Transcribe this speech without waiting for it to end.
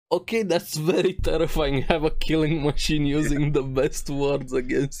Okay, that's very terrifying. Have a killing machine using the best words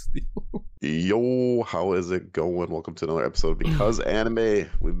against you. Yo, how is it going? Welcome to another episode of Because Anime.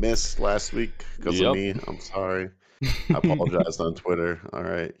 We missed last week because of me. I'm sorry. I apologized on Twitter. All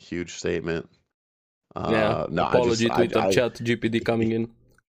right, huge statement. Yeah, No, apology, Twitter chat, GPD coming in.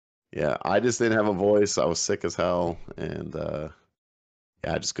 Yeah, I just didn't have a voice. I was sick as hell, and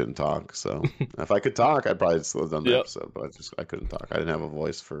yeah, I just couldn't talk. So if I could talk, I'd probably still have done the Yep. episode, but I couldn't talk. I didn't have a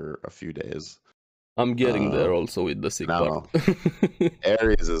voice for a few days. I'm getting there also with the sick part.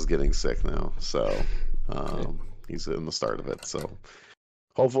 Aries is getting sick now, so he's in the start of it. So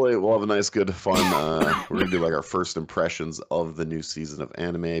hopefully we'll have a nice, good, fun. We're gonna do like our first impressions of the new season of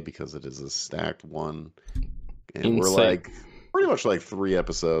anime because it is a stacked one, and we're like pretty much like 3 to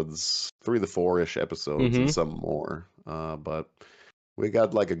 4-ish episodes, and some more. But we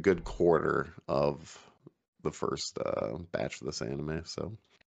got like a good quarter of the first batch of this anime, so.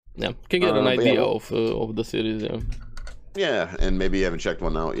 Yeah, can get an idea of the series, yeah. Yeah, and maybe you haven't checked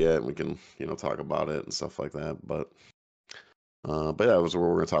one out yet, and we can, talk about it and stuff like that. But yeah, that was what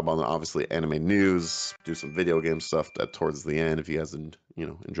we're gonna talk about. Obviously, anime news, do some video game stuff that towards the end, if you guys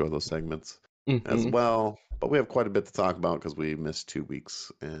enjoy those segments as well. But we have quite a bit to talk about because we missed 2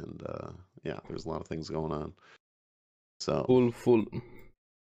 weeks, and yeah, there's a lot of things going on. So full.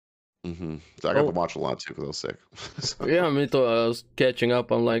 So I got to watch a lot too because I was sick. So. Yeah, me too. I was catching up.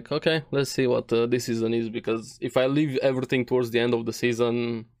 I'm like, okay, let's see what this season is, because if I leave everything towards the end of the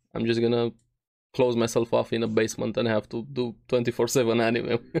season, I'm just gonna close myself off in a basement and have to do 24/7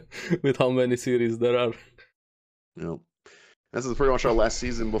 anime with how many series there are. Yep. This is pretty much our last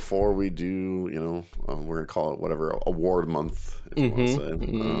season before we do, we're gonna call it whatever award month, if you want to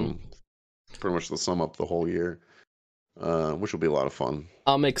say. Pretty much to sum up the whole year. Which will be a lot of fun.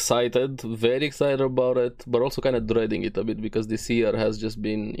 I'm excited, very excited about it, but also kind of dreading it a bit because this year has just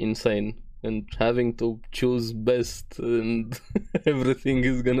been insane, and having to choose best and everything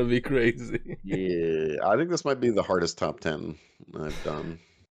is gonna be crazy. Yeah, I think this might be the hardest top 10 I've done.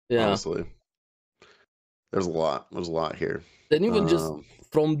 Yeah, honestly, there's a lot. There's a lot here. And even just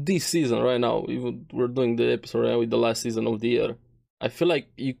from this season right now, even we're doing the episode right with the last season of the year. I feel like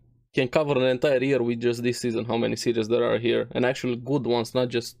you can cover an entire year with just this season, how many series there are here, and actually good ones, not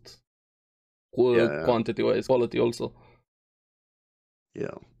just quantity wise, quality also.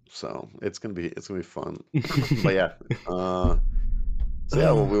 Yeah, so it's gonna be fun. But yeah, so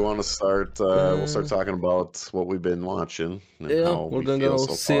yeah, well, we want to start. We'll start talking about what we've been watching. And how we're gonna go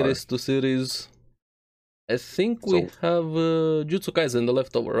series to series. I think we have Jujutsu Kaisen the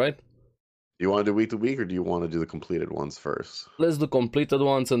leftover, right? Do you want to do week to week, or do you want to do the completed ones first? Let's do completed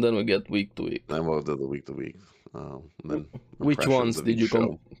ones, and then we get week to week. Then we'll do the week to week. Then which ones did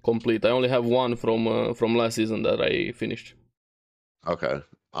you complete? I only have one from last season that I finished. Okay.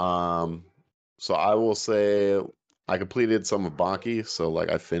 So I will say I completed some of Baki. So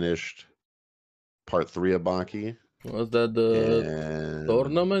like I finished part 3 of Baki. Was that the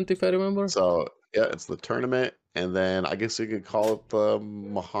tournament, if I remember? So yeah, it's the tournament. And then I guess you could call it the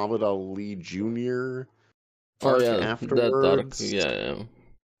Muhammad Ali Jr. arc afterwards. That arc, yeah.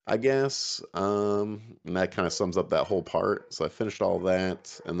 I guess. And that kind of sums up that whole part. So I finished all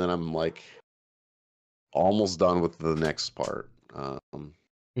that, and then I'm like almost done with the next part.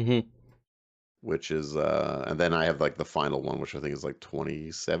 Which is and then I have like the final one, which I think is like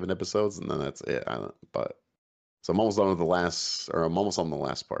 27 episodes, and then that's it. So I'm almost done with I'm almost on the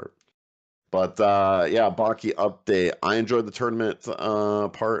last part. But yeah, Baki update. I enjoyed the tournament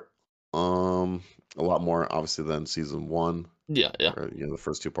part a lot more, obviously, than season 1. Yeah. Or, the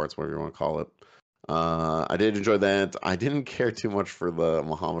first 2 parts, whatever you want to call it. I did enjoy that. I didn't care too much for the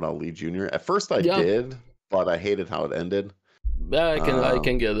Muhammad Ali Jr. At first, I did, but I hated how it ended. Yeah, I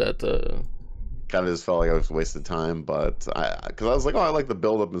can get that. Kind of just felt like I was wasting time, but because I was like, oh, I like the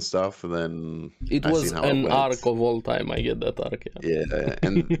build up and stuff, and then it was an arc of all time. I get that arc. Yeah,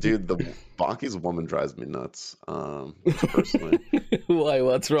 and dude, the Baki's woman drives me nuts. Personally, why?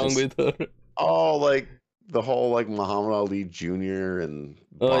 What's wrong with her? Oh, like the whole like Muhammad Ali Jr. and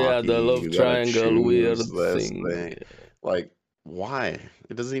Baki, the love triangle weird thing. Yeah. Like, why?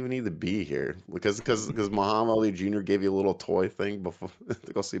 It doesn't even need to be here because Muhammad Ali Jr. gave you a little toy thing before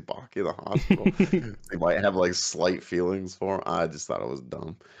to go see Baki in the hospital. They might have like slight feelings for him. I just thought it was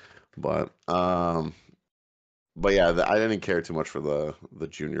dumb, but yeah, I didn't care too much for the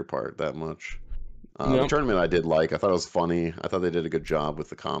junior part that much. The tournament I did like. I thought it was funny. I thought they did a good job with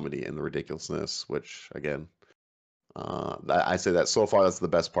the comedy and the ridiculousness, which again, I say that so far that's the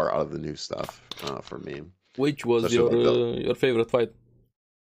best part out of the new stuff for me. Which was your favorite fight?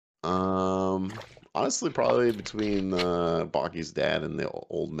 Honestly, probably between Baki's dad and the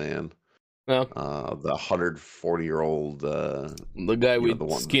old man. Yeah, The 140-year-old, the guy you know, with the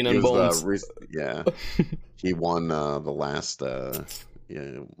one skin he and was bones. yeah, he won the last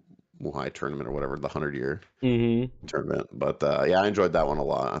yeah, Muay tournament or whatever, the 100-year hmm tournament. But yeah, I enjoyed that one a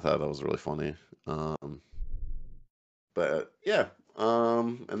lot. I thought that was really funny. But yeah,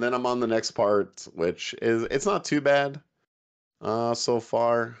 and then I'm on the next part, which is it's not too bad so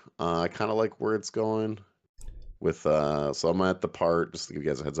far. I kind of like where it's going with so I'm at the part, just to give you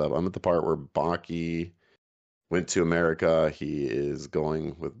guys a heads up, I'm at the part where Baki went to America. He is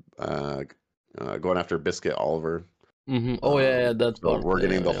going with going after Biscuit Oliver. Oh yeah, yeah, that So part. we're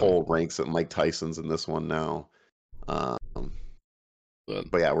getting Yeah, the yeah. whole ranks at Mike Tyson's in this one now. Um, But,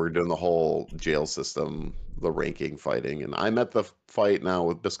 but yeah, we're doing the whole jail system, the ranking fighting, and I'm at the fight now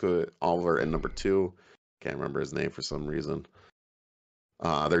with Biscuit Oliver and number two. Can't remember his name for some reason.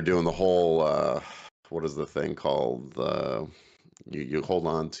 They're doing the whole what is the thing called? You hold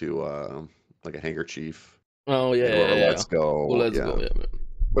on to like a handkerchief, oh yeah, and whoever yeah, yeah. lets Well, go, let's yeah. go. Yeah, man.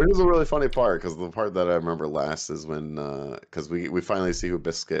 But it was a really funny part because the part that I remember last is when because we finally see who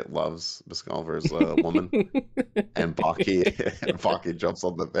Biscuit loves, Biscuit Oliver's woman, and Baki Baki jumps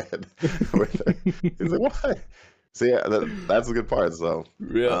on the bed with her. He's like, "What?" So yeah, that's a good part. So,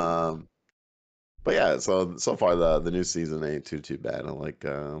 Yeah. um, but yeah, so far the new season ain't too bad. I like.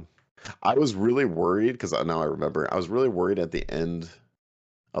 I was really worried because now I remember. I was really worried at the end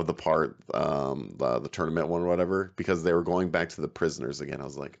of the part, the tournament one or whatever, because they were going back to the prisoners again. I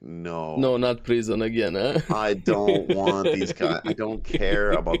was like, No, no, not prison again, huh? I don't want these guys. I don't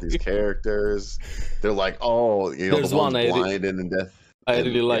care about these characters. They're like, oh, you know, the There's one's one blind and in death, I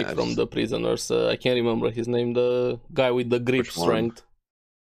really and like yeah, from just the prisoners. I can't remember his name. The guy with the grip which one? strength.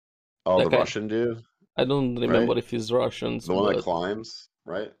 Oh, That the guy. Russian dude, I don't right? remember if he's Russians, The one that but climbs,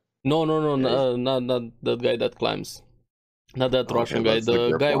 right? no, Yeah. not that guy that climbs. Not that Okay, Russian guy. that's the The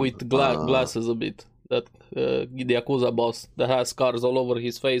grip guy one. with glasses a bit. That the Yakuza boss that has scars all over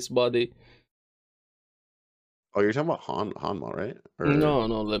his face, body. Oh, you're talking about Hanma, right? Or No.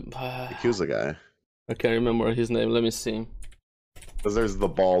 Yakuza guy? I can't remember his name. Let me see. Because there's the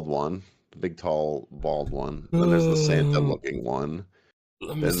bald one, the big, tall, bald one. Then there's the Santa-looking one.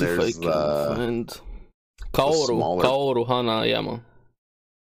 Let me Then see if I there's can find smaller. Kaoru Hanayama.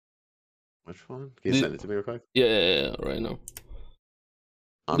 Which one? Can you send it to me real quick? Yeah, right now.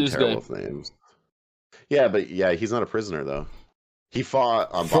 I'm This terrible guy. with names. Yeah, but yeah, he's not a prisoner though. He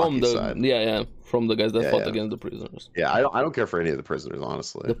fought on From Baki's the side. from the guys that Yeah, fought yeah. against the prisoners. Yeah, I don't care for any of the prisoners,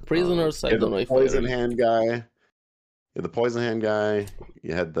 honestly. The prisoners, I You had don't the know if I poison really. hand guy. You had the poison hand guy.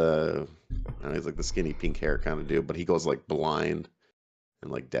 You had the I don't know, he's like the skinny pink hair kind of dude, but he goes like blind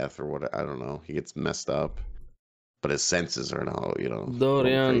and like death or what, I don't know. He gets messed up. But his senses are now, you know, going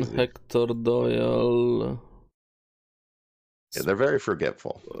Dorian, crazy. Hector Doyle. Yeah, they're very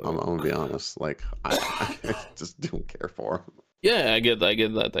forgetful. I'm gonna be honest. Like I just don't care for him. Yeah, I get that.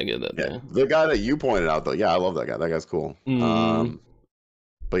 Yeah, the guy that you pointed out though, yeah, I love that guy. That guy's cool.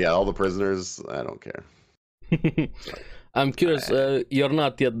 But yeah, all the prisoners, I don't care. I'm curious. You're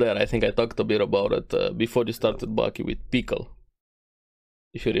not yet there. I think I talked a bit about it before you started Baki with Pickle.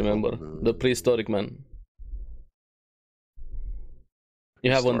 If you remember, the prehistoric man.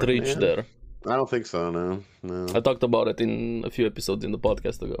 You haven't reached there. I don't think so. No. I talked about it in a few episodes in the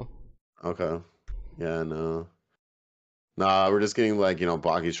podcast ago. Okay. Yeah. No. Nah, we're just getting like, you know,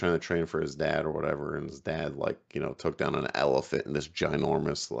 Baki's trying to train for his dad or whatever, and his dad like, you know, took down an elephant in this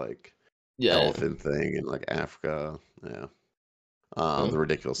ginormous like elephant thing in like Africa. Yeah. The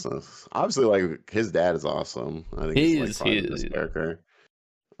ridiculousness. Obviously, like his dad is awesome. I think he's like probably the best character.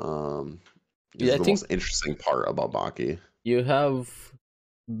 This is the most interesting part about Baki. You have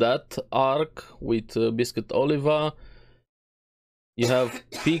that arc with Biscuit Oliva. You have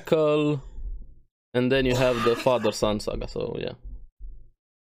Pickle, and then you have the father-son saga. So yeah.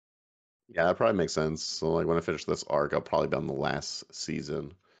 Yeah, that probably makes sense. So like when I finish this arc, I'll probably be on the last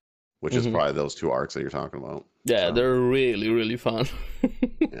season, which is probably those two arcs that you're talking about. Yeah, they're really fun.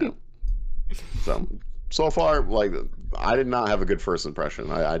 Yeah. So far, like I did not have a good first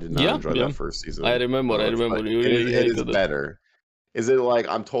impression. I did not enjoy that first season. I remember. Like, You really it is better. Is it like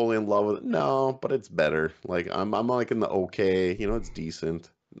I'm totally in love with it? No, but it's better. Like I'm like in the okay. You know, it's decent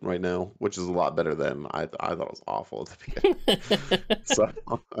right now, which is a lot better than I thought it was awful at the beginning. So.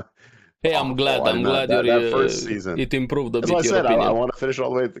 Hey, I'm glad that first season. It improved a bit. That's what I said. I want to finish all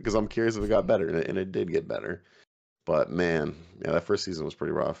the way because I'm curious if it got better, and it did get better. But man, yeah, that first season was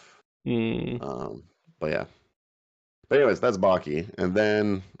pretty rough. But yeah, But anyways, that's Baki. And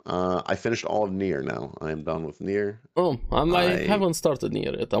then I finished all of Nier now. I am done with Nier. Oh, I I haven't started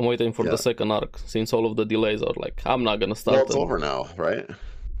Nier yet. I'm waiting for Yeah. the second arc, since all of the delays are like, I'm not gonna Well, start it's it. over now, right?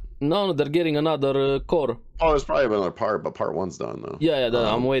 No, they're getting another core. Oh, there's probably another part, but part one's done though. Yeah,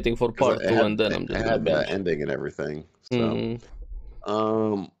 I'm waiting for 'Cause part it 2, had- and then I'm just it gonna had that binge. ending and everything. So, Mhm.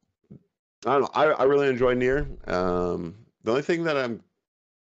 I don't know. I really enjoy Nier. The only thing that I'm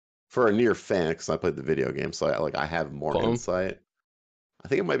for a Nier fan, because I played the video game, so I have more Fun. insight. I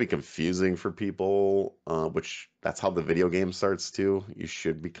think it might be confusing for people, which that's how the video game starts too. You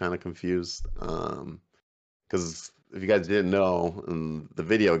should be kind of confused, because if you guys didn't know, in the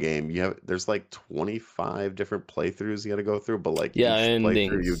video game, there's like 25 different playthroughs you got to go through, but like Yeah, each playthrough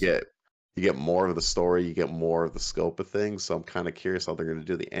endings. you get more of the story, you get more of the scope of things. So I'm kind of curious how they're going to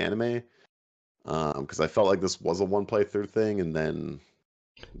do the anime, because I felt like this was a one playthrough thing, and then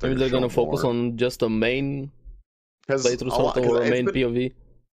Maybe they're gonna focus more. on just a main Because playthrough sort of, or a main POV.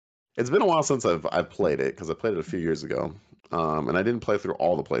 it's been a while since I've played it, because I played it a few years ago, and I didn't play through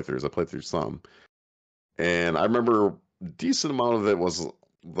all the playthroughs. I played through some, and I remember a decent amount of it was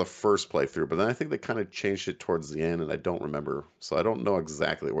the first playthrough, but then I think they kind of changed it towards the end, and I don't remember, so I don't know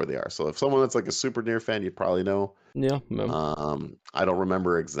exactly where they are. So if someone that's like a super Nier fan, you'd probably know. Yeah, I don't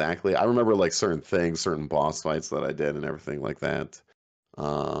remember exactly. I remember like certain things, certain boss fights that I did, and everything like that.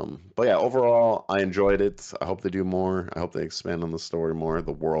 But yeah, overall, I enjoyed it. I hope they do more. I hope they expand on the story more.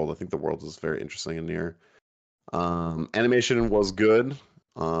 The world, I think the world is very interesting in Nier. Animation was good.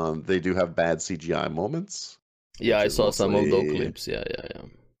 They do have bad CGI moments. yeah, I which is saw some of those mostly- clips. Yeah.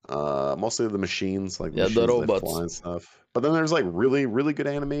 Mostly the machines, like the Yeah, the machines that robots. fly and stuff. But then there's like really, really good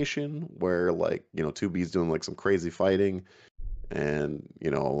animation where like 2B's doing like some crazy fighting, and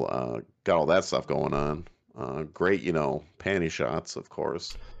got all that stuff going on. Great, panty shots, of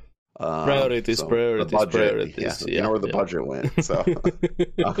course. Priorities, so priorities, the budget, priorities. you know where the budget went. So,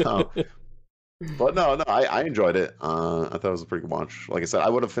 but no, I enjoyed it. I thought it was a pretty good watch. Like I said, I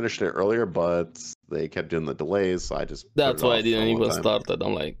would have finished it earlier, but they kept doing the delays, so I just put That's it why off I didn't for one even time. start it.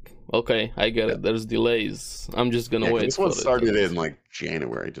 I'm like, okay, I get it. There's delays. I'm just gonna 'cause wait this for one it. started in like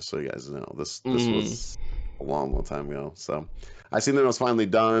January, just so you guys know. This was a long time ago. So I seen that it was finally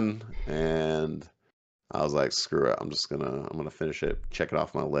done, and I was like, screw it. I'm gonna finish it, check it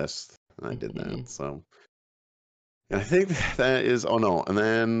off my list, and I did that. So, and I think that is. Oh no! And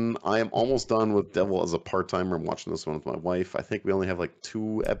then I am almost done with Devil as a part timer. I'm watching this one with my wife. I think we only have like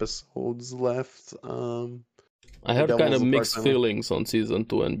 2 episodes left. I heard Devil kind as of a mixed part-timer. feelings on season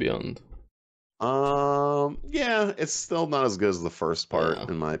 2 and beyond. Yeah, it's still not as good as the first part, Yeah.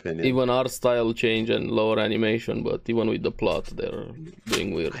 in my opinion. Even art style change and lower animation, but even with the plot, they're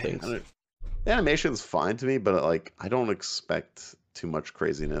doing weird things. The animation's fine to me, but like I don't expect too much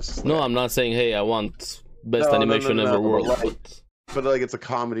craziness. No, I'm not saying, hey, I want best No, animation no, ever but world, like- but like it's a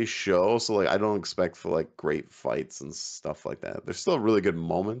comedy show, so like I don't expect for like great fights and stuff like that. There's still really good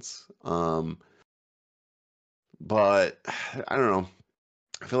moments. But I don't know.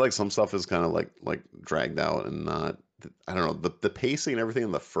 I feel like some stuff is kind of like dragged out and not. I don't know. The pacing and everything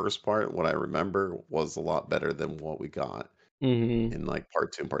in the first part, what I remember, was a lot better than what we got in like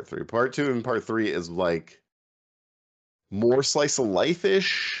part 2 and part 3. Part 2 and part 3 is like more slice of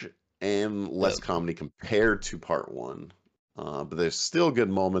life-ish and less comedy compared to part 1. But there's still good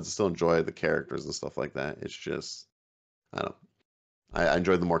moments. I still enjoy the characters and stuff like that. It's just, I don't know. I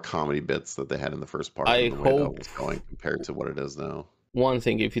enjoyed the more comedy bits that they had in the first part. I and the way that hope- was going compared to what it is now. One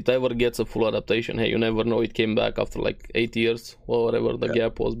thing, if it ever gets a full adaptation, hey, you never know, it came back after like 8 years, or whatever the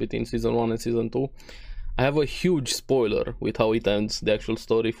gap was between season 1 and season 2. I have a huge spoiler with how it ends, the actual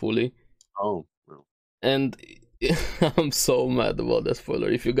story fully. Oh, well. And I'm so mad about the spoiler.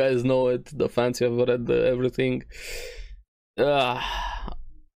 If you guys know it, the fans who have read everything,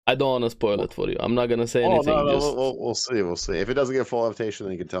 I don't want to spoil it for you. I'm not gonna say anything. No, just... we'll see. We'll see. If it doesn't get full adaptation,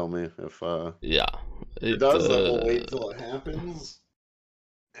 then you can tell me. If yeah, it does, then we'll wait till it happens.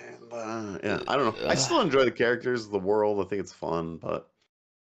 And yeah, I don't know. I still enjoy the characters, the world. I think it's fun, but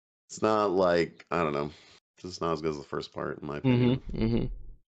it's not like, I don't know, just not as good as the first part, in my opinion.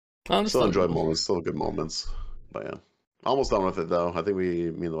 I Still enjoy understand. moments, still good moments. But yeah, almost done with it though. I think me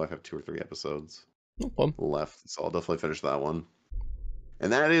and the wife have 2 or 3 episodes No problem. left, so I'll definitely finish that one.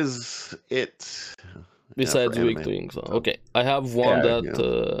 And that is it. Besides for Week anime. Doing so. Okay, I have one Yeah,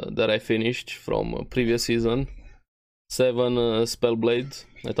 that I finished from a previous season. 7 Spellblade.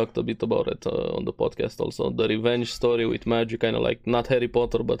 I talked a bit about it on the podcast also. The revenge story with magic, kind of like not Harry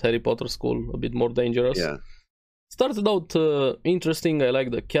Potter, but Harry Potter school, a bit more dangerous. Yeah. Started out interesting. I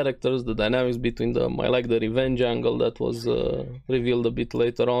like the characters, the dynamics between them. I like the revenge angle that was revealed a bit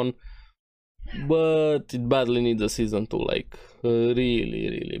later on. but it badly needs a season 2, like really,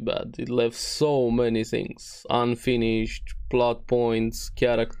 really bad. It left so many things unfinished, plot points,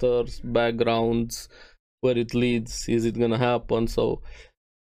 characters, backgrounds, where it leads, is it gonna happen? So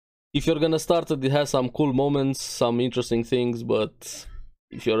if you're gonna start it, it has some cool moments, some interesting things, but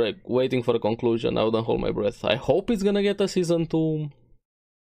if you're like waiting for a conclusion, I wouldn't hold my breath. I hope it's gonna get a season 2.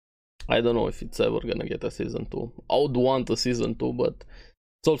 I don't know if it's ever gonna get a season 2. I would want a season 2, but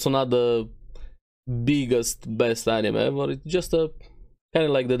it's also not the biggest, best anime ever. It's just a kind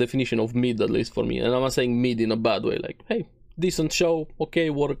of like the definition of mid, at least for me. And I'm not saying mid in a bad way. Like, hey, decent show, okay,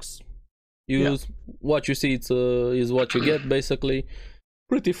 works. What you see, is what you get, basically.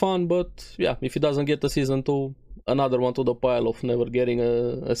 Pretty fun, but yeah, if it doesn't get a season 2, another one to the pile of never getting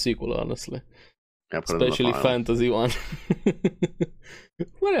a sequel, honestly. Yeah, Especially fantasy one.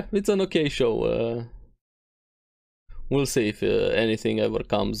 Well, yeah, it's an okay show. We'll see if anything ever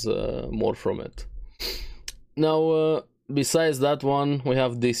comes more from it. Now, besides that one, we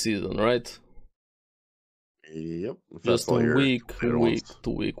have this season, right? Yep. Just week to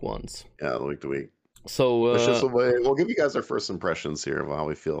week ones. Yeah, the week to week. So we'll give you guys our first impressions here of how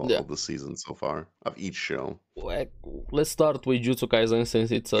we feel of the season so far of each show. Let's start with Jujutsu Kaisen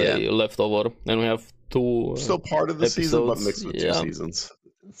since it's a leftover, and we have 2 still part of the episodes. Season, but mixed with 2 seasons,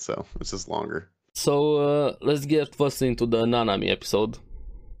 so it's just longer. So let's get first into the Nanami episode.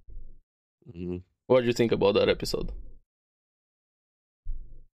 Mm-hmm. What do you think about that episode?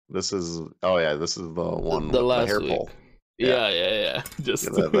 This is the one the with last the hair week. pull. Yeah. Just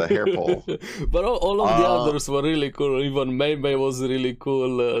the hair pull. But all of the others were really cool. Even Mei was really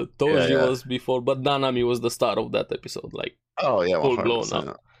cool. Toji was before, but Nanami was the star of that episode. Like, oh yeah, full blown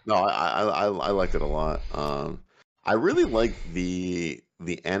up. No, I liked it a lot. I really like the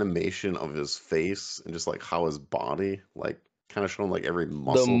animation of his face and just like how his body like kind of showing like every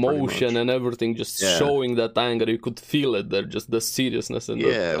muscle, the motion and everything, just showing that anger. You could feel it there, just the seriousness and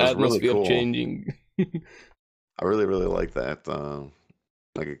the atmosphere really changing. I really like that.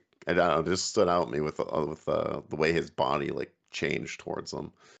 Like I don't know, it just stood out to me with the way his body like changed towards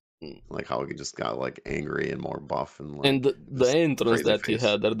him, like how he just got like angry and more buff and like. And the entrance that he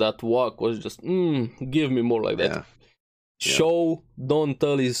had there, that walk was just give me more like that. Show, don't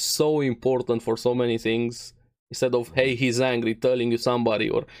tell is so important for so many things. Instead of hey, he's angry, telling you somebody,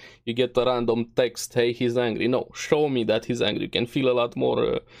 or you get a random text, hey, he's angry. No, show me that he's angry. You can feel a lot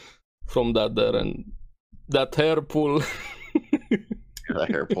more from that there. And that hair pull. That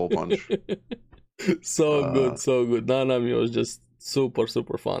hair pull punch. So good. Nanami was just super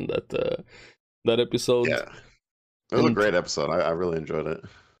fun that episode. Yeah, it was a great episode. I really enjoyed it.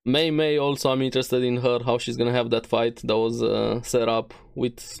 Mei also, I'm interested in her, how she's gonna have that fight that was set up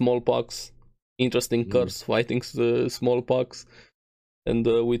with smallpox. Interesting curse fighting smallpox, and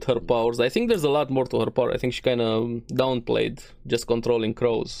with her powers. I think there's a lot more to her power. I think she kind of downplayed just controlling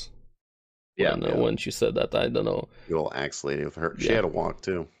crows. When she said that, I don't know. The old axe lady with her, she had a walk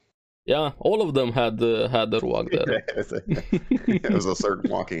too. Yeah, all of them had their walk there. It was a certain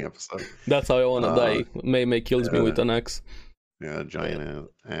walking episode. That's how I wanna die. Mei kills me with an axe. Yeah, a giant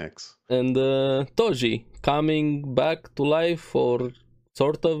axe. And Toji coming back to life, or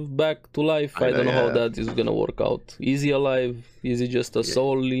sort of back to life. I don't know how that is gonna work out. Is he alive? Is he just a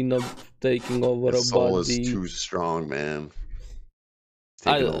soul taking over His a soul body? Is too strong, man.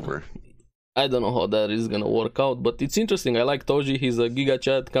 Taking over. I don't know how that is gonna work out, but it's interesting. I like Toji. He's a Giga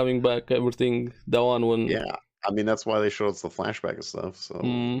Chat coming back. Everything. That one when. Yeah, I mean that's why they showed us the flashback and stuff. So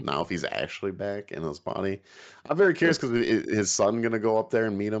now if he's actually back in his body, I'm very curious because his son gonna go up there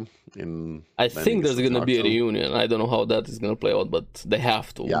and meet him. I think there's gonna be a reunion. I don't know how that is gonna play out, but they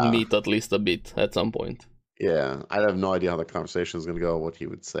have to meet at least a bit at some point. Yeah, I have no idea how the conversation is gonna go. What he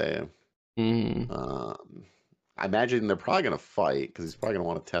would say. I imagine they're probably going to fight because he's probably going to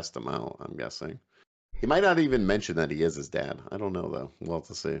want to test him out, I'm guessing. He might not even mention that he is his dad. I don't know, though. We'll have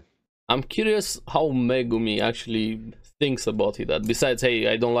to see. I'm curious how Megumi actually thinks about it. That besides, hey,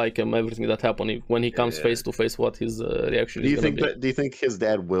 I don't like him, everything that happened, when he comes face to face, what his reaction is going to be. Do you think his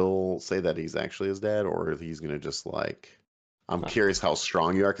dad will say that he's actually his dad, or he's going to just like... I'm curious how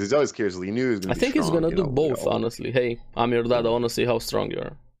strong you are, because he's always curious. He knew he was going to be strong. I think he's going to do both, honestly. Hey, I'm your dad. I want to see how strong you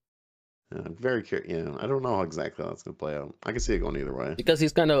are. I'm very curious. Yeah, I don't know how exactly that's gonna play out. I can see it going either way. Because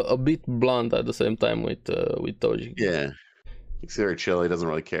he's kind of a bit blunt at the same time with Toji. Yeah, he's very chill. He doesn't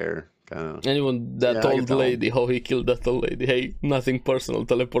really care. Kind of. And even that old lady, how he killed that old lady. Hey, nothing personal.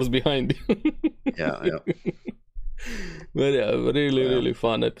 Teleports behind you. Yeah. But yeah, really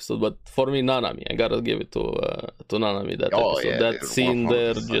fun episode. But for me, Nanami, I gotta give it to Nanami. That episode, that scene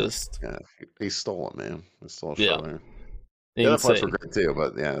there, just he stole it, man. He stole it. Yeah. The other parts were insane. great too,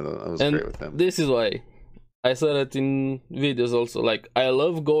 but yeah, that was And great with him. this is why I said it in videos also. Like, I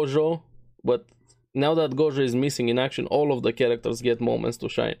love Gojo, but now that Gojo is missing in action, all of the characters get moments to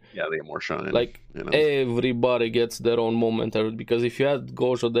shine. Yeah, they get more shine. Like, you know? everybody gets their own moment, because if you had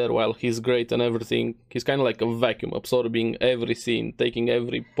Gojo there, while he's great and everything, he's kind of like a vacuum, absorbing every scene, taking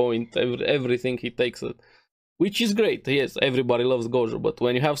every point, everything he takes it, which is great. Yes, everybody loves Gojo, but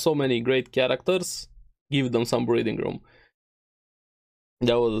when you have so many great characters, give them some breathing room.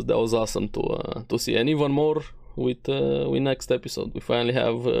 That was awesome to see, and even more with next episode. We finally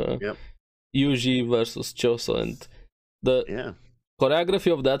have Yep. Yuji versus Choso, and the Yeah.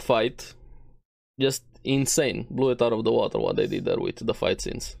 choreography of that fight, just insane. Blew it out of the water what they did there with the fight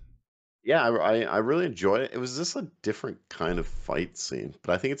scenes. Yeah, I really enjoyed it. It was just a different kind of fight scene,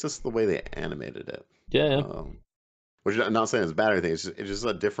 but I think it's just the way they animated it. Yeah. Which I'm not saying it's bad or anything. It's just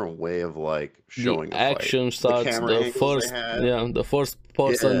a different way of like showing The a fight. action starts, the first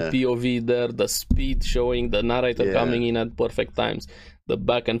person POV there, the speed showing, the narrator coming in at perfect times, the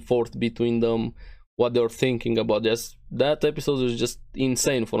back and forth between them, what they're thinking about. Just that episode was just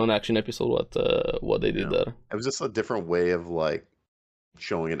insane for an action episode. What they did there. It was just a different way of like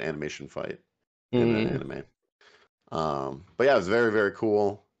showing an animation fight in an anime. But yeah, it was very, very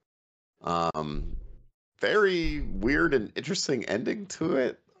cool. Very weird and interesting ending to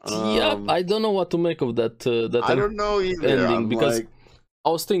it. Yeah, I don't know what to make of that. I don't know either. Ending, because I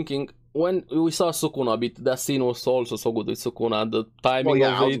was thinking when we saw Sukuna bit, that scene was also so good with Sukuna. The timing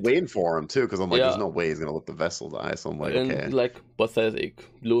of it. I was waiting for him too, because I'm like, there's no way he's gonna let the vessel die. So I'm like, okay. Like, pathetic,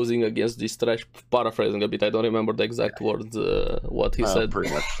 losing against this trash. Paraphrasing a bit, I don't remember the exact words what he said.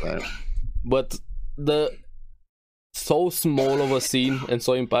 Pretty much that. But so small of a scene and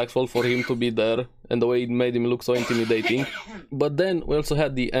so impactful for him to be there, and the way it made him look so intimidating. But then we also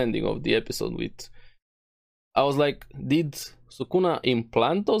had the ending of the episode with, I was like, did Sukuna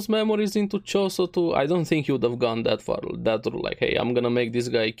implant those memories into Choso too? I don't think he would have gone that far, like, hey, I'm gonna make this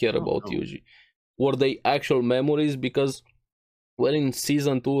guy care about Yuji. Were they actual memories? Because we're in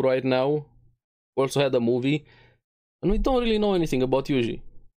season 2 right now. We also had a movie, and we don't really know anything about Yuji.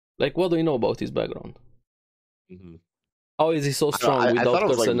 Like, what do we know about his background? Mm-hmm. How is he so strong without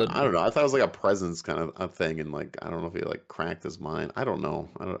curse energy? I don't know. I thought it was like a presence kind of a thing, and like I don't know if he like cracked his mind. I don't know.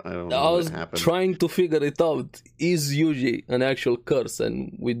 I don't know. I was trying to figure it out. Is Yuji an actual curse,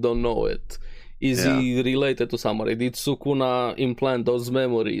 and we don't know it? Is he related to somebody? Did Sukuna implant those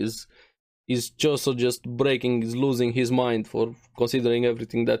memories? Is Choso just losing his mind for considering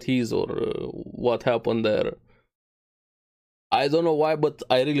everything that he's, or what happened there? I don't know why, but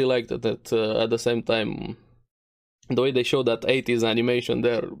I really liked it. At the same time, the way they show that 80s animation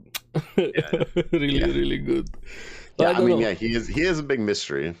there, really good. So I mean, he is a big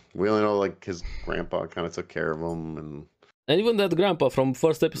mystery. We only know like his grandpa kind of took care of him, and even that grandpa from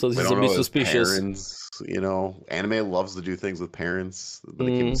first episode is a bit suspicious. Parents, anime loves to do things with parents, but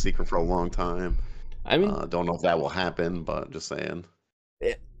they keep them secret for a long time. I mean, don't know if that will happen, but just saying.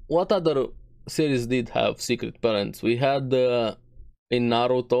 What other series did have secret parents? We had in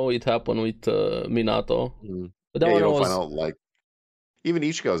Naruto, it happened with Minato. But you don't find out, like, even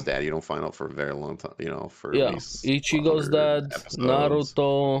Ichigo's dad, you don't find out for a very long time, for at least Ichigo's dad, episodes.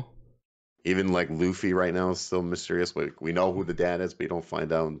 Naruto. Even, like, Luffy right now is still mysterious. We know who the dad is, but you don't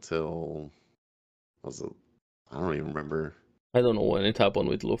find out until... I don't even remember. I don't know when it happened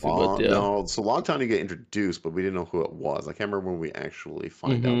with Luffy, but yeah. No, it's a long time to get introduced, but we didn't know who it was. I can't remember when we actually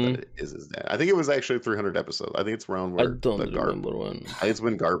find out that it is his dad. I think it was actually 300 episodes. I think it's around where I don't remember when. I think it's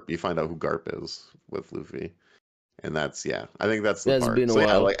when Garp, you find out who Garp is with Luffy. And that's, I think that's the part. Been a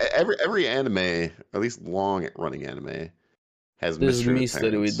while. Like every anime, at least long-running anime, has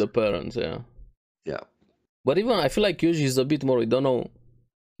mystery with the parents, Yeah. But even, I feel like Yuji is a bit more, we don't know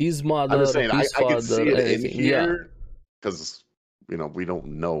his mother, his father, I can see it in here, because, we don't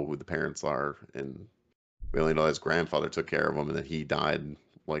know who the parents are, and we only know his grandfather took care of him, and then he died,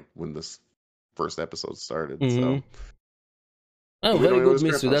 like, when this first episode started, so... Oh, very good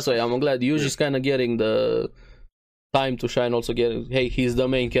mystery, that's why I'm glad Yuji's kind of getting the time to shine, also hey, he's the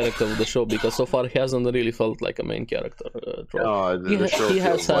main character of the show, because so far he hasn't really felt like a main character. He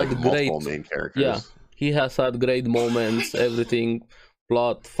has had great main characters. He has had great moments, everything,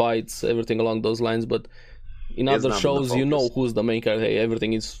 plot, fights, everything along those lines, but in other shows, who's the main character. Hey,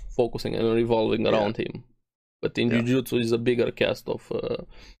 everything is focusing and revolving around him. But in Jujutsu, is a bigger cast of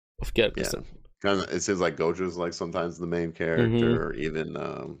characters. Kind of, it seems like Gojo's like sometimes the main character, or even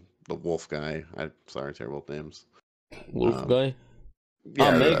the wolf guy. Sorry, terrible names. Wolf guy?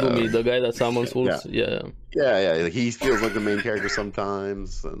 Yeah, Megumi, the guy that summons wolves. Yeah. yeah. He feels like the main character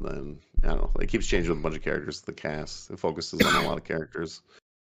sometimes, and then I don't know. It keeps changing with a bunch of characters. The cast it focuses on a lot of characters.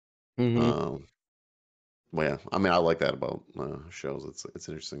 Mm-hmm. Well, yeah, I mean, I like that about shows. It's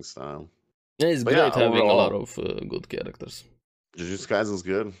an interesting style. Yeah, it's But great having a lot overall, of good characters. Jujutsu Kaisen's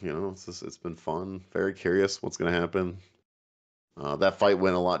good. You know, it's been fun. Very curious what's gonna happen. That fight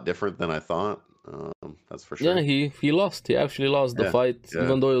went a lot different than I thought. That's for sure. Yeah, he lost. He actually lost the fight, yeah.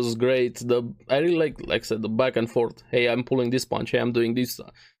 even though it was great. I really like I said, the back and forth. Hey, I'm pulling this punch. Hey, I'm doing this.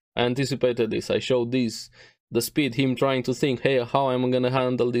 I anticipated this. I showed this. The speed, him trying to think, hey, how am I gonna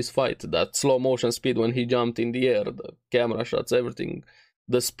handle this fight? That slow motion speed when he jumped in the air, the camera shots, everything.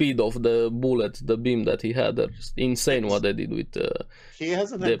 The speed of the bullet, the beam that he had, just insane what they did with. He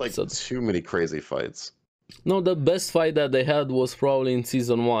hasn't had like too many crazy fights. No, the best fight that they had was probably in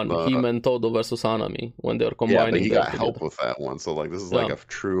season 1, him and Todo versus Hanami, when they were combining. Yeah, but he got help with that one, so like this is like a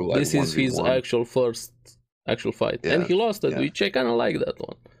true like. This is his actual first actual fight, and he lost it, which I kind of like that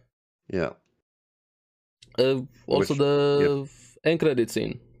one. Yeah. Also, the end credit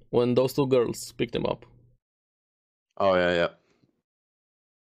scene when those two girls picked him up. Oh yeah.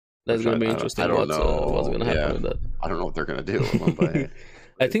 That's gonna be interesting. What's gonna happen with that? I don't know what they're gonna do with him, but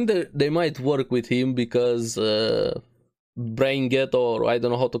I think that they might work with him because Brain Ghetto, or I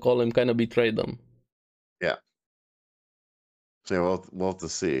don't know how to call him, kind of betrayed them. Yeah. So we'll have to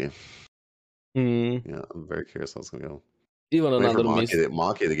see. Yeah, I'm very curious how it's gonna go. Even another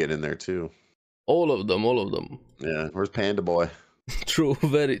Maki to get in there too. All of them. Yeah, where's Panda Boy? True,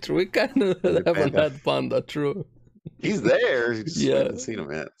 very true. We kind of haven't had Panda. True. He's there. You just haven't seen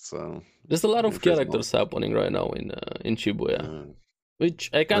him yet. So there's a lot of characters happening right now in Shibuya,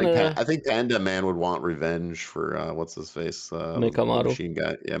 which I kind of. I think Panda Man would want revenge for what's his face, Mekamaru. Machine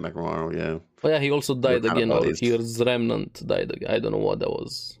guy. Yeah, Mekamaru. Yeah. Oh yeah, he also died again. Or here's Remnant died again. I don't know what that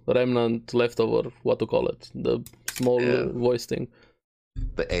was. Remnant, leftover, what to call it? The small voice thing.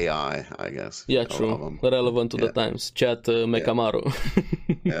 The AI, I guess. Yeah, true. Relevant to the times. Chat Mekamaru.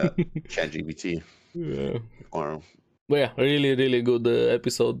 Yeah. Chat GPT. Yeah. Or, but yeah, really, really good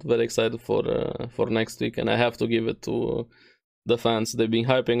episode. Very excited for next week, and I have to give it to the fans. They've been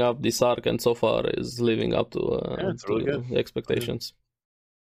hyping up this arc, and so far is living up to, really good. Expectations.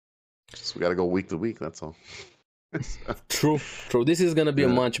 So we gotta go week to week. That's all. True. This is gonna be a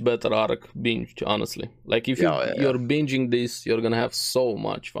much better arc binge, honestly. Like if you're binging this, you're gonna have so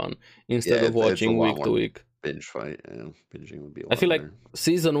much fun instead of watching week to week. Binge fight, binging would be. I feel like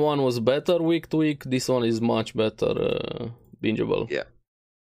season 1 was better week to week. This one is much better bingeable. Yeah.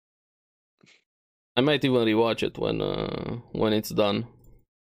 I might even rewatch it when it's done.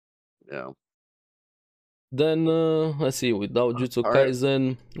 Yeah. Then let's see. With Jujutsu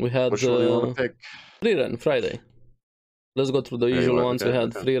Kaisen, we had Frieren Friday. Let's go through the usual ones. We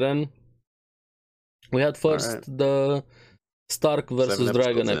had Frieren. We had first the Stark versus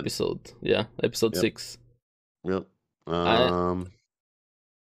Dragon episode. Yeah, episode 6. Yep. Oh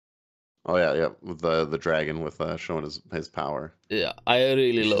yeah, with the dragon with showing his power. Yeah, I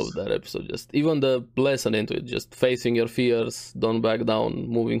really love that episode. Just even the lesson into it, just facing your fears, don't back down,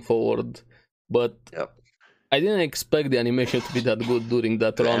 moving forward. But I didn't expect the animation to be that good during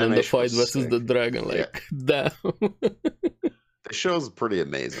that run in the fight versus the dragon. Like, damn. The show's pretty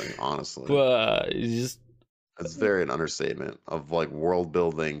amazing, honestly. It's very an understatement of like world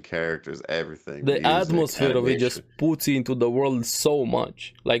building, characters, everything. The atmosphere of it just puts you into the world so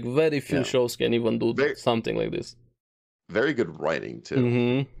much. Like very few shows can even do something like this. Very good writing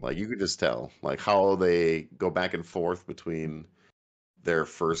too. Like you could just tell, like how they go back and forth between their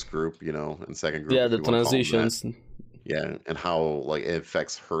first group, and second group. Yeah, the transitions. Yeah, and how like it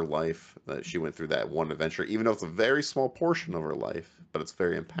affects her life that she went through that one adventure, even though it's a very small portion of her life, but it's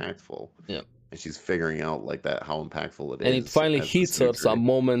very impactful. Yeah. And she's figuring out like that how impactful it is. And it finally hits her some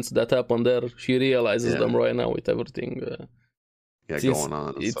moments that happen there. She realizes them right now with everything. Going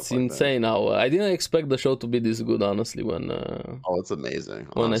on. It's insane how I didn't expect the show to be this good, honestly. When it's amazing.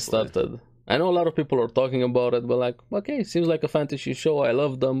 When I started, I know a lot of people are talking about it, but like, okay, seems like a fantasy show. I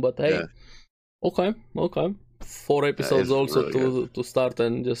love them, but hey, okay. 4 episodes also really to start,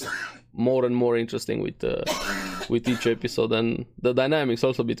 and just more and more interesting with each episode, and the dynamics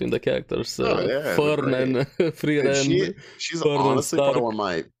also between the characters. Fern and Frieren. She's honestly probably one of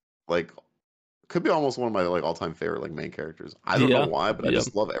my could be almost one of my all-time favorite main characters. I don't know why, but I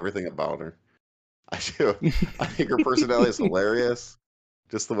just love everything about her. I do. I think her personality is hilarious.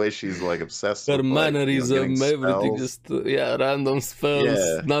 Just the way she's obsessed her with mannerism, everything, just random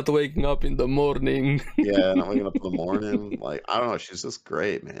spells, not waking up in the morning. Not waking up in the morning. I don't know, she's just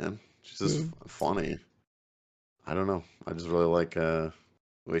great, man. She's just funny. I don't know. I just really like the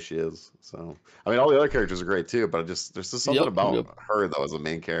way she is. So I mean, all the other characters are great too, but there's just something Yep, about yep. her though as a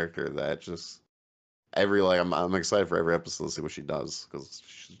main character that just every like I'm excited for every episode to see what she does because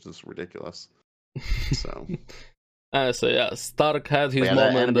she's just ridiculous. So So yeah, Stark had but his yeah,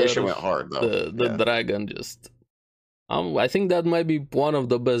 that moment there. animation went hard though. The Yeah, dragon just. I think that might be one of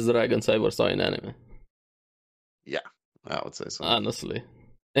the best dragons I ever saw in anime. yeah, I would say so. Honestly.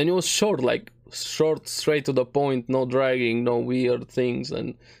 And it was short, straight to the point, no dragging, no weird things,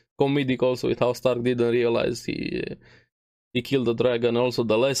 and comedic also with how Stark didn't realize he killed the dragon. Also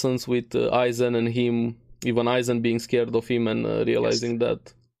the lessons with Aizen and him, even Aizen being scared of him and realizing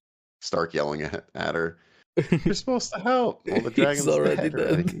that Stark yelling at her. You're supposed to help. Well, the he's dragon's already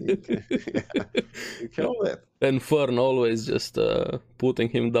dead. dead. Yeah, you killed it. And Fern always just putting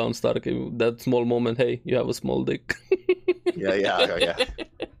him down, Stark. That small moment, hey, you have a small dick. Yeah.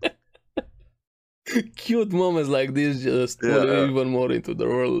 Cute moments like this just pull you even more into the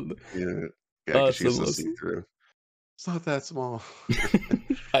world. Yeah, 'cause she's so Awesome. see through. It's not that small.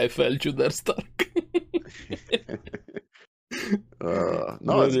 I felt you there, Stark.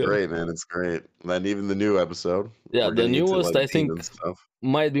 No, it's great, man. It's great. And even the new episode. Yeah, we're the getting into, newest like, I think demon stuff.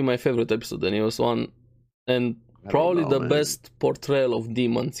 might be my favorite episode, the newest one, and I don't probably know, the man. best portrayal of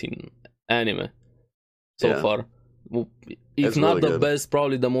demons in anime so Yeah. far. If It's not really the good. best,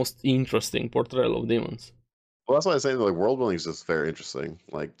 probably the most interesting portrayal of demons. Well, that's why I say like world building is just very interesting.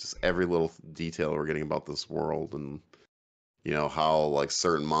 Like just every little detail we're getting about this world, and you know how like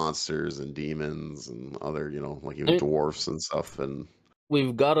certain monsters and demons and other, you know, like even dwarfs and stuff, and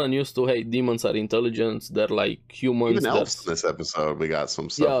We've gotten used to, hey, demons are intelligent, they're like humans. even elves in this episode. We got some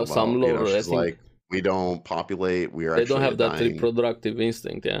stuff Yeah, about, some you lore, know, I she's think. like, we don't populate. We are They actually don't have that dying. reproductive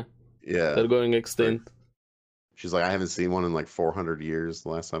instinct, yeah. Yeah, They're going extinct. she's like, I haven't seen one in like 400 years. The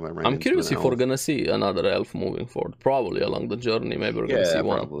last time I ran. I'm into curious an if we're elf. gonna see another elf moving forward. Probably along the journey, maybe we're gonna see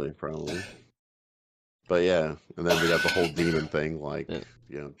one. probably. But yeah, and then we got the whole demon thing, like, Yeah.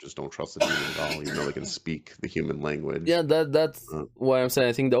 you know, just don't trust the demon at all, even though they can speak the human language. Yeah, that's why I'm saying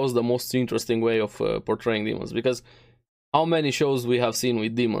I think that was the most interesting way of portraying demons, because how many shows we have seen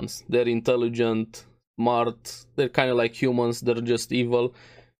with demons? They're intelligent, smart, they're kind of like humans, they're just evil.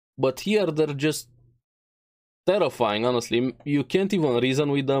 But here they're just terrifying, honestly. You can't even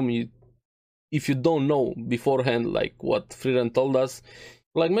reason with them. If you don't know beforehand, like what Frieren told us,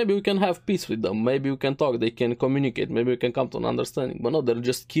 like maybe we can have peace with them, maybe we can talk, they can communicate, maybe we can come to an understanding. But no, they're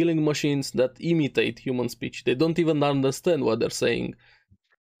just killing machines that imitate human speech. They don't even understand what they're saying.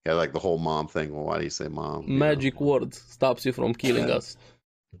 Yeah, like the whole mom thing. Well, why do you say mom? Magic word stops you from killing us.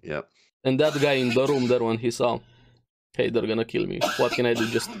 Yep. And that guy in the room there, when he saw, hey, they're gonna kill me, what can I do?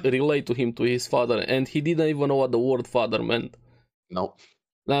 Just relate to him, to his father. And he didn't even know what the word father meant. Nope.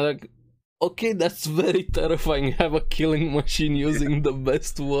 Now, like, okay, that's very terrifying. Have a killing machine using the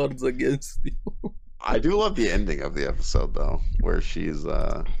best words against you. I do love the ending of the episode though, where she's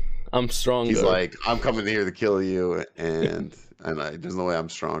I'm stronger. He's like, I'm coming here to kill you, and there's no way I'm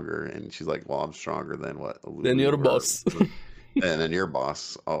stronger. And she's like, well, I'm stronger than what? Than your boss. And then your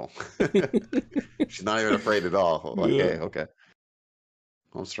boss. Oh, she's not even afraid at all. Like, yeah. Hey, okay,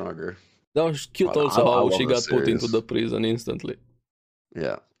 I'm stronger. That was cute. Also, how she got put into the prison instantly.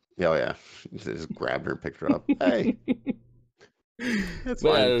 Yeah. Oh yeah. They just grabbed her, picked her up. Hey. It's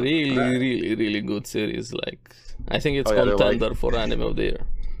fine. Really good series. Like, I think it's contender like... for anime of the year.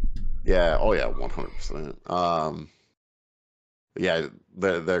 Yeah. Oh yeah. 100%. Yeah.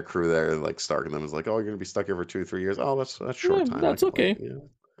 Their crew there, like Stark and them, is like, oh, you're gonna be stuck here for 2-3 years. Oh, that's short time. That's okay. Yeah.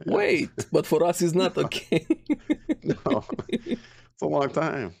 Wait, but for us, it's not okay. No, it's a long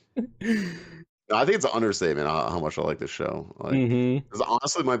time. No, I think it's an understatement how much I like this show. Like, this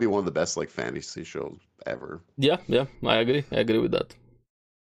honestly might be one of the best like fantasy shows ever. Yeah, I agree with that.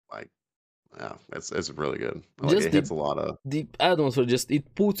 Like, yeah, it's really good. Like, it hits a lot of the atmosphere. Just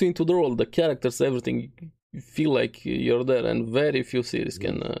it puts you into the role, the characters, everything. You feel like you're there, and very few series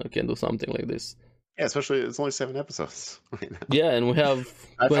can do something like this. Yeah, especially it's only 7 episodes right now. Yeah, and we have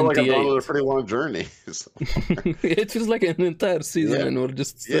 28. I feel like I'm on a pretty long journey. So it feels like an entire season, and we're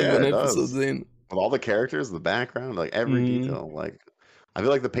just 7 episodes in. With all the characters, the background, like every detail, like I feel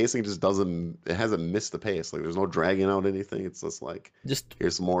like the pacing just it hasn't missed the pace. Like there's no dragging out anything. It's just like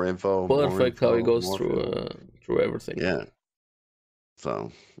here's some more info. Perfect how it goes through everything. Yeah.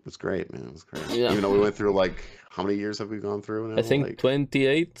 So it's great, man. It's great. Yeah. Even though we went through like how many years have we gone through now? I think like,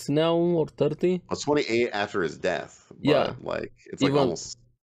 28 now or 30. It's 28 after his death. But yeah. Like it's like almost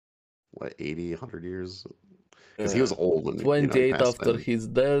what 80, 100 years. Because he was old when 28 after his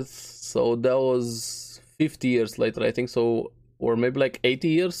death, so that was 50 years later, I think. So, or maybe like 80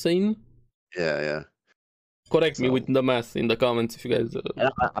 years in. Yeah. correct me So- with the math in the comments if you guys.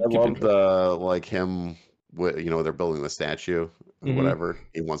 And I keep love in the like him. They're building the statue or Mhm. whatever.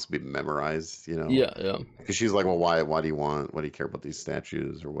 He wants to be memorized. Yeah, yeah. Because she's like, well, why do you care about these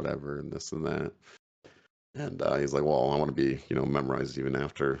statues or whatever and this and that? And he's like, well, I want to be, memorized even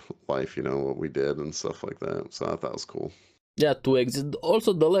after life, what we did and stuff like that. So I thought that was cool. Yeah, to exit.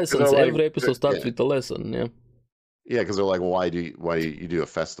 Also, the lessons. they're like- Every episode starts yeah. with a lesson. Yeah. Yeah, because they're like, well, why do you do a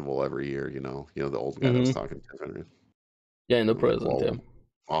festival every year? The old guy that was talking to Henry. Yeah, in the I'm like, present. well, Yeah.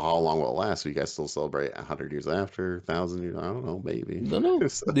 Well, how long will it last? So you guys still celebrate 100 years after, 1,000 years? I don't know, maybe. Don't know.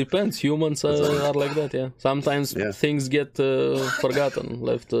 Depends. Humans are like that. Yeah. Sometimes Yeah. things get forgotten,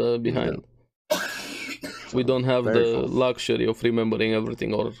 left behind. We don't have Very the cool. luxury of remembering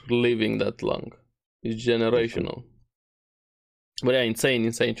everything or living that long. It's generational. But yeah,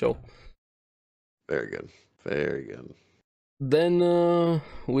 insane show. Very good. Very good. Then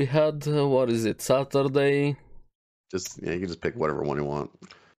we had what is it? Saturday. You can just pick whatever one you want.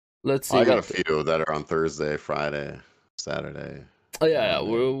 Let's see. I got a few that are on Thursday, Friday, Saturday. Oh yeah,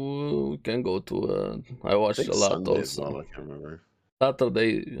 we can go to. I watched I think a lot Sunday as also. well, I can't remember.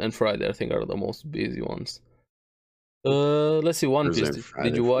 Saturday and Friday, I think, are the most busy ones. Let's see. One Thursday Piece. and Did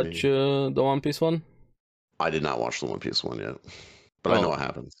Friday you for watch the One Piece one? I did not watch the One Piece one yet, but I Oh. know what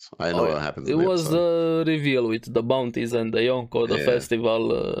happens. I know yeah. what happens. It in the was episode. the reveal with the bounties and the Yonko, the Yeah.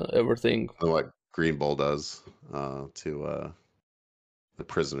 festival, everything. And what Green Bull does to the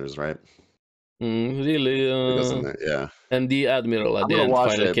prisoners, right? Really, It goes in there. Yeah, and the Admiral at I'm the gonna end watch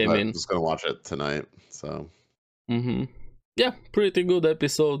finally it, came but in. I'm just gonna watch it tonight. So Yeah, pretty good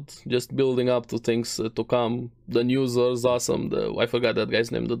episode. Just building up to things to come. The news was awesome. I forgot that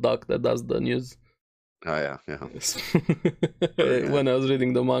guy's name, the doc that does the news. oh yeah. When I was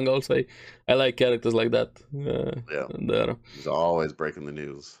reading the manga, also I like characters like that. Yeah. There. He's always breaking the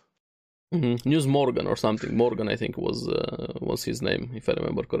news. News Morgan or something. Morgan, I think was his name, if I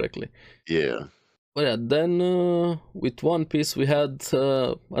remember correctly. Yeah. But yeah, then with One Piece we had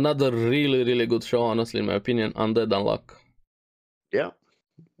another really, really good show, honestly, in my opinion, Undead Unluck. Yeah.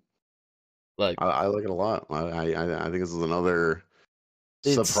 Like, I like it a lot. I think this is another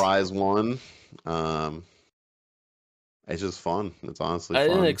It's- surprise one. It's just fun. It's honestly I fun.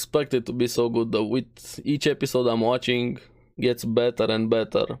 didn't expect it to be so good though. With each episode I'm watching, gets better and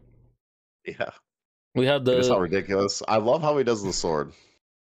better. Yeah. We had It's how the ridiculous. I love how he does the sword.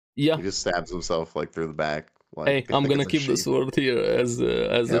 yeah. He just stabs himself like through the back. Like, Hey, I'm gonna as a keep the sheath. sword here as Yeah,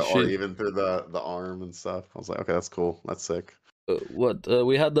 a or shield. even through the arm and stuff. I was like, okay, that's cool. That's sick.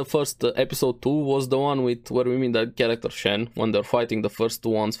 We had the first episode 2 was the one with where we meet that character Shen when they're fighting the first two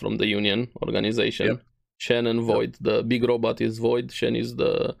ones from the Union organization. Yep. Shen and Void. The big robot is Void. Shen is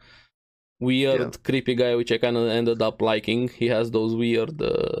the weird, creepy guy, which I kind of ended up liking. He has those weird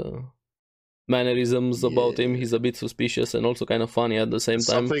mannerisms about him. He's a bit suspicious and also kind of funny at the same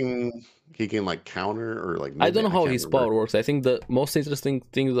time. Something he can like counter or like. I don't know how can't his remember. power works. I think the most interesting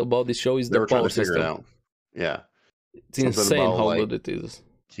thing about this show is They the were trying power to figure system. it out. Yeah, It's Something insane about, how like, good it is.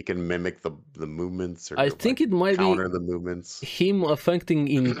 he can mimic the movements. Or I think like, it might counter be the movements. him affecting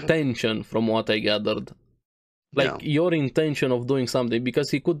intention from what I gathered. Like your intention of doing something, because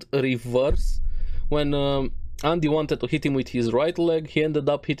he could reverse when Andy wanted to hit him with his right leg, he ended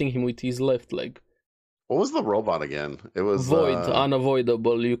up hitting him with his left leg. What was the robot again? It was Void,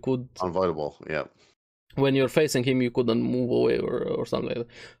 unavoidable. You could, unavoidable. Yeah. when you're facing him, you couldn't move away or something like that.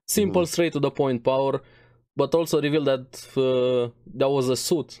 Simple, straight to the point power, but also revealed that that was a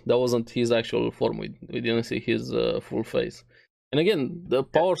suit. That wasn't his actual form. We didn't see his full face. And again, the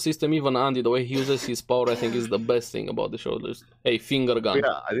power system, even Andy, the way he uses his power, I think is the best thing about the show. There's a finger gun.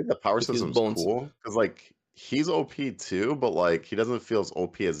 Yeah, I think the power with his system's bones. cool because like he's OP too, but like he doesn't feel as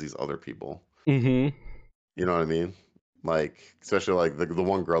OP as these other people. Mm-hmm. You know what I mean? Like especially like the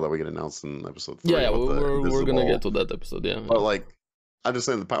one girl that we get announced in episode 3. Yeah, with the we're gonna invisible- get to that episode. Yeah, But like, I'm just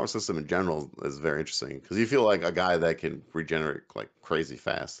saying the power system in general is very interesting because you feel like a guy that can regenerate like crazy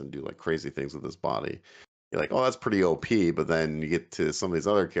fast and do like crazy things with his body. You're like, oh, that's pretty OP. But then you get to some of these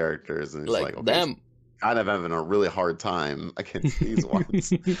other characters and it's like, okay, damn. he's kind of having a really hard time against these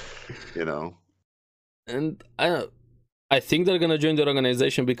ones. You know? And I think they're gonna join the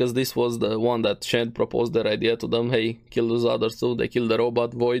organization because this was the one that Shen proposed their idea to them. Hey, kill those others too. They killed the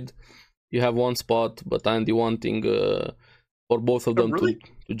robot Void. You have one spot, but Andy wanting for both of them really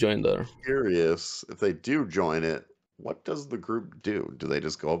to join there. Curious if they do join it, what does the group do? Do they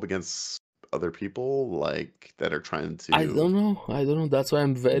just go up against other people like that are trying to? I don't know. That's why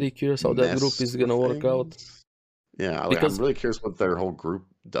I'm very curious how that group mess is gonna with work out. things? Yeah, Because- I'm really curious what their whole group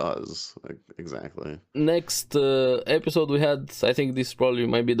does like, exactly. Next episode we had, I think this probably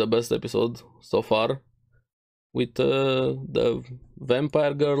might be the best episode so far. with the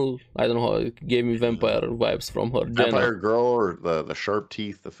vampire girl. I don't know how it gave me vampire vibes from her. Vampire Jenna. girl or the sharp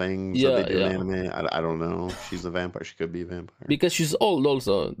teeth, the fangs that Yeah, they do in yeah. anime. I don't know. She's a vampire. She could be a vampire. Because she's old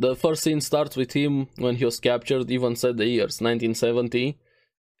also. The first scene starts with him when he was captured, even said the years, 1970.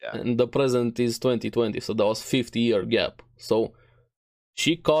 Yeah. And the present is 2020, so that was 50-year gap. So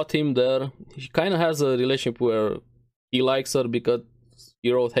she caught him there. He kind of has a relationship where he likes her because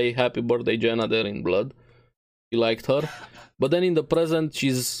he wrote, "Hey, happy birthday, Jenna," there in blood. He liked her. But then in the present,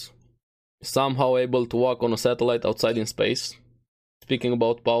 she's somehow able to walk on a satellite outside in space. Speaking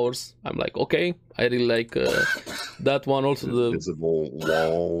about powers, I'm like, okay, I really like that one. Also, the invisible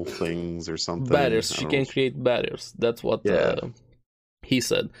wall things or something. barriers. She can create barriers. That's what he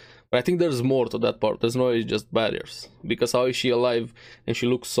said. But I think there's more to that part. There's no just barriers. Because how is she alive and she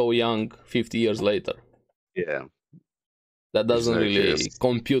looks so young 50 years later? Yeah. That doesn't really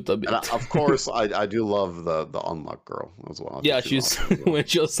compute a bit. And of course, I do love the unlock girl as well. Yeah, she's when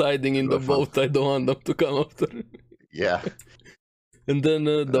she was hiding in the boat, I don't want them to come after her. Yeah. And then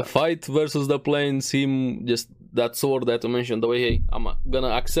the fight versus the planes, him just that sword that I mentioned, the way, hey, I'm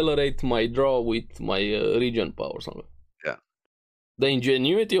gonna accelerate my draw with my regen power. Something. Yeah. The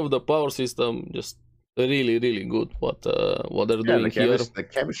ingenuity of the power system, just really, really good. What they're doing here. The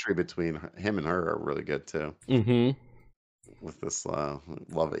chemistry between him and her are really good too. Mm-hmm. With this,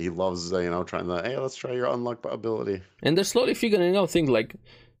 love it. He loves, trying to, hey, let's try your unlock ability. And they're slowly figuring out things like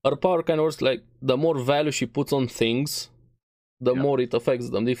her power kind of works like the more value she puts on things, the more it affects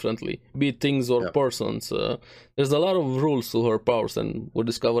them differently, be it things or persons. There's a lot of rules to her powers, and we're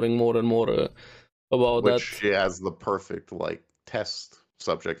discovering more and more about that. She has the perfect test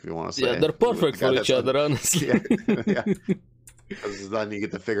subject, if you want to say. Yeah, they're perfect for each other, honestly. Yeah. Because then you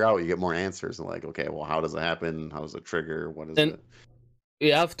get to figure out, you get more answers, and okay, well, how does it happen? How does it trigger? What is it?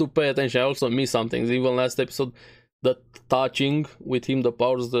 You have to pay attention. I also missed some things. Even last episode, the touching with him, the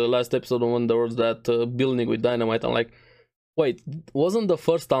powers, the last episode when there was that building with dynamite, I'm like, wait, wasn't the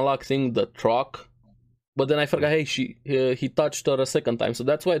first unlock thing the truck? But then I forgot, hey, he touched her a second time, so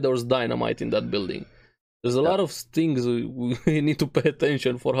that's why there was dynamite in that building. There's a lot of things we need to pay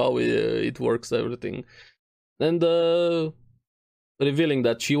attention for how it works, everything. And revealing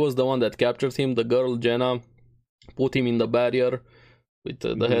that she was the one that captured him, the girl Jenna, put him in the barrier with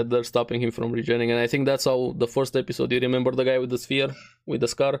the head there, stopping him from regenerating. And I think that's how the first episode, you remember the guy with the sphere, with the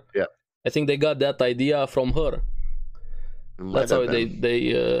scar? Yeah. I think they got that idea from her. That's how they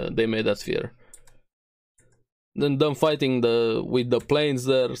made that sphere. Then them fighting with the planes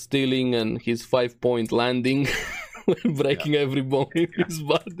there, stealing, and his 5-point landing, breaking every bone in his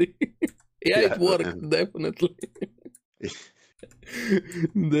body. It worked, definitely.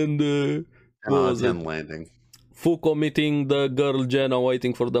 Then the 10 out of 10 landing. Fuko meeting the girl Jenna,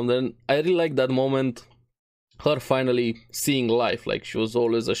 waiting for them. Then I really like that moment, her finally seeing life. Like she was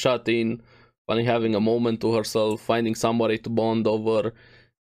always a shut-in, finally having a moment to herself, finding somebody to bond over.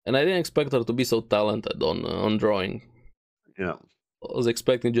 And I didn't expect her to be so talented on drawing. Yeah. I was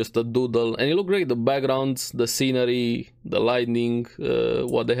expecting just a doodle. And it looked great. The backgrounds, the scenery, the lighting,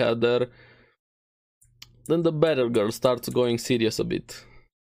 what they had there. Then the better girl starts going serious a bit.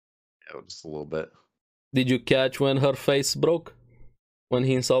 Yeah, just a little bit. Did you catch when her face broke? When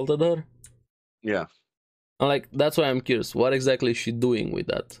he insulted her? Yeah. I'm like, that's why I'm curious. What exactly is she doing with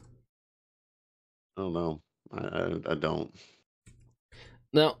that? I don't know. I don't.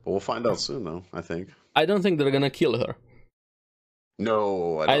 Now, but we'll find out soon, though, I think. I don't think they're gonna kill her.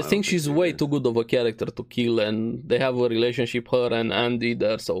 No, I think she's way too good of a character to kill, and they have a relationship, her and Andy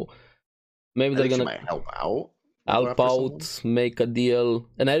there, so maybe they're gonna might help out. Make a deal.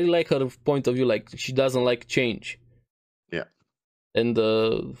 And I really like her point of view, like she doesn't like change. Yeah. And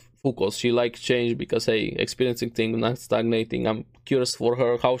Fuko, she likes change because, hey, experiencing things, not stagnating. I'm curious for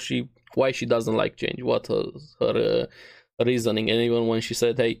her why she doesn't like change, what her reasoning. And even when she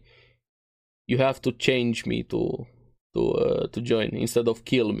said, hey, you have to change me to join instead of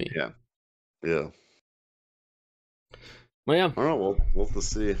kill me. Yeah. Well, yeah. I don't know. We'll have to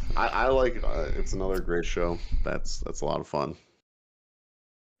see. I like. It's another great show. That's a lot of fun.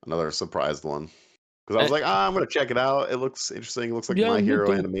 Another surprised one. Because I was like, I'm gonna check it out. It looks interesting. It looks like My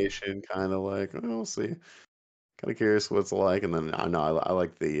Hero animation, kind of like. We'll see. Kind of curious what it's like. And then I know I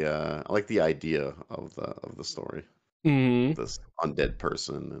like the idea of the story. Mm-hmm. This undead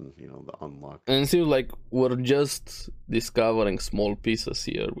person and the unlock. And it seems like we're just discovering small pieces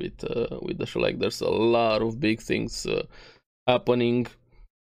here with the show. Like there's a lot of big things happening,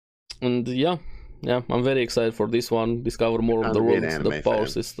 and yeah, I'm very excited for this one. Discover more of the world, the power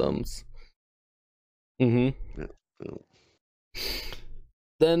systems. Mm-hmm. Yeah.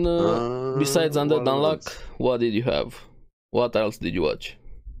 Then, besides Undead what Unluck, else? what did you have? What else did you watch?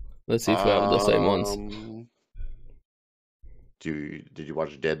 Let's see if we have the same ones. Did you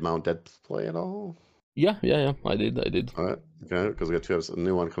watch Dead Mount Dead Play at all? Yeah, I did. All right, okay, because we got 2 episodes. A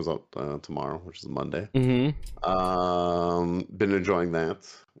new one comes out tomorrow, which is Monday. Mm-hmm. Been enjoying that.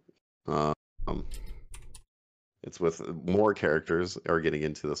 It's with more characters are getting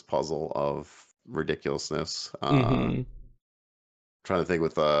into this puzzle of ridiculousness. Mm-hmm. Trying to think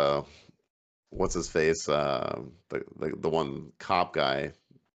with what's his face, the one cop guy,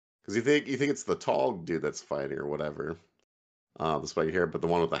 because you think it's the tall dude that's fighting or whatever, the spiky hair, but the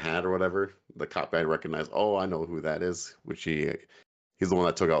one with the hat or whatever, the cop guy recognized. Oh, I know who that is. Which he's the one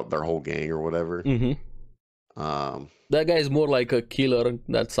that took out their whole gang or whatever. Mm-hmm. That guy is more like a killer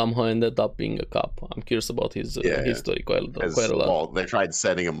that somehow ended up being a cop. I'm curious about his history quite a lot. Well, they tried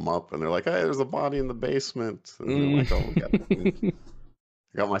setting him up, and they're like, "Hey, there's a body in the basement." And they're like, "Oh,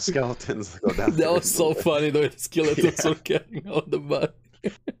 I got my skeletons to go down." That was so funny, though. The skeletons were carrying out the body.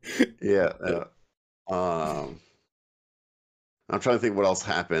 Yeah. I'm trying to think what else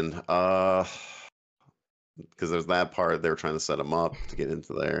happened. Because there's that part they were trying to set him up to get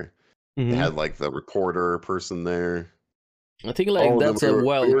into there. Mm-hmm. They had like the reporter person there. I think that's a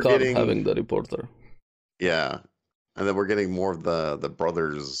wild card having the reporter. Yeah, and then we're getting more of the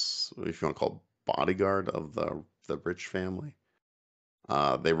brothers, if you want to call it, bodyguard of the rich family.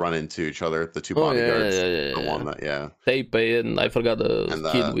 They run into each other. The 2 bodyguards. The one that Taipei and I forgot the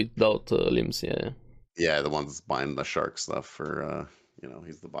kid without limbs. Yeah, the one's buying the shark stuff for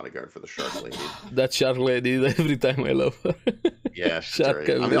he's the bodyguard for the shark lady. That shark lady, every time I love her. Yeah, shark.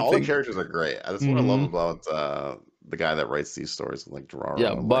 I mean, all the characters are great. That's what I love about the guy that writes these stories, like Duraro.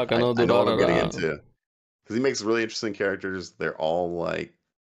 Yeah, Bakano I know what I'm getting into, because he makes really interesting characters. They're all like,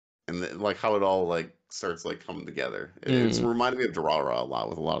 and like how it all like starts like coming together. It's reminded me of Duraro a lot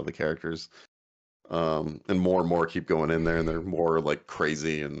with a lot of the characters, and more keep going in there, and they're more like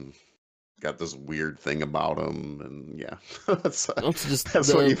crazy and got this weird thing about them, and that's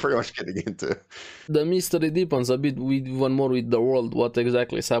what you're pretty much getting into. The mystery deepens a bit with even more with the world. What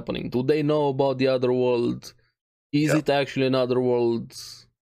exactly is happening? Do they know about the other world? Is it actually another world?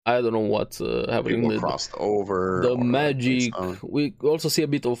 I don't know what's happening. People crossed over. The magic. We also see a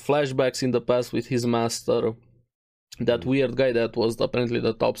bit of flashbacks in the past with his master. That weird guy that was apparently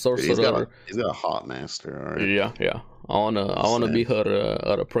the top sorcerer. He's got a hot master, all right? Yeah. I wanna be her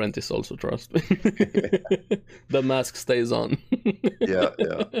apprentice also, trust me. The mask stays on. Yeah.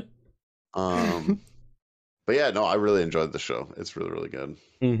 But yeah, no, I really enjoyed the show. It's really, really good.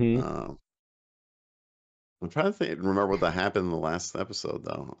 Mm-hmm. I'm trying to remember what that happened in the last episode,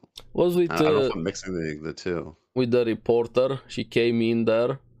 though. Was with I don't know if I'm mixing the two. With the reporter, she came in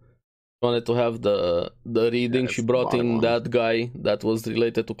there, wanted to have the reading. She brought in that guy that was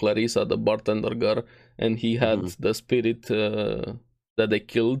related to Clarissa, the bartender girl, and he had the spirit that they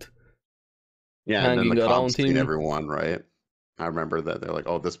killed. Yeah, hanging and then the around him. Everyone, right? I remember that they're like,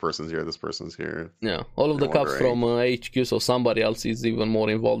 "Oh, this person's here. This person's here." Yeah, all of the cops from HQ, so somebody else is even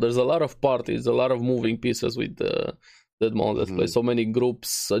more involved. There's a lot of parties, a lot of moving pieces with Dead Mount Dead Play. So many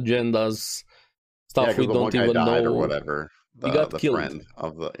groups, agendas, stuff we don't even know. Or whatever. He got killed. Friend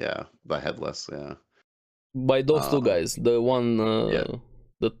of the headless, by those 2 guys, the one,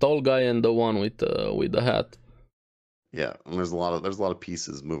 the tall guy, and the one with the hat. Yeah, and there's a lot of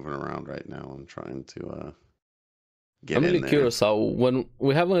pieces moving around right now. I'm trying to get. I'm really curious how, when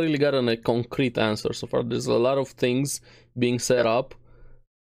we haven't really gotten a concrete answer so far. There's a lot of things being set up,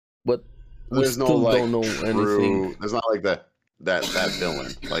 but we still don't know anything. There's not like that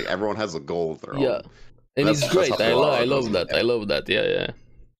villain. Like everyone has a goal of their own. Yeah. And it's great. I love that. I love that. Yeah.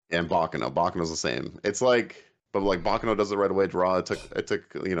 And Bakano's the same. It's like, but like Bakano does it right away. It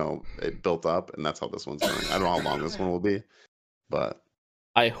took it built up, and that's how this one's going. I don't know how long this one will be, but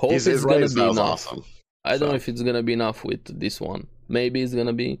I hope it's gonna be enough. Awesome. I don't know if it's gonna be enough with this one. Maybe it's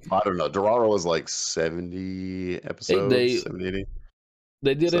gonna be. I don't know. Duraro was like 70 episodes, 70, 80.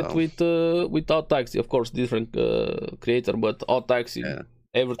 They did it with Odd Taxi, of course, different creator, but Odd Taxi. Yeah.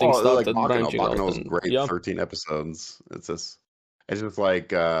 Everything started like branching out. Bakano was great. 13 episodes. It's just like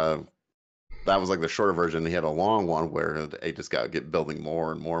that was like the shorter version. He had a long one where they just get building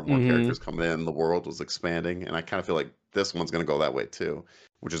more and more characters coming in. The world was expanding, and I kind of feel like this one's going to go that way too,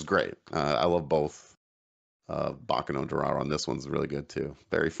 which is great. I love both Bakano and Duraro, and this one's really good too.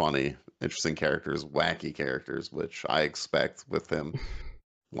 Very funny, interesting characters, wacky characters, which I expect with him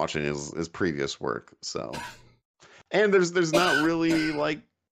watching his previous work. So. And there's not really like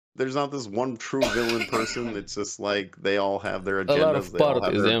there's not this one true villain person. It's just like they all have their agendas, they all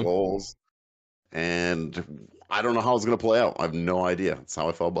have their goals, and I don't know how it's gonna play out. I have no idea. That's how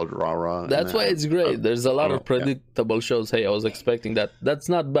I felt about Ra. That's why it's great. There's a lot of predictable shows. Hey, I was expecting that. That's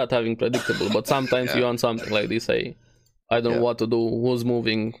not bad having predictable, but sometimes you want something like this. Hey, I don't know what to do. Who's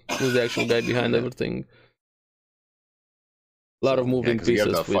moving? Who's the actual guy behind everything? A lot of moving pieces.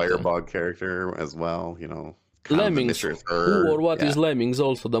 You have the Firebug character as well. You know, Lemmings. Who or what is Lemmings?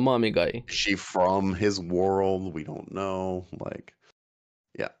 Also the mommy guy. Is she from his world? We don't know. Like,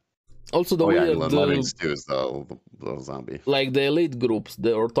 yeah. Also, the weird Lemmings too is the zombie. Like the elite groups,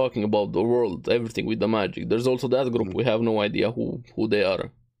 they are talking about the world, everything with the magic. There's also that group. We have no idea who they are.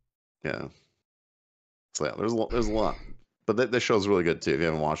 Yeah. So yeah, there's a lot. But this show's really good too. If you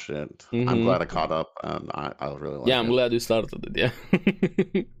haven't watched it, I'm glad I caught up, and I really like it. Yeah, I'm glad you started it. Yeah.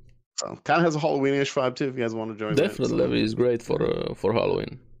 So, kind of has a Halloween-ish vibe too. If you guys want to join, definitely it's great for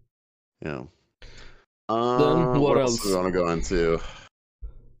Halloween. Yeah. Then what else do we want to go into?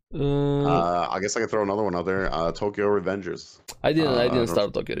 I guess I could throw another one out there. Tokyo Revengers. I didn't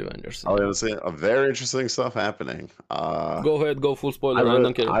start Tokyo Revengers. I was gonna say a very interesting stuff happening. Go ahead, go full spoiler. I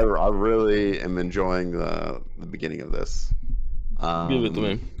don't care. I really am enjoying the beginning of this. Give it to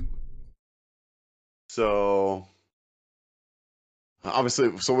me. So obviously,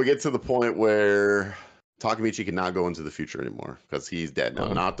 we get to the point where Takemichi cannot go into the future anymore because he's dead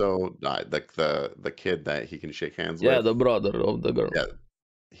now. Nato died, the kid that he can shake hands with. Yeah, the brother of the girl. Yeah,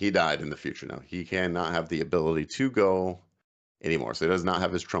 he died in the future now. He cannot have the ability to go anymore. So he does not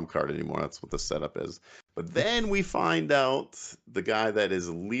have his trump card anymore. That's what the setup is. But then we find out the guy that is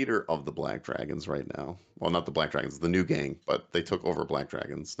leader of the Black Dragons right now. Well, not the Black Dragons, the new gang, but they took over Black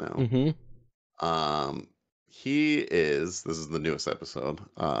Dragons now. This is the newest episode,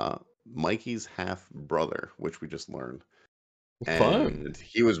 Mikey's half brother, which we just learned. And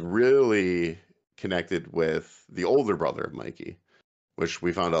he was really connected with the older brother of Mikey, which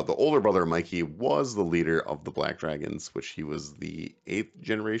we found out the older brother of Mikey was the leader of the Black Dragons, which he was the 8th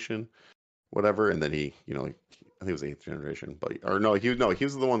generation, whatever. And then I think it was 8th generation, he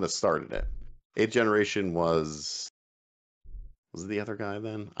was the one that started it. 8th generation was it the other guy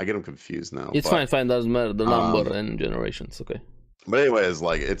then? I get him confused now. It's fine, doesn't matter the number and generations, okay. But anyways,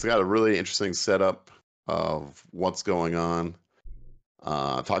 like it's got a really interesting setup of what's going on.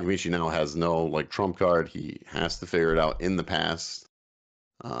 Takemichi now has no like trump card. He has to figure it out in the past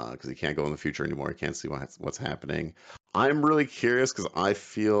because he can't go in the future anymore. He can't see what's happening. I'm really curious because I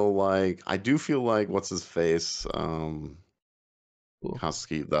do feel like what's his face,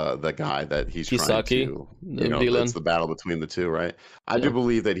 Husky, the guy that he's Kisaki, trying to, it's the battle between the two, right? I do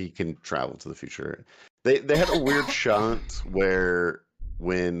believe that he can travel to the future. They had a weird shot where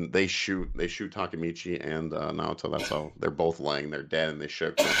when they shoot Takemichi and Naoto. That's how they're both laying there dead, and they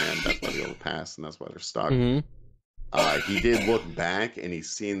shook their hand. That's why they overpassed, and that's why they're stuck. He did look back, and he's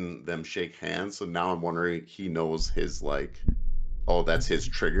seen them shake hands. So now I'm wondering, he knows his that's his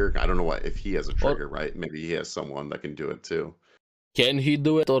trigger. I don't know if he has a trigger, right? Maybe he has someone that can do it too. Can he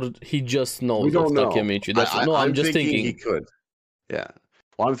do it, or he just knows? We don't know. Takemichi? I'm just thinking he could. Yeah.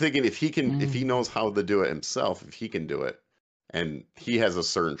 Well, I'm thinking if he knows how to do it himself, if he can do it, and he has a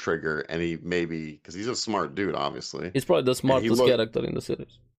certain trigger, and he maybe because he's a smart dude, obviously. He's probably the smartest character in the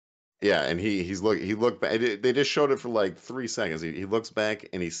series. Yeah, and he looked back. They just showed it for like 3 seconds. He looks back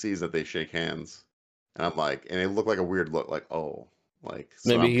and he sees that they shake hands, and I'm like, and it looked like a weird look, like so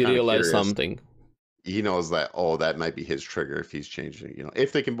maybe he realized something. He knows that that might be his trigger if he's changing.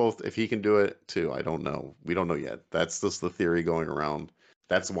 If he can do it too. I don't know. We don't know yet. That's just the theory going around.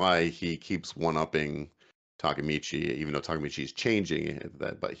 That's why he keeps one-upping Takemichi, even though Takemichi is changing it,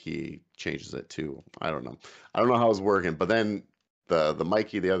 but he changes it too. I don't know how it's working. But then the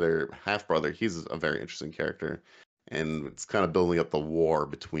Mikey, the other half brother, he's a very interesting character, and it's kind of building up the war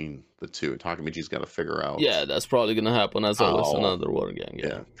between the two. Takemichi's got to figure out. Yeah, that's probably gonna happen as always. Another war gang.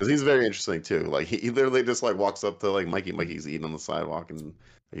 Yeah, because he's very interesting too. Like he literally just like walks up to like Mikey. Mikey's eating on the sidewalk, and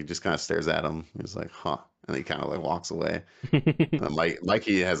he just kind of stares at him. He's like, "Huh," and he kind of like walks away.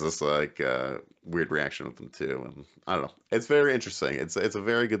 Mikey has this like weird reaction with him too, and I don't know. It's very interesting. It's a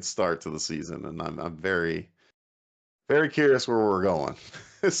very good start to the season, and I'm very, very curious where we're going.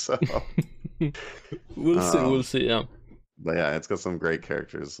 So we'll see. Yeah, but yeah, it's got some great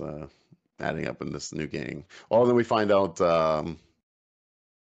characters adding up in this new gang. Well, then we find out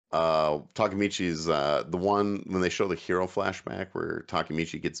Takemichi's the one when they show the hero flashback where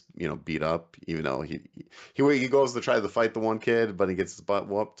Takemichi gets beat up, even though he goes to try to fight the one kid, but he gets his butt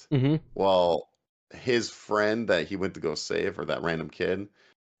whooped. Well, his friend that he went to go save, or that random kid,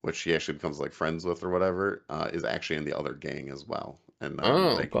 which he actually becomes like friends with or whatever, is actually in the other gang as well. And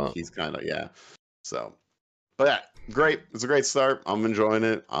he's kind of so. But yeah, great. It's a great start. I'm enjoying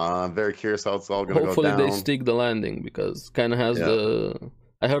it. I'm very curious how it's all going to go Hopefully down. they stick the landing, because kind of has the.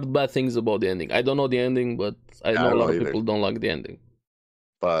 I heard bad things about the ending. I don't know the ending, but I know a lot of people don't like the ending.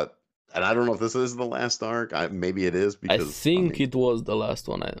 But and I don't know if this is the last arc. Maybe it is, because I think it was the last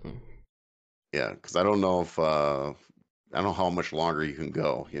one. Yeah, because I don't know if I don't know how much longer you can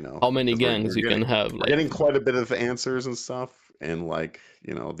go. How many gangs you can have? We're getting quite a bit of answers and stuff, and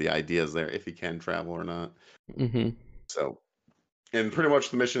the ideas there, if he can travel or not. Mm-hmm. So, and pretty much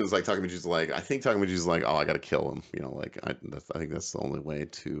the mission is like Takamichi's like, I think Takamichi's like, oh, I gotta kill him. I think that's the only way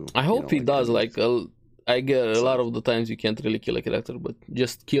to. I hope he does. I get a lot of the times you can't really kill a character, but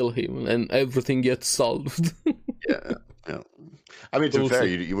just kill him and everything gets solved. Yeah. I mean, to be fair,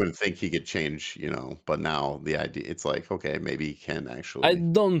 you wouldn't think he could change, but now the idea, it's like, okay, maybe he can actually. I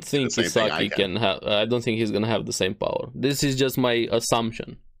don't think Kisaki can have. I don't think he's gonna have the same power. This is just my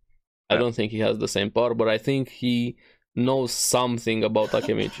assumption. I don't think he has the same power, but I think he knows something about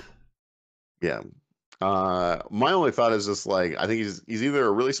Takemichi. Yeah. My only thought is just like, I think he's either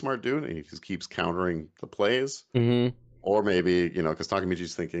a really smart dude and he just keeps countering the plays, or maybe because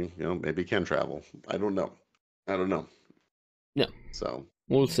Takamichi's thinking, maybe he can travel. I don't know. Yeah. So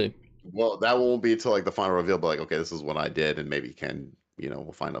we'll see. Well, that won't be till like the final reveal, but like, okay, this is what I did, and maybe he can,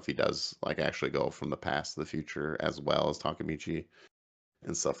 we'll find out if he does like actually go from the past to the future as well as Takamichi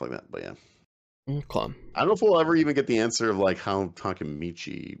and stuff like that. But yeah. Okay. I don't know if we'll ever even get the answer of like how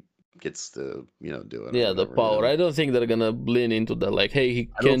Takamichi gets to do it. Yeah, the power. I don't think they're gonna lean into that. Like, hey, he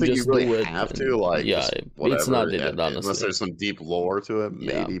can just really do it. Have to like, yeah, it's not needed, honestly. Unless there's some deep lore to it,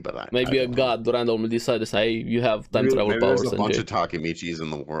 maybe. But maybe a god randomly decides, hey, you have time travel powers. There's a bunch of Takamichis in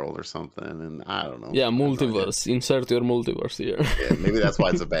the world or something, and I don't know. Yeah, multiverse. Insert your multiverse here. Yeah, maybe that's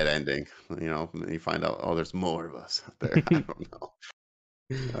why it's a bad ending. You find out, oh, there's more of us out there. I don't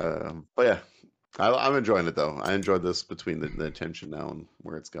know. But yeah. I'm enjoying it though. I enjoyed this between the tension now and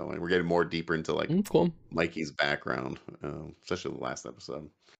where it's going. We're getting more deeper into like Mikey's background, especially the last episode.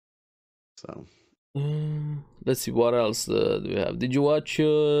 So let's see what else do we have. Did you watch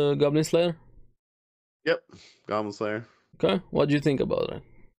Goblin Slayer? Yep, Goblin Slayer. Okay, what do you think about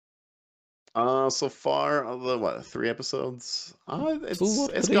it? So far, the 3 episodes?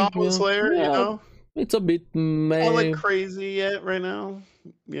 It's Goblin Slayer, yeah. It's a bit not like crazy yet right now.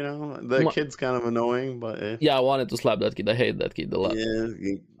 The kid's kind of annoying, but yeah, I wanted to slap that kid. I hate that kid a lot.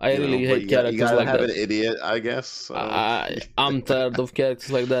 Yeah, I really hate characters like that. An idiot, I guess. So. I'm tired of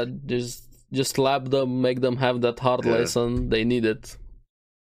characters like that. Just slap them, make them have that hard lesson. They need it.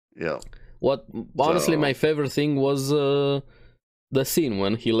 Yeah. Honestly, my favorite thing was the scene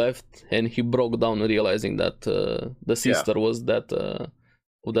when he left and he broke down, realizing that the sister was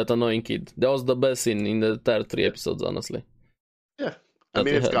that annoying kid. That was the best scene in the entire 3 episodes, honestly. Yeah. I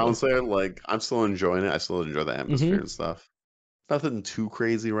mean, it's Goblin Slayer. Like, I'm still enjoying it. I still enjoy the atmosphere and stuff. Nothing too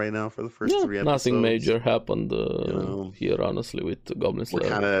crazy right now for the first 3 episodes. Nothing major happened here, honestly, with Goblin Slayer. We're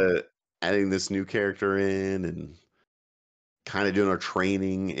kind of adding this new character in and kind of doing our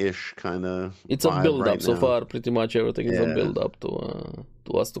training-ish kind of. It's a build-up so far. Pretty much everything is a build-up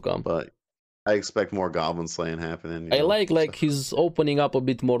to us to come. But I expect more Goblin slaying happening. I like he's opening up a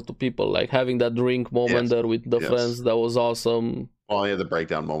bit more to people, like having that drink moment there with the friends. That was awesome. Well, yeah, the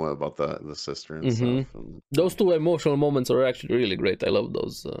breakdown moment about the sister and stuff. And, those 2 emotional moments are actually really great. I love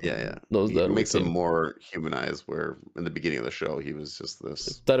those. Those it makes him more humanized. Where in the beginning of the show, he was just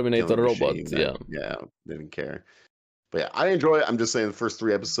this Terminator robot. Didn't care. But yeah, I enjoy it. I'm just saying the first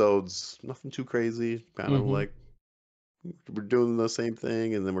 3 episodes, nothing too crazy. Kind of like. We're doing the same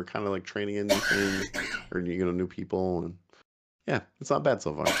thing, and then we're kind of like training in new things or new people, and yeah, it's not bad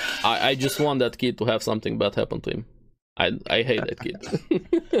so far. I just want that kid to have something bad happen to him. I hate that kid.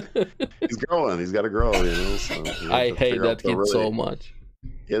 He's growing. He's got to grow. So I hate that kid so much.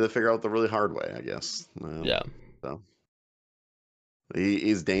 You have to figure out the really hard way, I guess. Yeah. So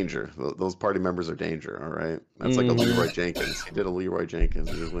he's danger. Those party members are danger. All right. That's like a Leroy Jenkins. He did a Leroy Jenkins.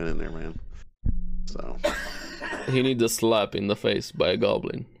 He just went in there, man. So. He needs a slap in the face by a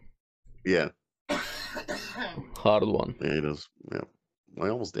goblin. Yeah. Hard one. Yeah, he does. Yeah. Well,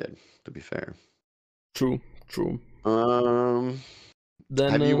 he almost did, to be fair. True.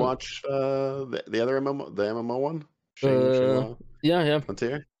 Then have you watched the other MMO, the MMO one? Yeah.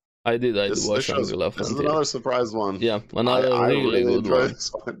 Frontier? I did watch Shangri-La Frontier. This is another surprise one. Yeah, another really good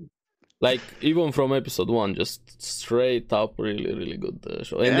one. Like, even from episode 1, just straight up really, really good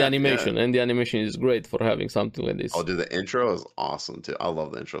show. And the animation is great for having something like this. Oh, dude, the intro is awesome, too. I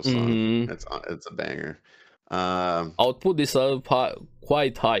love the intro song. It's a banger. I would put this up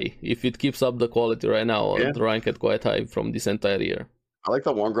quite high. If it keeps up the quality right now, I would rank it quite high from this entire year. I like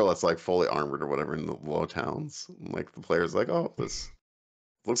the one girl that's like fully armored or whatever in the low towns. Like the player's like, oh, this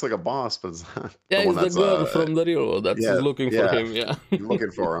looks like a boss, but it's not the Yeah, one it's the that's girl from the real world that's yeah, looking for yeah, him. Yeah.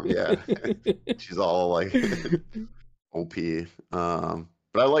 looking for him. Yeah, she's all like OP.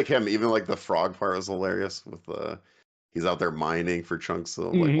 But I like him. Even like the frog part was hilarious with he's out there mining for chunks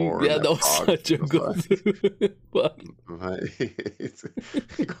of like ore. Yeah, And that was frog such a goes good part. by.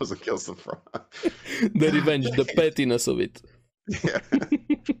 He goes and kills the frog. The revenge, the pettiness of it. Yeah.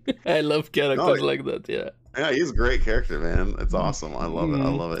 I love characters like that. Yeah. Yeah, he's a great character, man. It's awesome. I love it. I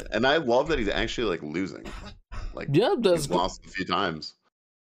Mm. love it. And I love that he's actually like losing. Like Yeah, that's he's good. lost a few times.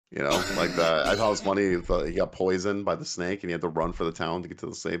 You know, like I thought it was funny. He got poisoned by the snake and he had to run for the town to get to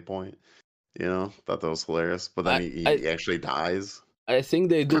the save point. You know, thought that was hilarious. But then he actually dies. I think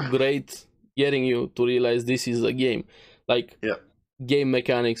they do great getting you to realize this is a game. Like Yeah. game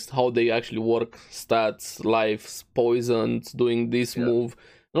mechanics, how they actually work, stats, lives, poisons, doing this Yeah. move.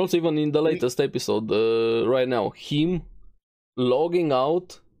 And also even in the latest episode, right now, him logging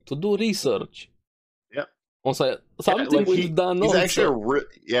out to do research. Yeah. Also, something like we've done he's also.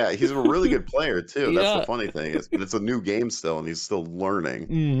 actually he's a really good player too. That's Yeah. the funny thing. It's a new game still and he's still learning.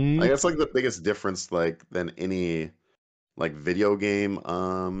 Mhm. Like that's like the biggest difference like than any like video game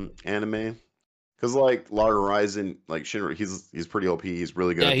anime. Because like Log Horizon, like Shinra, he's pretty OP. He's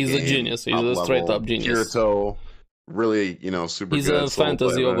really good. Yeah, at the he's a game, genius. He's top a straight level. up genius. Kirito, really, super He's good. a solo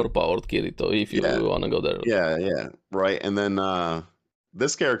fantasy player. overpowered Kirito, if you Yeah. want to go there. Yeah, right. And then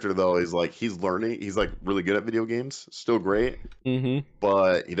this character though is like he's learning. He's like really good at video games, still great, Mm-hmm.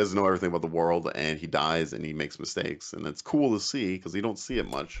 but he doesn't know everything about the world, and he dies and he makes mistakes, and it's cool to see because you don't see it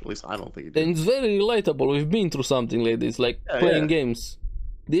much. At least I don't think he did. And it's very relatable. We've been through something like this, like Yeah, playing yeah. games.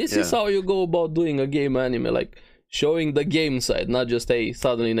 This is Yeah. how you go about doing a game anime, like showing the game side, not just hey,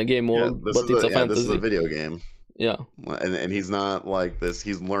 suddenly in a game world, this but is it's a this is fantasy. a video game. Yeah. And he's not like this.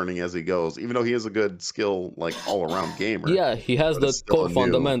 He's learning as he goes, even though he is a good skill, like all around gamer. Yeah, he has But the it's still core new.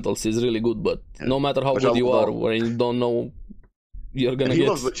 fundamentals. He's really good, but Yeah. no matter how Which good I you love. are, when you don't know, you're And gonna he get.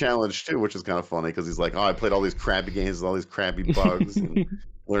 loves the challenge too, which is kind of funny because he's like, "Oh, I played all these crappy games with all these crappy bugs, and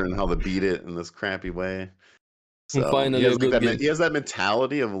learning how to beat it in this crappy way." So Finally he has, a good game. he has that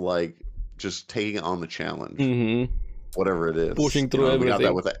mentality of like just taking on the challenge, Mm-hmm. whatever it is, Pushing through We got that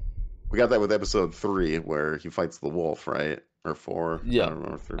everything. we got that with episode 3 where he fights the wolf, right? Or 4? Yeah. I don't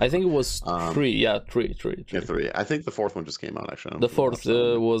remember. 3. I think it was three. Yeah, three. Yeah, 3. I think the 4th one just came out actually. The fourth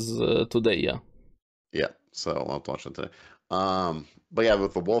was today. Yeah. Yeah, so I'll have to watch it today. But yeah,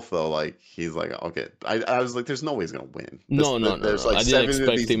 with the wolf though, like he's like, okay, I was like, there's no way he's gonna win. No. There's like I 7 didn't of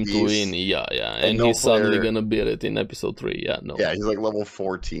expect these him to beasts. win. Yeah, and and no he's suddenly player- gonna beat it in episode 3. Yeah, no. Yeah, he's like level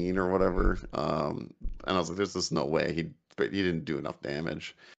 14 or whatever. And I was like, there's just no way he didn't do enough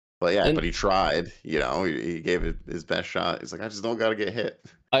damage. But yeah, And- but he tried. He gave it his best shot. He's like, I just don't gotta get hit.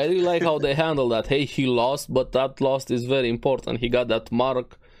 I really like how they handle that. Hey, he lost, but that loss is very important. He got that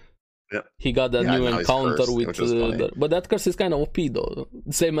mark. Yep. He got that Yeah, new now he's encounter cursed, with which is funny. but that curse is kind of OP though.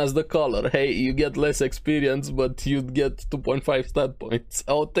 Same as the color. Hey, you get less experience, but you get 2.5 stat points.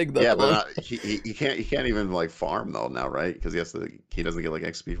 I'll take that Yeah, one. but he can't even like farm though now, right? Because he doesn't get like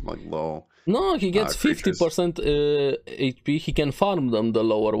XP from like low. No, he gets creatures. 50% HP. He can farm them, the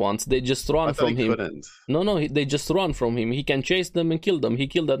lower ones. They just run I thought from he him. couldn't. No, they just run from him. He can chase them and kill them. He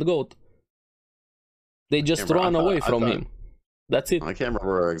killed that goat. They just remember. run I away thought- from him. That's it. I can't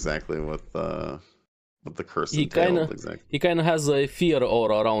remember exactly what the curse He entailed kinda- exactly. He kind of has a fear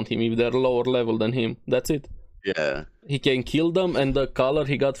aura around him if they're lower level than him. That's it. Yeah, He can kill them, and the color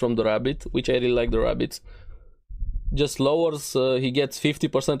he got from the rabbit, which I really like the rabbits, just lowers. He gets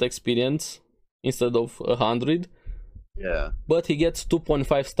 50% experience instead of 100, yeah, but he gets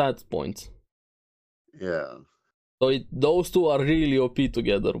 2.5 stat points. yeah. So those two are really OP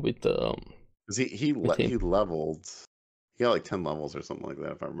together with. Because he With him. leveled. He got like 10 levels or something like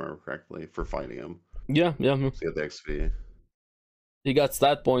that, if I remember correctly, for fighting him. Yeah. So he got the XP. He got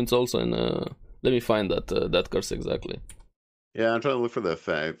stat points also, and let me find that curse exactly. Yeah, I'm trying to look for the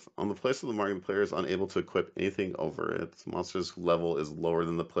effect. On the place of the marking, the player is unable to equip anything over it. Monsters' level is lower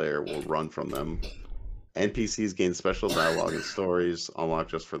than the player will run from them. NPCs gain special dialogue and stories, unlocked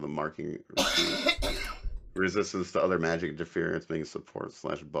just for the marking received. Resistance to other magic interference, making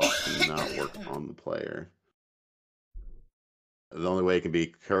support/buff do not work on the player. The only way it can be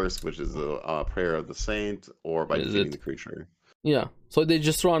cursed, which is a prayer of the saint, or by Is defeating it? the creature. Yeah. So they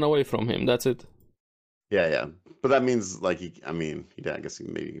just run away from him. That's it. Yeah. But that means, like, I guess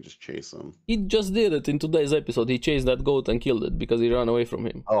maybe you can just chase him. He just did it in today's episode. He chased that goat and killed it because he ran away from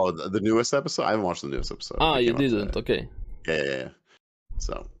him. Oh, the newest episode? I haven't watched the newest episode. Ah, It you came out didn't. today. Okay. Yeah.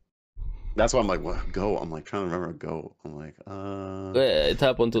 So, That's why I'm like, what? Go. I'm like trying to remember Go. I'm like, Yeah, it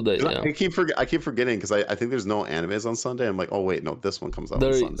happened today. 'cause Yeah, I keep forgetting because I think there's no animes on Sunday. I'm like, oh wait, no, this one comes out there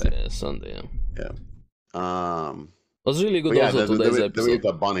on is, Sunday. yeah, Sunday. Yeah, Yeah. Um. it was really But good. yeah, Also today's then we episode. get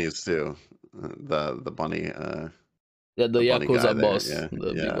the bunnies too. The bunny. Yeah, the The bunny guy Yakuza there. boss, Yeah.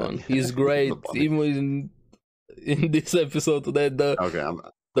 the big Yeah. one. Yeah. He's great. The bunny. Even in this episode today, the Okay. bunny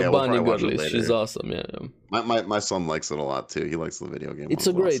we'll probably watch girl it is, later. she's awesome. Yeah, yeah. My son likes it a lot too. He likes the video game. It's as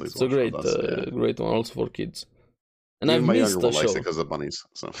a well, great, so he's it's a watched it great, with us, yeah. great one also for kids. And Even I've my missed younger the one likes it show. because of bunnies.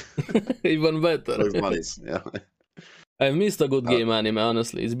 So Even better. likes bunnies. Yeah. I've missed a good game anime.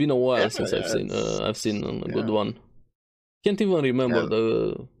 Honestly, it's been a while Yeah, since yeah, I've seen a good yeah. one. Can't even remember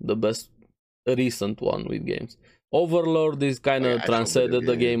Yeah. the best recent one with games. Overlord is kind of actual transcended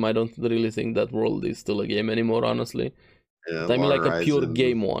video the game. I don't really think that world is still a game anymore, honestly. Yeah. I mean, like Log a pure Horizon.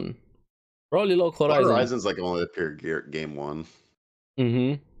 game one. Probably Log Log Horizon. Horizon's like only a pure game one.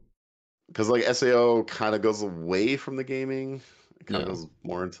 Mm-hmm. Because like SAO kind of goes away from the gaming. It kind of Yeah. goes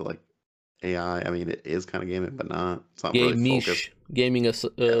more into like AI. I mean, it is kind of gaming, but not. It's not really focused. Game-ish. Gaming as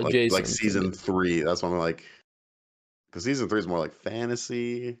Like adjacent. season 3. That's why I'm like, because season 3 is more like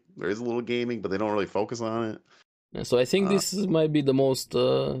fantasy. There is a little gaming, but they don't really focus on it. Yeah, so I think this might be the most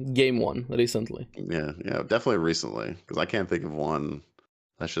game one recently. Yeah, definitely recently. Because I can't think of one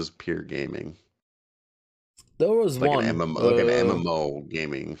that's just pure gaming. There was Like one. an MMO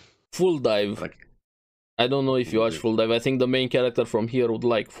gaming. Full Dive. Like, I don't know if you watch Full Dive. I think the main character from here would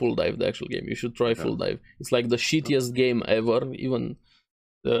like Full Dive, the actual game. You should try Full Dive. It's like the shittiest game ever. Even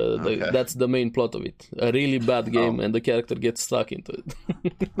that's the main plot of it. A really bad game, and the character gets stuck into it.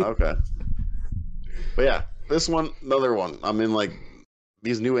 Okay. But yeah, this one, another one. I mean, like,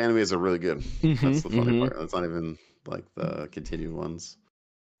 these new animes are really good. That's the funny part. That's not even like the continued ones.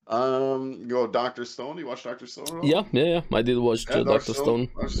 You go Dr. Stone. You watch Dr. Stone? Yeah. I did watch Dr. Stone.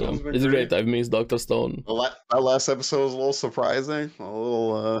 It's great. I've missed Dr. Stone. That last episode was a little surprising. A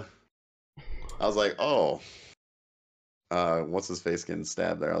little. I was like, oh. What's his face getting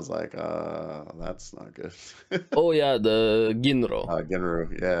stabbed there? I was like, that's not good. Oh yeah, the Ginro.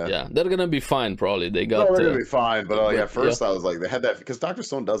 Ginro, yeah. Yeah, they're gonna be fine probably. They're gonna be fine, but at first I was like, they had that because Dr.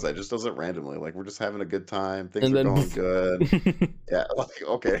 Stone does that, just does it randomly. Like we're just having a good time, things are going good. Yeah, like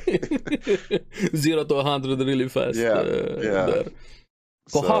okay. 0 to 100 really fast. Yeah. There.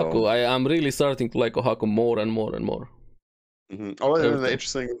 Kohaku, I'm really starting to like Kohaku more and more and more. Mm-hmm. Oh, and the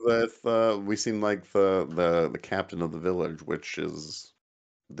interesting that we seem like the captain of the village, which is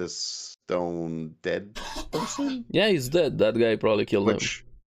this stone dead person. Yeah, he's dead. That guy probably killed him.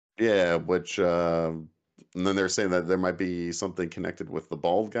 Yeah, and then they're saying that there might be something connected with the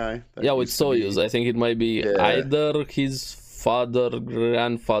bald guy. Yeah, with Soyuz. I think it might be either his father,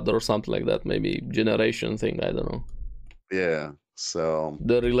 grandfather, or something like that. Maybe generation thing. I don't know. Yeah, so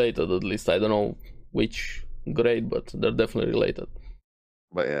they're related at least. I don't know which grade, but they're definitely related.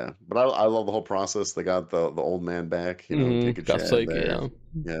 But yeah, I love the whole process. They got the old man back, you know, take a chance there.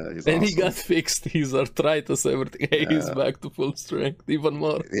 Yeah, he's awesome. He got fixed. His arthritis, everything. Yeah. He's back to full strength, even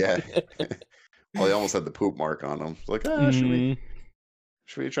more. Yeah. Well, he almost had the poop mark on him. It's like,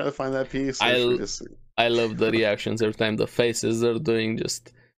 should we try to find that piece? I love the reactions every time, the faces they're doing.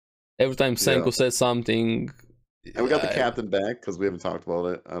 Just every time Senku says something. And we got the captain back because we haven't talked about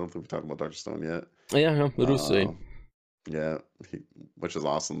it. I don't think we've talked about Dr. Stone yet. Yeah, Rusui. Yeah, which is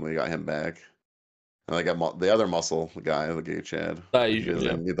awesome. We got him back. And I got the other muscle guy, the gay Chad. He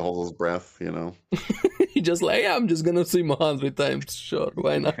doesn't need to hold his breath, you know. He just like, I'm just gonna swim 100 times. Sure,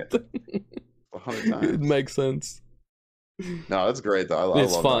 why not? 100 times. It makes sense. No, it's great though.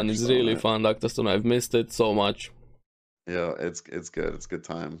 It's fun. It's really fun, Dr. Stone. I've missed it so much. Yeah, it's good. It's a good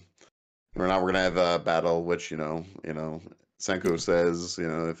time. Right now we're gonna have a battle, which you know, Senku says,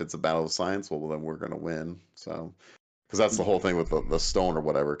 if it's a battle of science, well then we're gonna win. So, because that's the whole thing with the stone or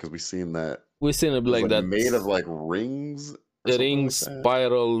whatever. Because we've seen it like that, made of like rings,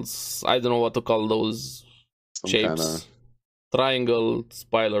 spirals. I don't know what to call those shapes. Triangle,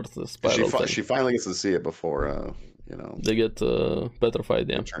 spiral. She finally gets to see it before, they get petrified.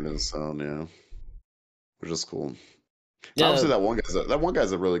 Yeah, turned into stone. Yeah, which is cool. Yeah, obviously that one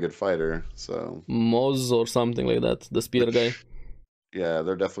guy's a really good fighter. So Moz or something like that, the spear guy. Yeah,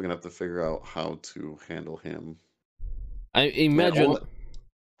 they're definitely gonna have to figure out how to handle him. I imagine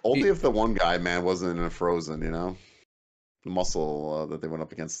only if the one guy wasn't in a Frozen, the muscle that they went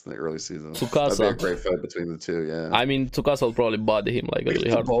up against in the early season. Tsukasa. That'd be a great fight between the two. Yeah, I mean Tsukasa will probably body him like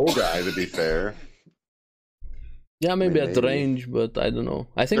really hard. The bow guy, to be fair. Yeah, maybe at range, but I don't know.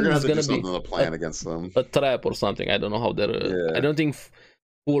 I think there's gonna be a plan against them. A trap or something. I don't know how they're. I don't think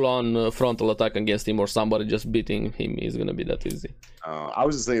full-on frontal attack against him or somebody just beating him is gonna be that easy. I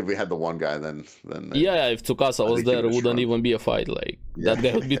was just thinking if we had the one guy, then Yeah, if Tsukasa was there, it wouldn't even be a fight. Like that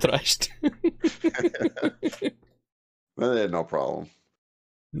guy would be trashed. Then they had no problem.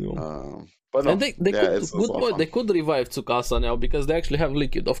 No. But no, and they could revive Tsukasa now because they actually have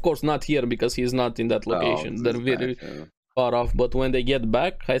Liquid. Of course, not here because he's not in that location. No, They're very far off. But when they get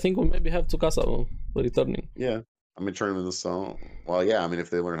back, I think we'll maybe have Tsukasa returning. Yeah, I mean, turn him in the stone. Well, yeah, I mean, if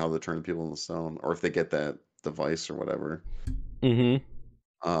they learn how to turn people in the stone, or if they get that device or whatever. Mm-hmm.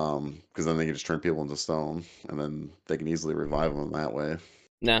 Because then they can just turn people into stone, and then they can easily revive them that way.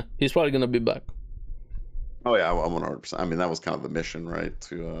 Nah, he's probably gonna be back. Oh yeah, I'm 100%. I mean, that was kind of the mission, right?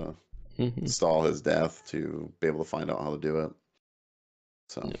 To stall his death, to be able to find out how to do it.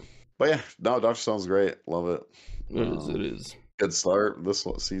 So, but yeah, no, Dr. Stone's great. Love it. It is. Good start this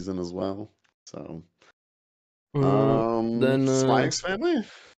season as well. So, then Spy X Family.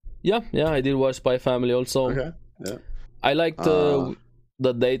 Yeah, I did watch Spy Family also. Okay, yeah. I liked the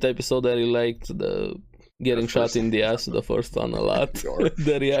date episode. I really liked the getting shot in the ass, the first one, a lot.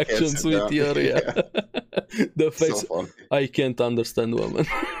 The reactions with Yor, the face. So I can't understand women.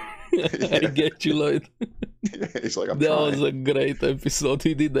 I get you, Lloyd. He's like, that was a great episode.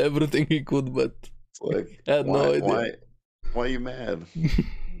 He did everything he could, but it's like, had no idea. Why are you mad?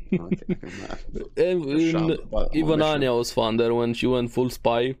 And even Anya was fun there when she went full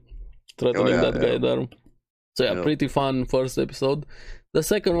spy, threatening that guy there. So pretty fun first episode. The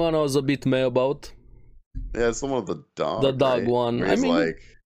second one I was a bit meh about. Yeah, it's the one with the dog. The dog one. I mean,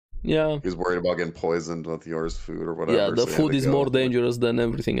 he's worried about getting poisoned with Yor's food or whatever. Yeah, the food is more dangerous than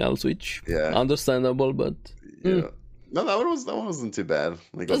everything else, which understandable, but no, that one wasn't too bad.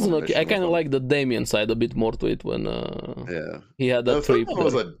 Doesn't okay. I kind of like the Damien side a bit more to it when he had that trip. It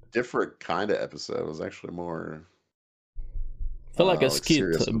was a different kind of episode. It was actually more. Felt like a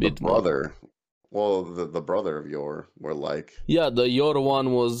skit a bit. Brother. Well, the brother of Yor were like. Yeah, the Yor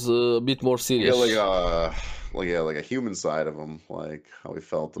one was a bit more serious. Yeah, like a human side of him, like how he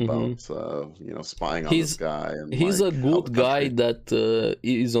felt about spying on this guy. And he's a good guy that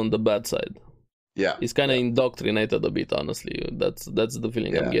is on the bad side. Yeah, he's kind of indoctrinated a bit. Honestly, that's the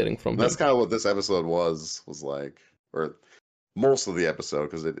feeling I'm getting from him. That's kind of what this episode was like, or most of the episode,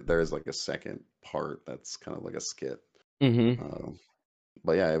 because there is like a second part that's kind of like a skit.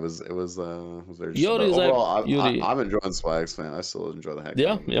 But yeah, it was very. Overall, I'm enjoying Spy X Family. I still enjoy the heck.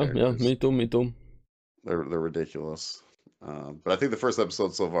 Yeah. Me too. They're ridiculous. But I think the first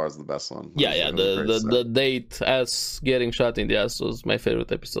episode so far is the best one. Yeah. The date as getting shot in the ass was my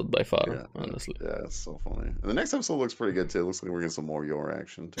favorite episode by far. Honestly. Yeah, it's so funny. And the next episode looks pretty good too. It looks like we're getting some more Yor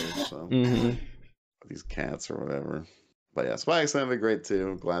action too. So these cats or whatever. But yeah, Spy X Family great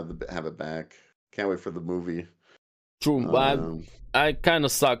too. Glad to have it back. Can't wait for the movie. True. I kind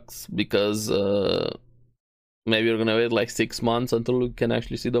of sucks because maybe we're gonna wait like 6 months until we can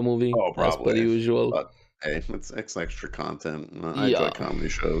actually see the movie. Oh, probably. As per usual. But, hey, it's extra content. I enjoy comedy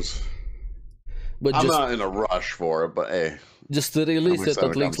shows. But I'm not in a rush for it, but hey. Just to release it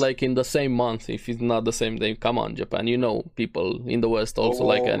at least like in the same month, if it's not the same day. Come on, Japan. You know people in the West also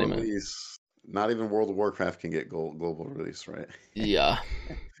like anime. Release. Not even World of Warcraft can get global release, right? Yeah.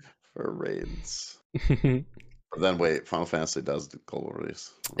 For raids. But then wait, Final Fantasy does the global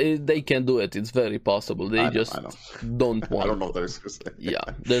release. They can do it. It's very possible. They just don't want. I don't know if there's excuse. Yeah,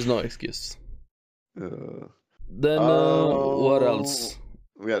 there's no excuse. Then what else?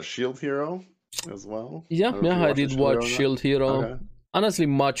 We got Shield Hero as well. Yeah, I did watch Shield Hero. Okay. Honestly,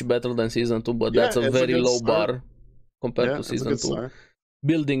 much better than season 2, but that's a very low bar compared to season 2. Start.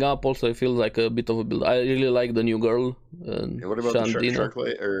 Building up also, it feels like a bit of a build. I really like the new girl. What about the Shark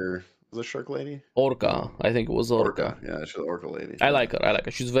Lady? Or was it Shark Lady? Orca. I think it was Orca. Yeah, she's the Orca Lady. I like her.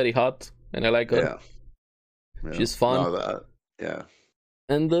 She's very hot, and I like her. Yeah. She's fun.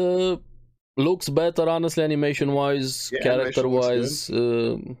 And looks better, honestly, animation-wise, character-wise,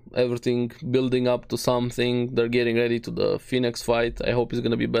 everything building up to something. They're getting ready to the Phoenix fight. I hope it's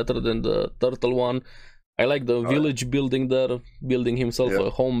gonna be better than the Turtle one. I like the village building there, building himself a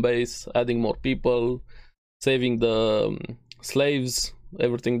home base, adding more people, saving the slaves,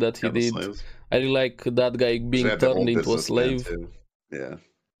 everything that he did. I really like that guy being turned into a slave. Yeah.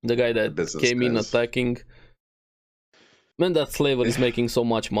 The guy that came in attacking. Man, that slaver is making so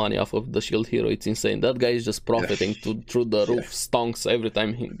much money off of the Shield Hero. It's insane. That guy is just profiting through the roof, stonks every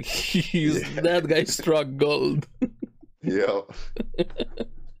time that guy struck gold. Yeah.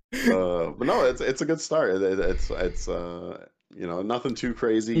 But no, it's a good start. It's nothing too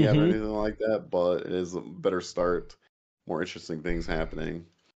crazy yet or anything like that, but it is a better start. More interesting things happening.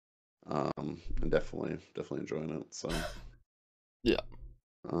 And definitely enjoying it. So yeah.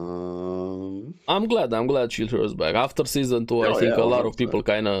 I'm glad Shield Hero's back. After season 2, I think a lot of people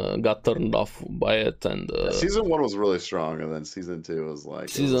kind of got turned off by it, and season 1 was really strong, and then season 2 was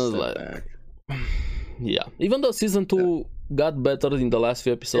like back. Yeah, even though season 2 got better in the last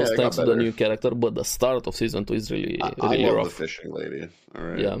few episodes thanks to the new character, but the start of season 2 is really I love rough. The fishing lady. All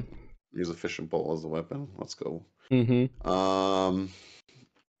right. Yeah. Use a fishing pole as a weapon. Let's go. Mm-hmm.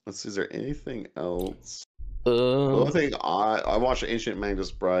 Let's see. Is there anything else? The only thing I watched Ancient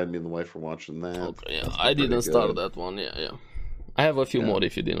Magus Bride. Me and the wife were watching that. Okay, yeah, I didn't start that one. Yeah. I have a few more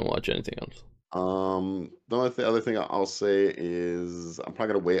if you didn't watch anything else. The only other thing I'll say is I'm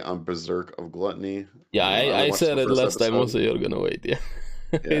probably gonna wait on Berserk of Gluttony. Yeah, I said it last time. Also, you're gonna wait. Yeah,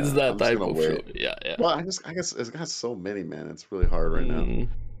 it's that type of show. Yeah. Well, I guess it's got so many, man. It's really hard right now.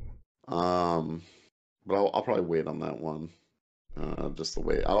 But I'll probably wait on that one. Just to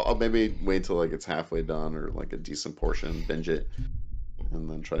wait. I'll maybe wait till like it's halfway done or like a decent portion, binge it, and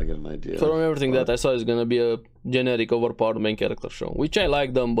then try to get an idea. From everything that I saw, it's gonna be a generic overpowered main character show, which I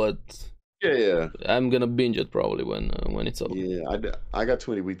like them, but yeah, I'm gonna binge it probably when it's over. Yeah, I got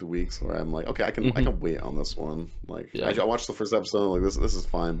too many week to weeks where I'm like, okay, I can wait on this one. Like I watched the first episode, like this is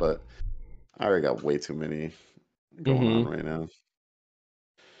fine, but I already got way too many going on right now.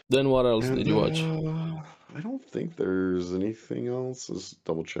 Then what else did you watch? I don't think there's anything else. Just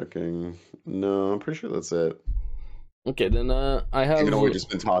double checking. No, I'm pretty sure that's it. Okay, then I have. Even though we've just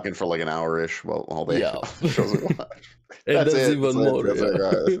been talking for like an hour-ish, well, all day. Yeah. That's even more.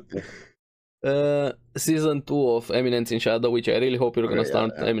 Season 2 of Eminence in Shadow, which I really hope you're gonna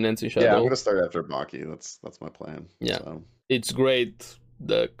start. Eminence in Shadow. Yeah, I'm gonna start after Baki. That's my plan. Yeah, it's great.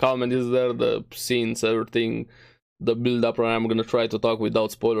 The comment is there, the scenes, everything, the build-up. I'm gonna try to talk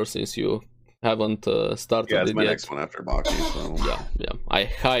without spoilers since you haven't started it's it my yet. next one after Baki. So. Yeah. I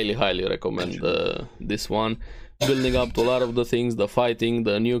highly recommend this one. Building up to a lot of the things, the fighting,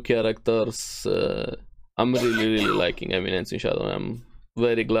 the new characters. I'm really liking Eminence in Shadow. I'm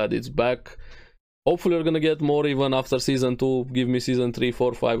very glad it's back. Hopefully we're gonna get more even after season 2. Give me season 3,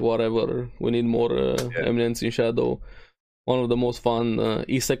 4, 5, whatever. We need more Eminence in Shadow. One of the most fun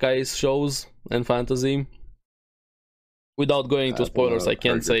isekai shows and fantasy. Without going into spoilers, I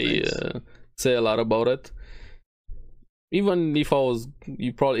can't say a lot about it. Even if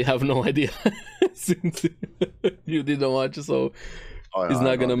you probably have no idea since you didn't watch, so it's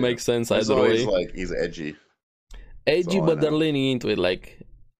not gonna make sense either way. Like he's edgy, but they're leaning into it, like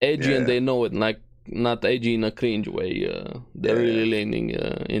edgy, and they know it, like not edgy in a cringe way. They're really leaning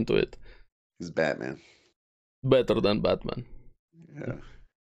into it. He's Batman. Better than Batman. Yeah.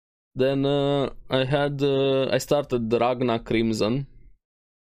 Then I started Ragna Crimson,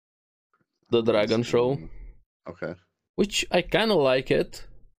 the dragon show. Okay. Which I kind of like it.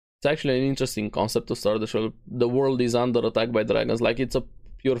 It's actually an interesting concept to start the show. The world is under attack by dragons. Like, it's a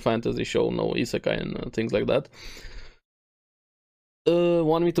pure fantasy show, no isekai and things like that.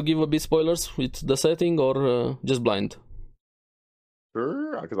 Want me to give a bit spoilers with the setting or just blind?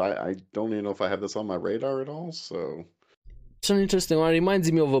 Sure, because I don't even know if I have this on my radar at all, so... It's an interesting one. It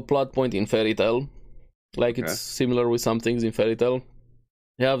reminds me of a plot point in Fairy Tail. Like, it's similar with some things in Fairy Tail.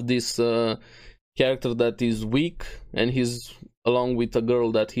 You have this character that is weak, and he's along with a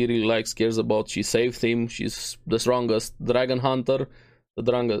girl that he really likes, cares about. She saved him. She's the strongest dragon hunter.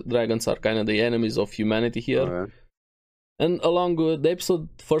 The dragons are kind of the enemies of humanity here. Okay. And along with the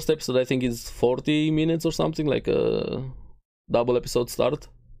first episode, I think is 40 minutes or something, like a double episode start.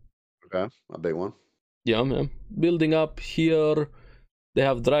 Okay, a big one. Yeah. Building up here, they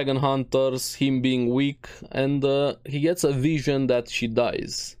have dragon hunters, him being weak, and he gets a vision that she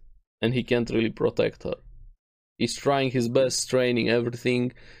dies, and he can't really protect her. He's trying his best, training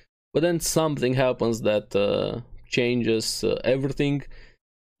everything, but then something happens that changes everything,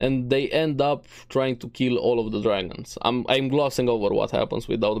 and they end up trying to kill all of the dragons. I'm glossing over what happens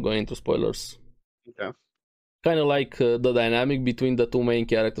without going into spoilers. Okay. Kind of like the dynamic between the two main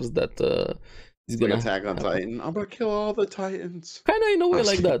characters that is gonna Attack on Titan. I'm gonna kill all the Titans. Kind of in a way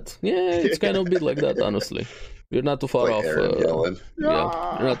like that. Yeah, it's kind of a bit like that, honestly. You're not too far off. Yeah,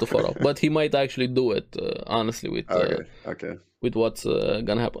 you're not too far off. But he might actually do it, honestly, with with what's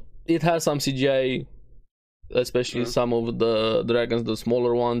gonna happen. It has some CGI, especially some of the dragons, the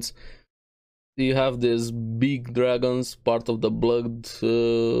smaller ones. You have these big dragons, part of the winged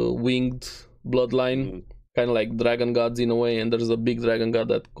bloodline, kind of like dragon gods in a way, and there's a big dragon god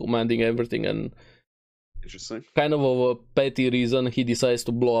that commanding everything, and interesting. Kind of a petty reason, he decides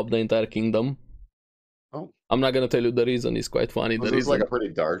to blow up the entire kingdom. Oh. I'm not gonna tell you the reason, it's quite funny. This is like a pretty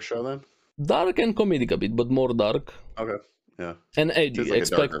dark show then? Dark and comedic a bit, but more dark. Okay, yeah. And edgy. Like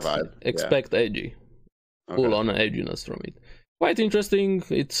expect edgy. Okay. Full on edginess from it. quite interesting.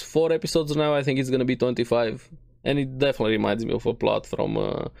 It's 4 episodes now. I think it's gonna be 25, and it definitely reminds me of a plot from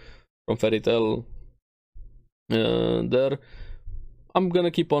Fairy Tail. There, I'm gonna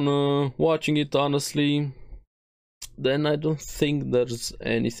keep on watching it, honestly. Then I don't think there's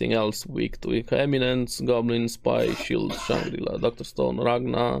anything else week to week. Eminence, Goblin, Spy, Shield, Shangri-La, Dr. Stone,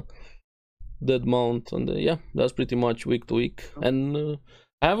 Ragna, Dead Mount, and yeah, that's pretty much week to week. And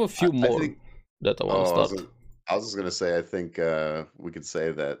I have a few more that I want to start. I was just gonna say, I think we could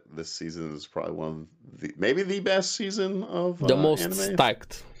say that this season is probably one of maybe the best season of the most anime.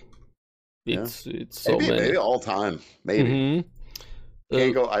 stacked. It's so maybe all time. Maybe. Mm-hmm.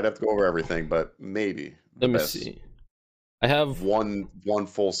 Can't go. I'd have to go over everything, but maybe. Let me see. I have one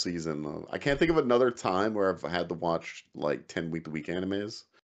full season. I can't think of another time where I've had to watch like 10 week-to-week animes,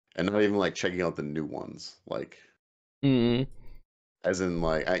 and not even like checking out the new ones. Like, as in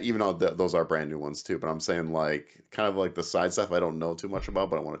like, even though those are brand new ones too. But I'm saying like kind of like the side stuff I don't know too much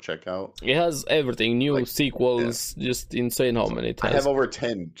about, but I want to check out. It has everything, new like, sequels, just insane how many it has. I have over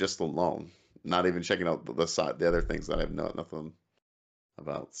 10 just alone. Not even checking out the other things that I have nothing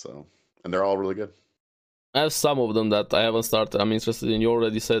about. So, and they're all really good. I have some of them that I haven't started. I'm interested in. You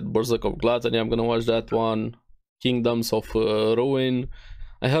already said Berserk of Gluttony. I'm gonna watch that one. Kingdoms of Ruin.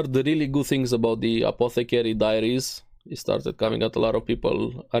 I heard the really good things about the Apothecary Diaries. It started coming out. A lot of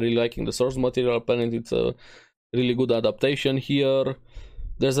people are really liking the source material. Apparently, it's a really good adaptation here.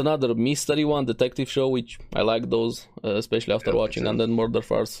 There's another mystery one, detective show, which I like those, especially after watching Undead Murder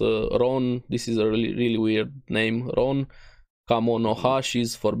Farce. Ron. This is a really weird name. Ron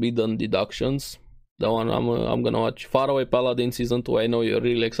Kamonohashi's Forbidden Deductions. The one I'm gonna watch. Faraway Paladin season 2. I know you're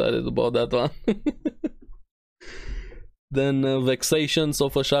really excited about that one. Then Vexations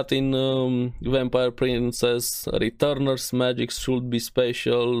of a Shot in Vampire Princess. Returners Magic Should Be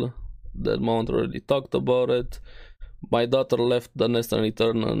Special. Dead Mount already talked about it. My Daughter Left the Nest and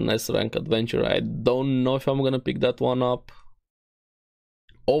Returned an S-Rank Adventure. I don't know if I'm gonna pick that one up.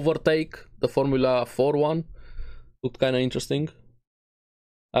 Overtake, the Formula 4 one. Looked kinda interesting.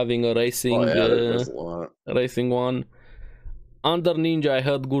 Having a racing racing one. Under Ninja I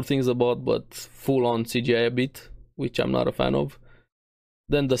heard good things about, but full on CGI a bit, which I'm not a fan of.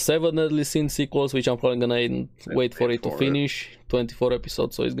 Then the 7 Deadly Sins sequels, which I'm probably gonna wait for it to finish. 24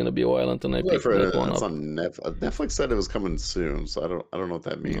 episodes, so it's gonna be a while until I pick that one up. On Netflix said it was coming soon, so I don't know what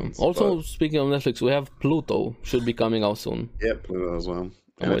that means. Also, speaking of Netflix, we have Pluto should be coming out soon. Yeah, Pluto as well.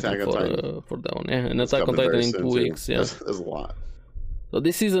 I'm waiting for that one. Yeah, and Attack on Titan in 2 weeks. Yeah, there's a lot. So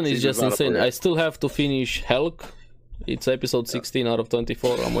this season is just insane. I still have to finish Helk. It's episode 16 out of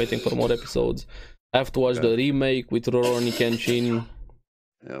 24. I'm waiting for more episodes. I have to watch the remake with Rurouni Kenshin.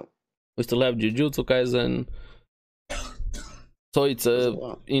 Yeah. We still have Jujutsu Kaisen. So it's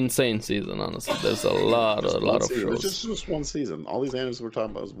a insane season, honestly. There's a lot of shows. It's just one season. All these animes we're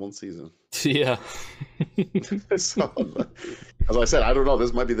talking about is one season. Yeah. So, as I said, I don't know.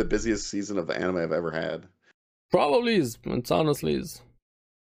 This might be the busiest season of anime I've ever had. Probably is. It honestly is.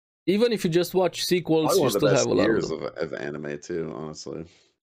 Even if you just watch sequels, you still have a lot of anime too, honestly.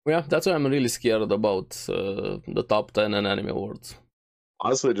 Yeah, that's why I'm really scared about the top 10 and anime awards.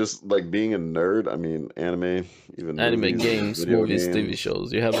 Honestly, just like being a nerd, I mean, anime, even anime, movies, games, TV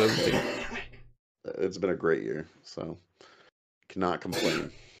shows, you have everything. It's been a great year, so cannot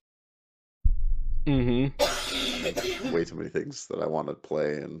complain. Way too many things that I want to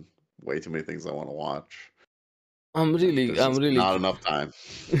play and way too many things I want to watch. I'm really not enough time.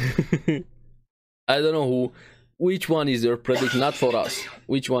 I don't know which one is your predict, not for us.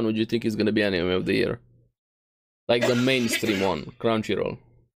 Which one would you think is gonna be anime of the year? Like the mainstream one, Crunchyroll,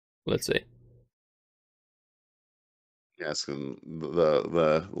 let's say. Asking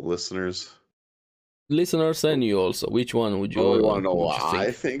the listeners. Listeners and you also. Which one would you want to know what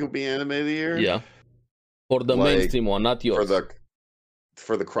I think would be anime of the year? Yeah. For the mainstream one, not yours.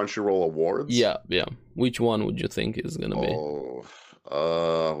 For the Crunchyroll Awards? Yeah. Which one would you think is gonna be?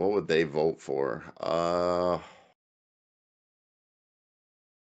 What would they vote for?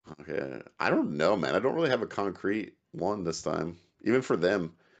 Okay, I don't know, man. I don't really have a concrete one this time, even for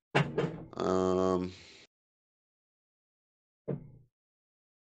them.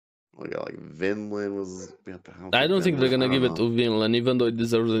 We got like Vinland was. I don't think they're gonna give it to Vinland, even though it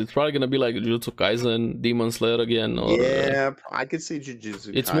deserves it. It's probably gonna be like Jujutsu Kaisen, Demon Slayer again. Or, yeah, I could see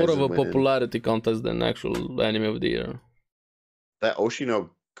Jujutsu. It's more of a popularity contest than actual anime of the year. That Oshinoko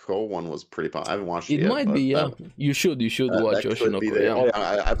one was pretty popular. I haven't watched it yet. It might be, yeah. You should watch Oshinoko. Yeah. Oh,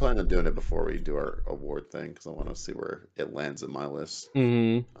 yeah, I plan on doing it before we do our award thing because I want to see where it lands in my list.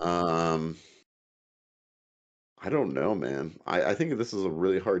 I don't know, man. I think this is a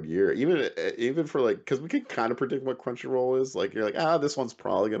really hard year, even for like, because we can kind of predict what Crunchyroll is. Like, you're like, this one's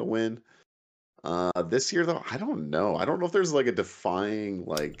probably gonna win. This year though, I don't know. I don't know if there's like a defying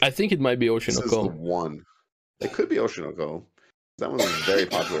like. I think it might be This is the Oshinoko. one. It could be Oshinoko. That one was very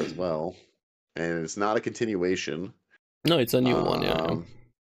popular as well, and it's not a continuation. No, it's a new one. Yeah.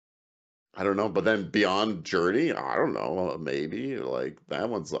 I don't know, but then Beyond Journey, I don't know, maybe like that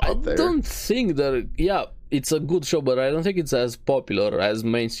one's up there. I don't think that. Yeah, it's a good show, but I don't think it's as popular as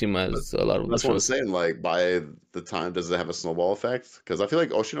mainstream as a lot of the That's what I'm shows. saying. Like, by the time, does it have a snowball effect? Because I feel like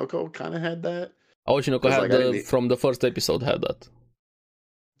Oshinoko kind of had that. Oshinoko 'Cause, had like, from the first episode had that.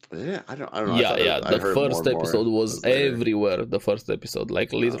 Yeah, I don't know. Yeah. I The heard first more and more episode was as later. everywhere. The first episode,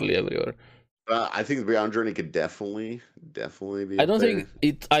 like literally everywhere. I think Beyond Journey could definitely be. I don't think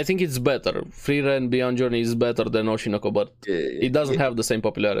it. I think it's better. Free Ren Beyond Journey is better than Oshinoko, but it doesn't have the same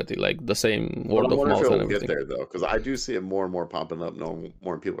popularity, like the same word of mouth and everything. Get there though, because I do see it more and more popping up.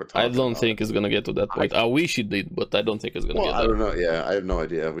 More people are talking. I don't about think it's gonna get to that point. I wish it did, but I don't think it's gonna get there. I don't know. Yeah, I have no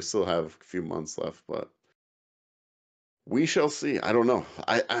idea. We still have a few months left, but we shall see. I don't know.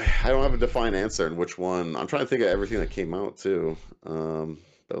 I don't have a defined answer in which one. I'm trying to think of everything that came out too.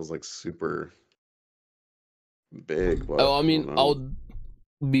 That was like super big. But I mean, I would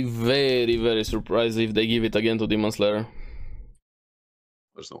be very, very surprised if they give it again to Demon Slayer.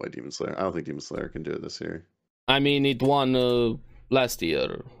 There's no way Demon Slayer. I don't think Demon Slayer can do it this year. I mean, it won last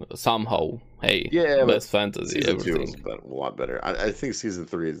year somehow. Hey, yeah, best fantasy. Season everything. 2 was a lot better. I think season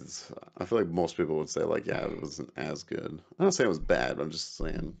 3 is. I feel like most people would say like, yeah, it wasn't as good. I'm not saying it was bad. I'm just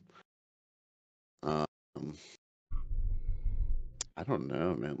saying. I don't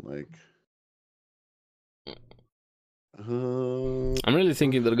know, man. Like. I'm really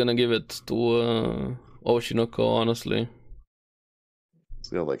thinking they're gonna give it to Oshinoko, honestly. It's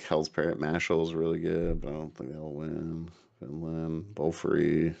got like Hell's Parrot Mashal is really good, but I don't think they'll win. Finland,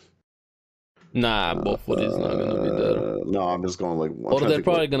 Bofuri. Nah, Bofuri is not gonna be there. No, I'm just going like. Or they're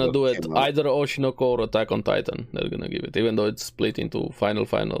probably gonna do it either Oshinoko or Attack on Titan. They're gonna give it, even though it's split into final,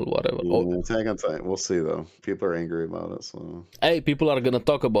 whatever. Yeah, Attack on Titan. We'll see though. People are angry about it, so. Hey, people are gonna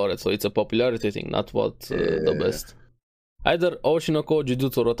talk about it, so it's a popularity thing, not what the best. Either Oshinoko,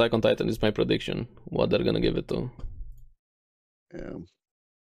 Jujutsu, or Attack on Titan is my prediction. What they're gonna give it to. Yeah.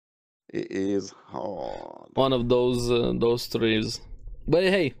 It is hard. One of those three. But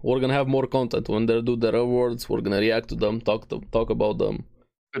hey, we're gonna have more content when they do their awards. We're gonna react to them, talk about them.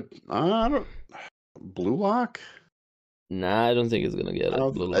 Blue Lock? Nah, I don't think it's gonna get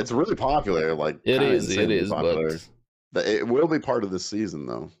it. Blue Lock. It's really popular. Like it is, popular. But it will be part of this season,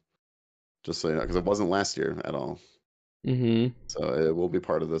 though. Just so you know, because it wasn't last year at all. Mm-hmm. So it will be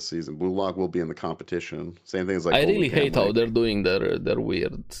part of this season. Blue Lock will be in the competition. Same thing as like. I really hate how they're doing their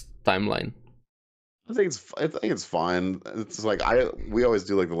weird timeline. I think it's fine. It's like we always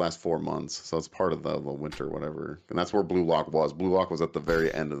do like the last 4 months, so it's part of the winter, whatever. And that's where Blue Lock was. Blue Lock was at the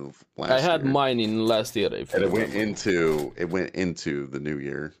very end of last year. I had mine in last year, and it went into the new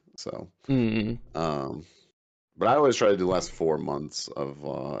year. So, but I always try to do the last 4 months of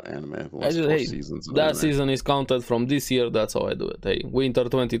anime. The last 4 seasons. That season is counted from this year. That's how I do it. Hey, winter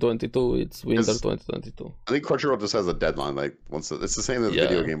 2022. It's winter 2022. I think Crunchyroll just has a deadline. Like it's the same as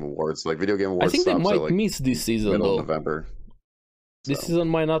Video Game Awards. Like Video Game Awards. I think they might miss this season middle though. Of November. This season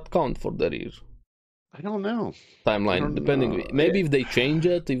might not count for their year. I don't know. Timeline, depending. Maybe if they change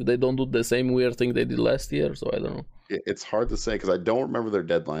it, if they don't do the same weird thing they did last year. So I don't know. It's hard to say because I don't remember their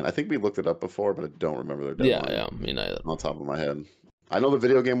deadline. I think we looked it up before, but I don't remember their deadline. Yeah, me neither. On top of my head, I know the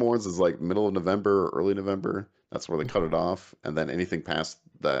Video Game Awards is like middle of November or early November. That's where they cut it off, and then anything past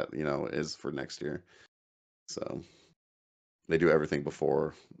that, is for next year. So they do everything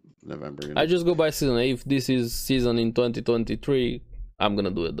before November. I just go by season. If this is season in 2023, I'm gonna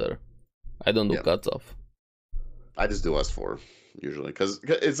do it there. I don't do cuts off. I just do S4 usually because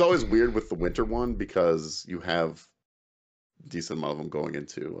it's always weird with the winter one because you have decent amount of them going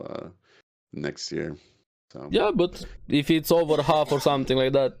into next year. So yeah, but if it's over half or something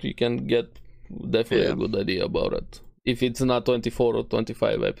like that, you can get definitely a good idea about it. If it's not 24 or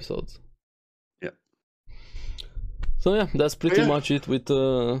 25 episodes. Yeah. So yeah, that's pretty much it with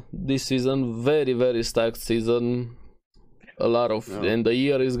this season. Very, very stacked season. A lot of and the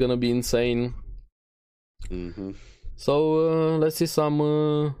year is gonna be insane. Mm-hmm. So let's see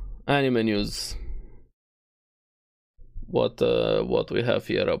some anime news. What we have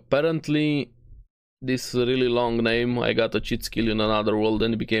here? Apparently, this really long name. I got a cheat skill in another world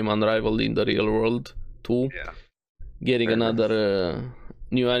and became unrivaled in the real world too. Yeah. Getting another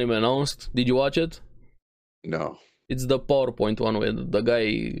new anime announced. Did you watch it? No. It's the PowerPoint one where the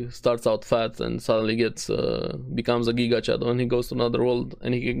guy starts out fat and suddenly becomes a Giga Chad when he goes to another world,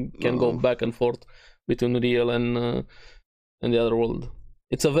 and he can go back and forth between real and the other world.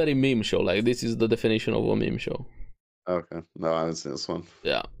 It's a very meme show. Like, this is the definition of a meme show. Okay, no, I haven't seen this one.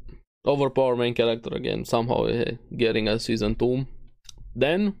 Yeah, overpowered main character again, somehow getting a season 2.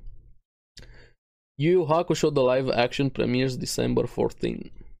 Then Yu Yu Hakusho the live action premieres December 14.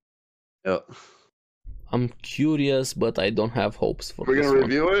 Yeah. I'm curious, but I don't have hopes for We're this gonna one.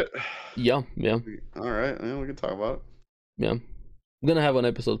 review it? Yeah. All right, yeah, we can talk about it. Yeah. I'm gonna have an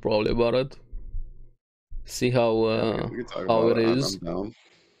episode probably about it. See how it is. I'm down.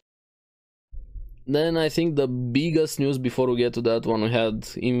 Then I think the biggest news before we get to that one, we had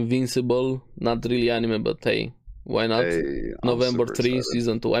Invincible, not really anime, but hey, why not? Hey, November 3, excited.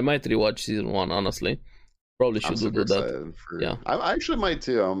 season 2. I might rewatch season 1, honestly. Probably should do that. Yeah, I actually might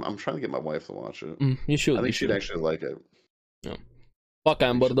too. I'm trying to get my wife to watch it. You should. I think she'd actually like it. Yeah. Fuck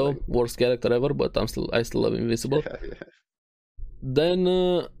Amber though, worst character ever, but I still love Invincible. Yeah. Then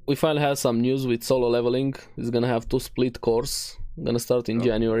we finally had some news with Solo Leveling. It's gonna have 2 split cores. Gonna start in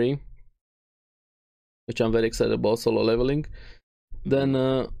January, which I'm very excited about. Solo Leveling. Then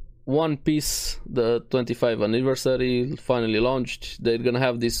One Piece, the 25th anniversary, finally launched. They're gonna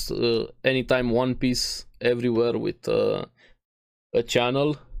have this anytime One Piece everywhere with a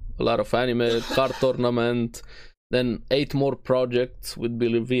channel, a lot of anime, card tournament. Then 8 more projects will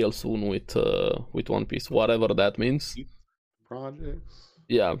be revealed soon with One Piece, whatever that means. Projects.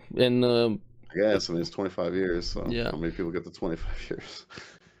 Yeah, and I guess it's 25 years. So yeah. How many people get to 25 years?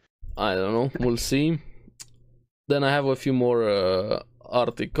 I don't know. We'll see. Then I have a few more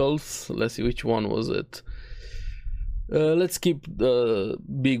articles. Let's see, which one was it. Let's keep the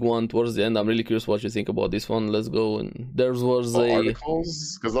big one towards the end. I'm really curious what you think about this one. Let's go. And there was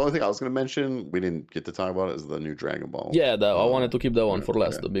articles, because the only thing I was going to mention we didn't get to talk about is the new Dragon Ball. Yeah, I wanted to keep that one for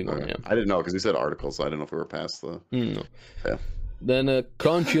last, the big one. Yeah, I didn't know because you said articles, so I didn't know if we were past the. No. Yeah. Then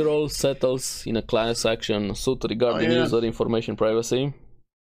Crunchyroll settles in a class action suit regarding user information privacy.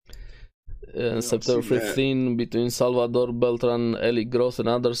 September 15 between Salvador Beltran, Eli Gross, and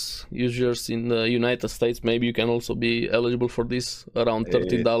others users in the United States. Maybe you can also be eligible for this, around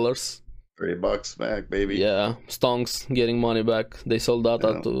 $30. $30 back, baby. Yeah, Stonks getting money back. They sold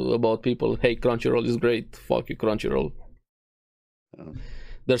data about people. Hey, Crunchyroll is great. Fuck you, Crunchyroll.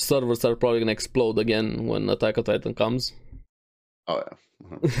 Their servers are probably gonna explode again when Attack on Titan comes. Oh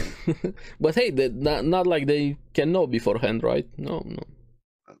yeah. But hey, not like they can know beforehand, right? No.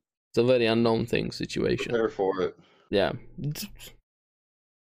 It's a very unknown situation. Prepare for it. Yeah.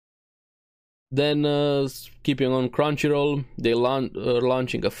 Then, keeping on Crunchyroll, they are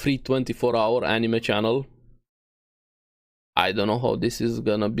launching a free 24-hour anime channel. I don't know how this is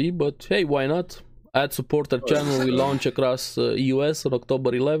gonna be, but hey, why not? Ad-supported channel will launch across US on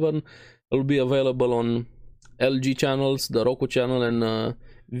October 11. It will be available on LG channels, the Roku channel, and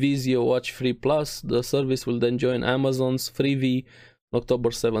Vizio Watch Free Plus. The service will then join Amazon's Freevee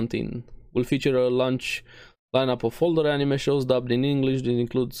October 17. Will feature a launch lineup of older anime shows dubbed in English. This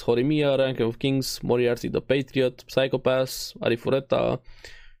includes Horimiya, Ranking of Kings, Moriarty the Patriot, Psycho-Pass, Arifureta,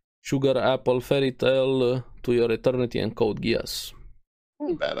 Sugar Apple Fairy Tail, To Your Eternity, and Code Geass.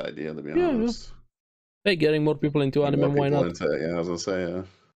 Bad idea, to be honest. Hey, getting more people into anime, why not? Yeah, I was gonna say,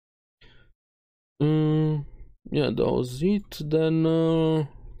 yeah, that was it. Then,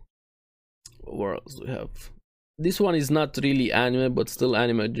 where else do we have? This one is not really anime, but still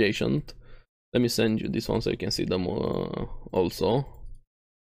anime adjacent. Let me send you this one so you can see them also.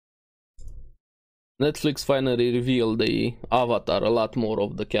 Netflix finally revealed the Avatar, a lot more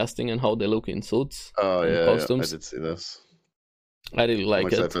of the casting and how they look in suits. Oh yeah, costumes. I did see this. I really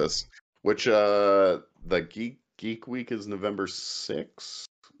like it. For this. Which the Geek Week is November 6th,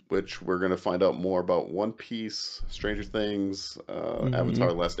 which we're gonna find out more about One Piece, Stranger Things,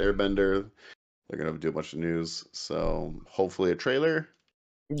 Avatar: Last Airbender. They're gonna do a bunch of news, so hopefully a trailer.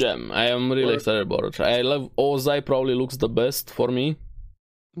 Yeah, I am really excited about it. I love Ozai. Probably looks the best for me.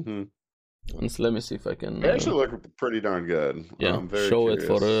 And so let me see if I can. They actually look pretty darn good. Yeah, I'm very show curious.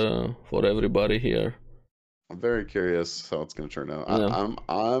 it for everybody here. I'm very curious how it's gonna turn out. Yeah.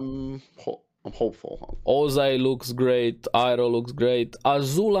 I'm hopeful. Ozai looks great. Iroh looks great.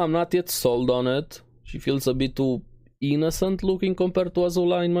 Azula, I'm not yet sold on it. She feels a bit too innocent looking compared to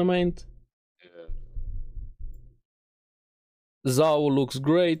Azula in my mind. Zhao looks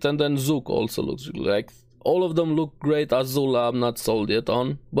great, and then Zook also looks like all of them look great. Azula, I'm not sold yet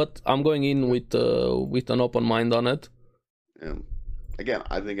on, but I'm going in with an open mind on it. Yeah. Again,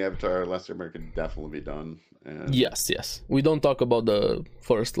 I think Avatar: Last Airbender can definitely be done. And yes. We don't talk about the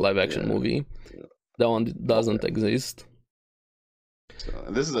first live action movie. That one doesn't Okay. exist. So,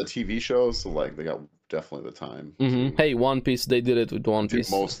 and this is a TV show, so like they got definitely the time to Hey, One Piece, they did it with One do Piece.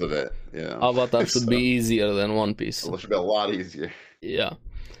 most of it. Yeah. Avatar should be easier than One Piece. It should be a lot easier. Yeah.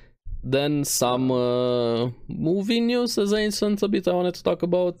 Then some movie news, as ancient a bit I wanted to talk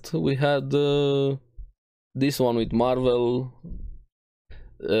about. We had this one with Marvel.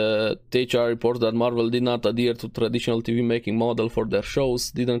 THR reports that Marvel did not adhere to traditional TV making model for their shows,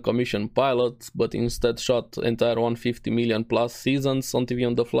 didn't commission pilots, but instead shot entire 150 million plus seasons on TV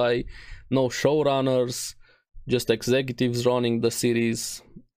on the fly. No showrunners, just executives running the series.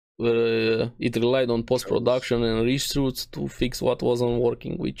 It relied on post-production and reshoots to fix what wasn't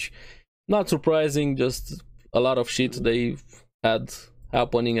working, which not surprising, just a lot of shit they've had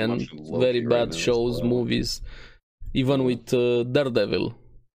happening and very bad shows, movies. Even with Daredevil,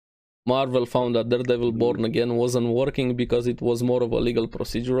 Marvel found that Daredevil Born Again wasn't working because it was more of a legal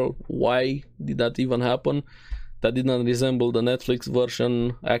procedural. Why did that even happen? That didn't resemble the Netflix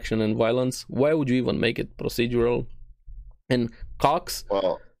version, action and violence. Why would you even make it procedural? And Cox,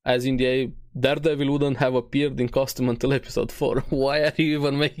 as in the Daredevil wouldn't have appeared in costume until episode 4. Why are you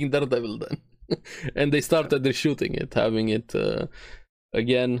even making Daredevil then? And they started reshooting it, having it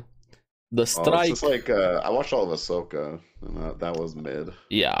again. The strike. It's just like I watched all of Ahsoka, and that was mid.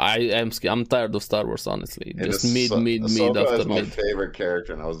 Yeah, I'm tired of Star Wars, honestly. And just mid after mid. Ahsoka is my favorite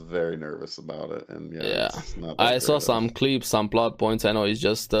character, and I was very nervous about it. And yeah. It's not I saw some clips, some plot points. I know it's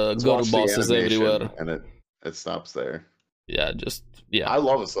just girl bosses everywhere, and it stops there. Yeah, I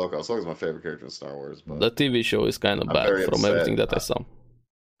love Ahsoka. Ahsoka's my favorite character in Star Wars. But the TV show is kind of bad from everything that I saw.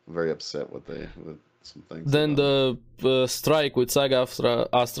 I'm very upset with some things. Then the strike with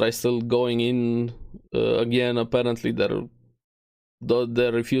SAG-AFTRA is still going in again. Apparently,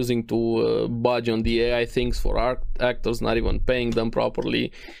 they're refusing to budge on the AI things for actors, not even paying them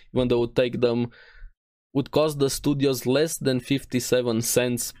properly, even though it would cost the studios less than 57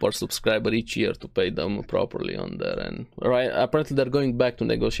 cents per subscriber each year to pay them properly on there. And right, apparently they're going back to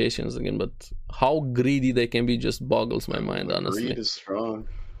negotiations again, but how greedy they can be just boggles my mind, honestly. Greed is strong.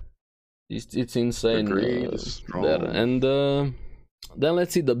 It's insane there. And then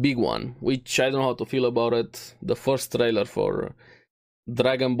let's see the big one, which I don't know how to feel about it. The first trailer for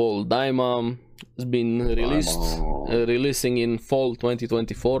Dragon Ball Daima has been releasing in fall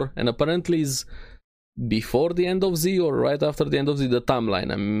 2024, and apparently is before the end of Z or right after the end of Z. The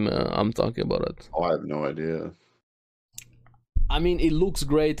timeline I'm talking about it. Oh, I have no idea. I mean, it looks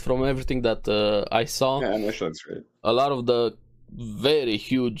great from everything that I saw. Yeah, animation looks great. A lot of the very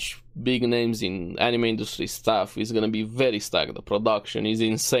huge big names in anime industry stuff is gonna be very stacked. The production is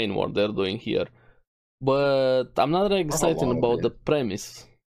insane what they're doing here, but I'm not really excited about the premise.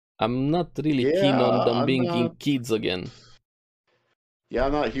 I'm not really keen on them being kids again. Yeah,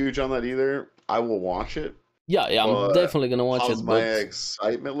 I'm not huge on that either. I will watch it. Yeah, I'm definitely gonna watch it. My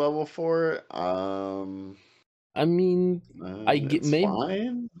excitement level for it? I mean, maybe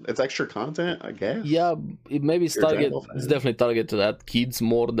fine. It's extra content, I guess. Yeah, it's definitely targeted to that kids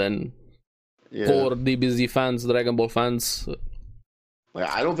more than core DBZ fans, Dragon Ball fans. Like,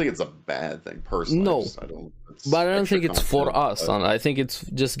 I don't think it's a bad thing personally. No, but I don't think it's for us. I think it's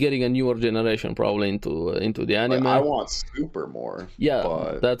just getting a newer generation probably into the anime. I want Super more. Yeah,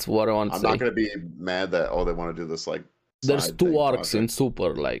 but that's what I want to say. I'm not gonna be mad that they want to do this like. There's 2 arcs in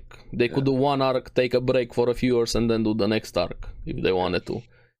Super. Like they could do one arc, take a break for a few years, and then do the next arc if they wanted to.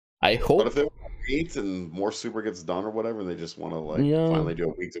 I hope. But if they wait and more Super gets done or whatever, they just want to finally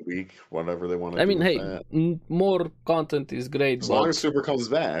do it week to week, whatever they want to. I mean, hey, more content is great. As long as Super comes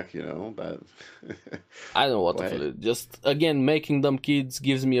back, that. I don't know what to feel. Just again, making them kids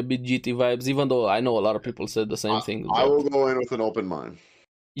gives me a bit GT vibes. Even though I know a lot of people said the same thing. I will go in with an open mind.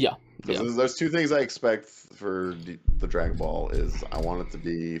 Yeah. There's 2 things I expect for the Dragon Ball is I want it to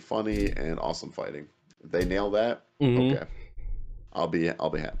be funny and awesome fighting. If they nail that, okay, I'll be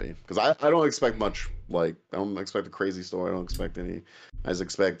happy because I don't expect much. Like I don't expect a crazy story. I don't expect any. I just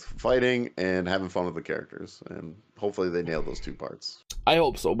expect fighting and having fun with the characters, and hopefully they nail those 2 parts. I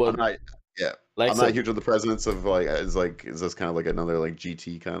hope so, but I'm not huge on the presence of is this kind of like another like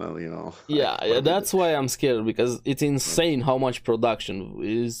GT kind of Yeah, that's why I'm scared because it's insane how much production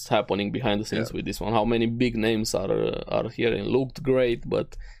is happening behind the scenes with this one. How many big names are here and looked great,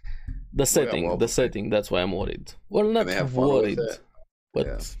 but the setting that's why I'm worried. Well, not worried,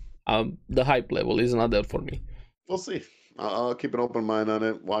 but the hype level is not there for me. We'll see. I'll keep an open mind on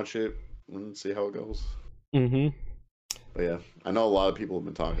it, watch it, and see how it goes. But yeah, I know a lot of people have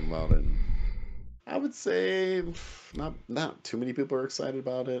been talking about it. I would say not too many people are excited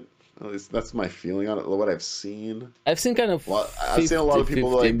about it. At least that's my feeling on it. What I've seen. I've seen kind of Well, I've seen a lot of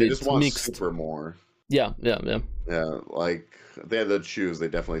people 50-50 like they just want mixed. super more. Yeah. Yeah, like they had to choose. They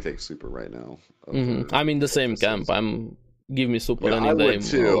definitely take super right now. I'm in the same camp. Give me super Yeah, any I day. would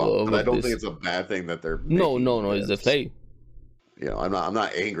too, over but I don't this. think it's a bad thing that they're No. making It's this. the hey. You know, I'm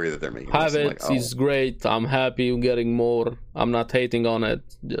not angry that they're making Have this. I'm it. like, It's great. I'm happy getting more. I'm not hating on it.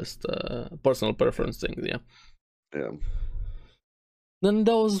 Just personal preference thing. Yeah. yeah. Then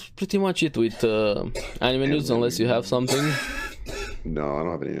that was pretty much it with anime news, unless you have something. No, I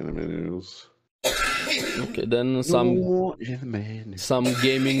don't have any anime news. Okay, then some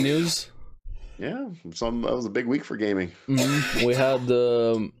gaming news. Yeah, that was a big week for gaming. We had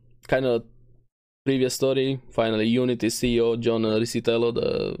kind of previous story. Finally, Unity CEO John Riccitello,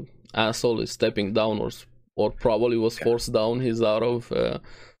 the asshole, is stepping down, or probably was forced down. He's out of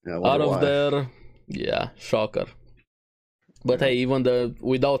there. Yeah, shocker. But hey, even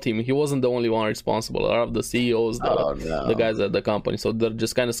without him, he wasn't the only one responsible. A lot of the CEOs, the guys at the company, so they're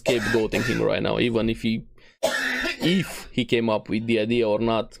just kind of scapegoating him right now. Even if he came up with the idea or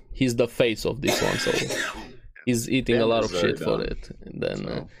not, he's the face of this one, so he's eating a lot of shit for it. And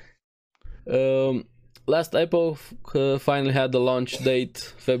then last Apple finally had the launch date,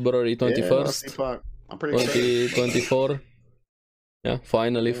 February 21st, I'm pretty excited. 2024. Yeah,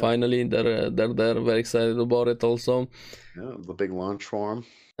 finally, they're very excited about it also. Yeah, the big launch for him.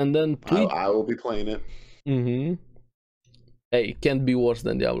 And then I will be playing it. Hey, can't be worse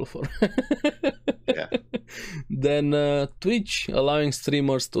than Diablo 4. Yeah. Then Twitch allowing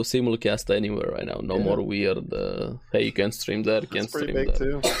streamers to simulcast anywhere right now. No more weird. Hey, you can stream there, can stream there. That's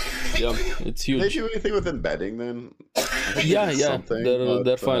pretty big too. Yeah, it's huge. They do anything with embedding then? Yeah.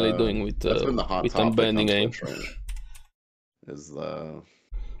 They're finally doing with that's been the hot with topic embedding. Is the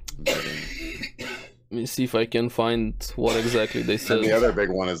embedding. Let me see if I can find what exactly they said. And the other big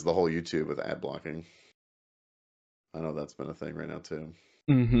one is the whole YouTube with ad blocking. I know that's been a thing right now too.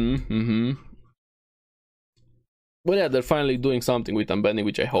 But yeah, they're finally doing something with embedding,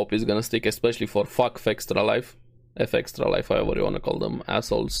 which I hope is gonna stick, especially for fuck Extra Life, Extra Life, however you wanna call them,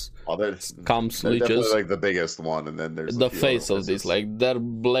 assholes. They're definitely like the biggest one, and then there's the face of this. Like they're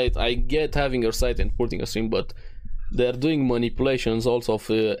blade. I get having your site and putting a stream, but they're doing manipulations also of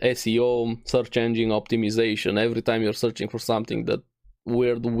SEO, search engine optimization. Every time you're searching for something, that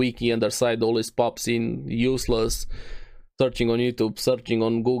weird wiki on their side always pops in, useless. Searching on YouTube, searching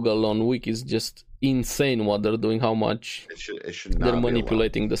on Google, on wikis, just insane what they're doing, how much it should not they're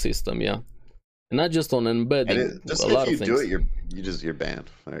manipulating the system, yeah. And not just on embedding, just a lot of if you things. do it, you're banned.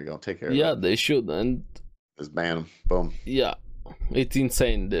 There you go, take care of it. Yeah, they should, and just ban them, boom. Yeah, it's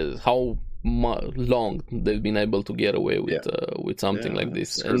insane how long they've been able to get away with something like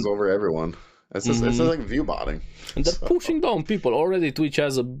this. It screws over everyone. It's just it's like view botting. And they're pushing down people. Already Twitch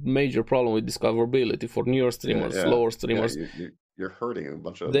has a major problem with discoverability for newer streamers, lower streamers. You're hurting a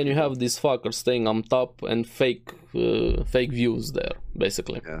bunch of then you have these fuckers staying on top and fake views there,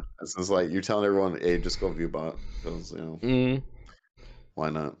 basically. Yeah, it's just like you're telling everyone, hey, just go view bot. Because, why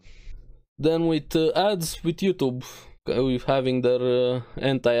not? Then with ads with YouTube, with having their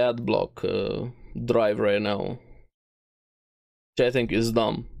anti-ad block drive right now, which I think is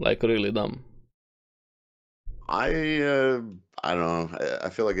dumb, like really dumb. I don't know. I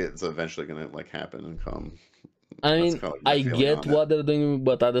feel like it's eventually gonna happen and come. I mean, I get what they're doing,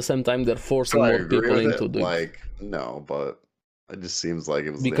 but at the same time, they're forcing more people into doing. No, but it just seems like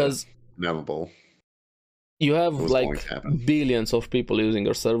it was because inevitable. You have billions of people using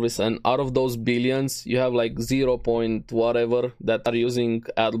your service, and out of those billions, you have 0 point whatever that are using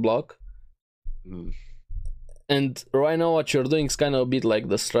ad block. And right now what you're doing is kind of a bit like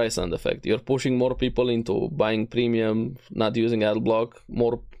the Streisand effect. You're pushing more people into buying premium, not using ad block.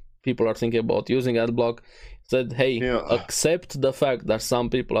 More people are thinking about using ad block. Said, hey, accept the fact that some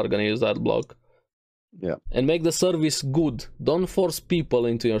people are going to use ad block. Yeah. And make the service good. Don't force people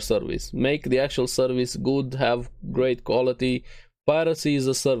into your service. Make the actual service good, have great quality. Piracy is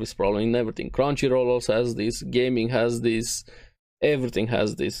a service problem in everything. Crunchyroll also has this, gaming has this, everything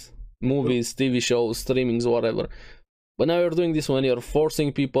has this. Movies, TV shows, streamings, whatever. But now you're doing this when you're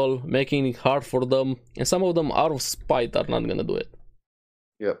forcing people, making it hard for them, and some of them out of spite are not gonna do it.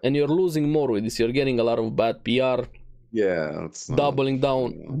 Yep. And you're losing more with this. You're getting a lot of bad PR. Yeah, it's doubling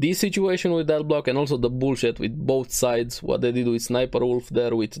down. This situation with adblock and also the bullshit with both sides. What they did with Sniper Wolf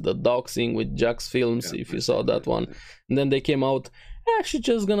there, with the doxing, with Jack's Films, if you saw that one. And then they came out, actually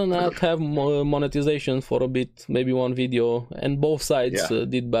just gonna not have monetization for a bit, maybe one video, and both sides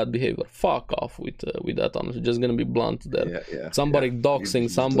did bad behavior. Fuck off with that one. Just gonna be blunt there. Somebody doxing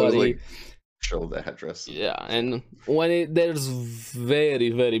somebody, show the address. Yeah, and when there's very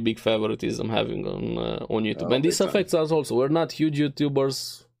very big favoritism having on YouTube, and this affects us also. We're not huge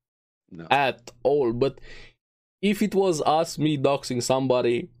YouTubers at all, but if it was us, me doxing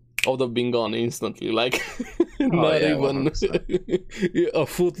somebody, I would have been gone instantly. Like not even 100%. A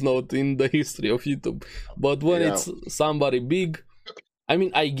footnote in the history of YouTube. But when it's somebody big, I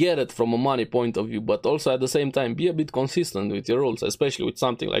mean, I get it from a money point of view, but also at the same time, be a bit consistent with your rules, especially with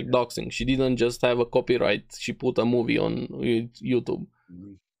something like doxing. She didn't just have a copyright, she put a movie on YouTube.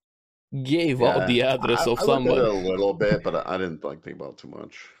 Gave out the address of somebody. I looked at it a little bit, but I didn't think about it too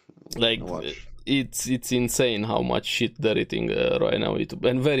much. Like, it's insane how much shit they're eating right now on YouTube,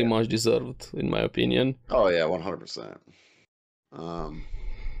 and very much deserved, in my opinion. Oh, yeah, 100%.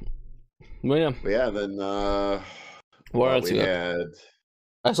 But yeah, then... what else we had...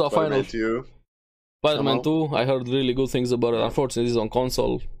 I saw Spider-Man 2. Spider-Man 2, I heard really good things about it. Unfortunately, it's on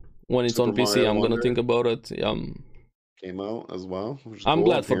console. When it's on PC, I'm gonna think about it. Came out as well. I'm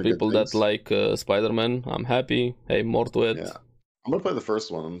glad for people that like Spider-Man. I'm happy. Hey, more to it. Yeah. I'm gonna play the first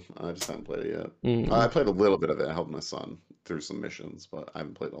one. I just haven't played it yet. I played a little bit of it. I helped my son through some missions, but I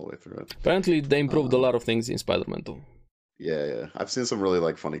haven't played all the way through it. Apparently, they improved a lot of things in Spider-Man 2. Yeah. I've seen some really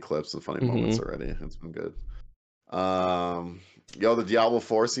like funny clips and funny moments already. It's been good. The Diablo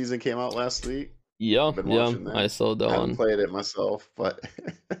 4 season came out last week. Yeah, I saw that one. I haven't played it myself, but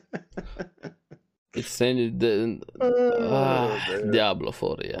it's Diablo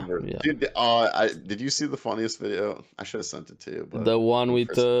 4, yeah. Dude, did you see the funniest video? I should have sent it to you. But the one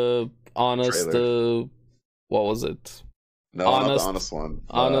with Honest, what was it? No, not the Honest one.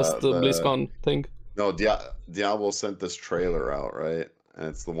 Honest BlizzCon thing? No, Diablo sent this trailer out, right? And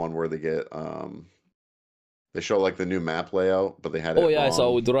it's the one where they get they show like the new map layout, but they had it wrong. I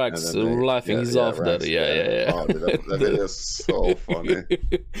saw with Rex laughing his off Rex, there. Yeah. Oh, dude, that video is so funny.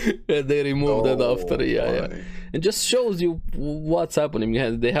 They removed it after, yeah. It just shows you what's happening.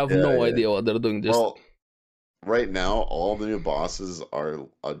 They have no idea what they're doing. Well, right now, all the new bosses are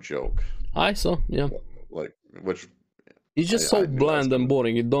a joke. I saw, yeah. Like, which... It's just so bland and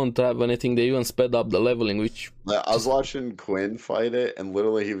boring. You don't have anything. They even sped up the leveling, which... I was watching Quinn fight it, and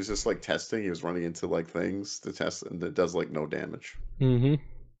literally he was just like testing. He was running into like things to test, and it does like no damage. Mm-hmm.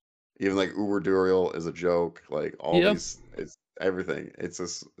 Even like Uber Duriel is a joke. Like all these, it's everything. It's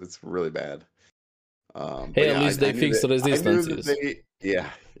just, it's really bad. Hey, at least they fixed the resistances.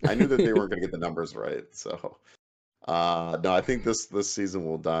 I knew that they weren't going to get the numbers right. So, no, I think this season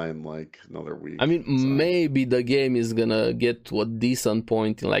will die in like another week. I mean, maybe the game is gonna get to a decent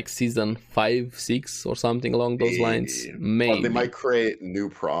point in like season 5, 6 or something along those lines. Maybe. But they might create new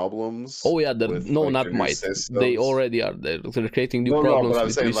problems. Oh yeah, not might. They already are. They're creating new problems. No, but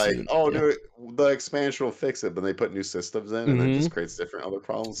I'm saying like, dude, the expansion will fix it, but they put new systems in, and it just creates different other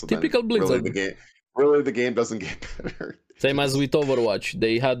problems. So typical Blizzard. Really, the game doesn't get better. Same as with Overwatch,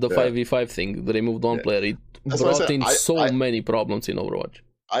 they had the 5v5 thing. They removed one player. It brought in so many problems in Overwatch.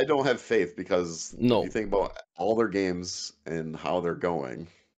 I don't have faith because if you think about all their games and how they're going.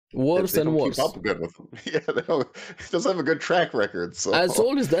 Worse and worse. Keep up good with them. It doesn't have a good track record. So. As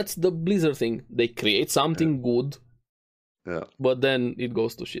always, that's the Blizzard thing. They create something good, but then it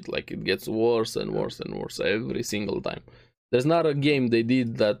goes to shit. Like it gets worse and worse and worse every single time. There's not a game they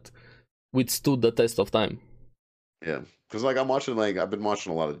did that withstood the test of time. Yeah, because like I've been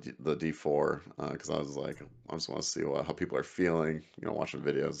watching a lot of the D4 because I was like, I just want to see how people are feeling, watching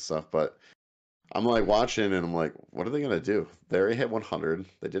videos and stuff. But I'm like watching and I'm like, what are they gonna do? They already hit 100.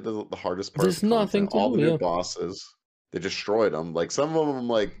 They did the hardest part. There's nothing to all do. The new bosses, they destroyed them. Like some of them,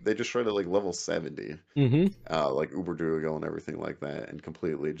 like they destroyed it like level 70. Like Uber Duo and everything like that, and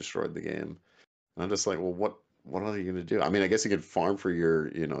completely destroyed the game. And I'm just like, well, what are you gonna do? I mean, I guess you could farm for your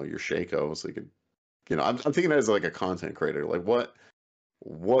Shaco, so you could. I'm thinking as like a content creator. Like,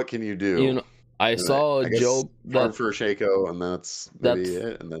 what can you do? I saw a joke that for Shaco, and that's maybe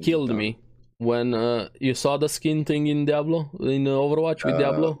it. And then killed me when you saw the skin thing in Diablo, in Overwatch with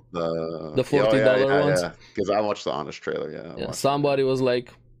Diablo, the $40 ones. Because I watched the Honest trailer. Yeah. Somebody was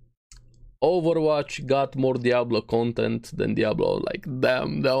like, Overwatch got more Diablo content than Diablo. Like,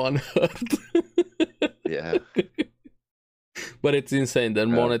 damn, that one hurt. Yeah. But it's insane. Their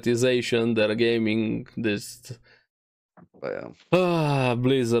monetization, their gaming, this.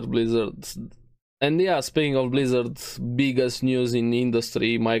 Blizzard. And speaking of Blizzard, biggest news in the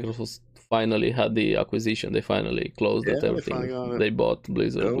industry, Microsoft finally had the acquisition. They finally closed everything. They bought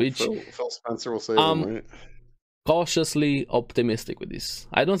Blizzard, which Phil Spencer will say right? Cautiously optimistic with this.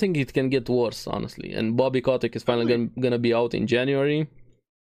 I don't think it can get worse, honestly. And Bobby Kotick is finally gonna be out in January.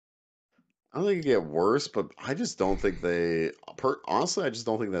 I don't think it get worse, but I just don't think honestly, I just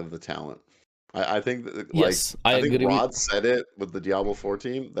don't think they have the talent. I think that, like, Yes, I think agree. Rod said it with the Diablo 4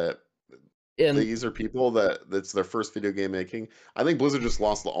 team that And these are people that's their first video game making. I think Blizzard just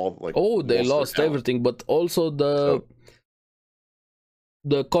lost all like oh, they most of their lost talent. everything, but also So,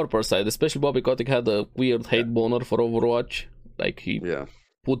 the corporate side, especially Bobby Kotick had a weird hate boner for Overwatch. Like he yeah,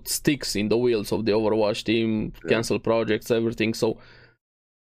 put sticks in the wheels of the Overwatch team, cancel projects, everything. So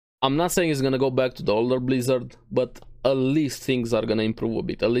I'm not saying it's gonna go back to the older Blizzard, but at least things are gonna improve a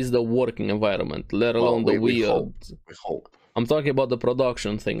bit. At least the working environment, let alone the we weird. hope. We hope. I'm talking about the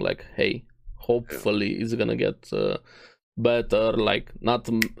production thing. Like, hey, hopefully it's gonna get better. Like, not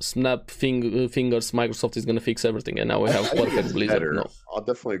snap fingers. Microsoft is gonna fix everything, and now we have I think perfect it's Blizzard. better. No, I'll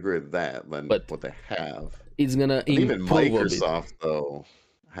definitely agree with that than But what they have. it's gonna But even improve a bit. Microsoft though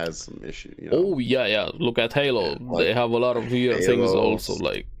has some issues. You know? Oh yeah. Look at Halo. Like, they have a lot of weird things also.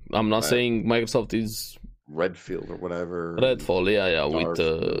 Like, I'm not saying Microsoft is Redfield or whatever. Redfall. Yeah.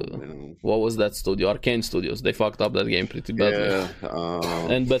 With what was that studio? Arcane Studios. They fucked up that game pretty badly.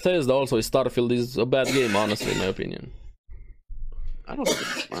 Yeah. And Bethesda also. Starfield is a bad game, honestly, in my opinion. I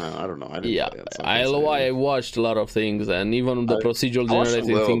don't know. I didn't play it, so I watched a lot of things, and even the procedural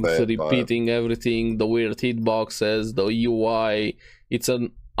generating things, repeating everything, the weird hitboxes, the UI. It's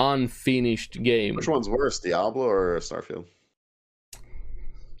an unfinished game. Which one's worse, Diablo or Starfield?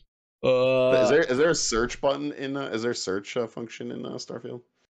 Is there a search button in? Is there a search function in Starfield?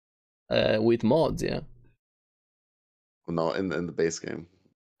 With mods, yeah. No, in the base game.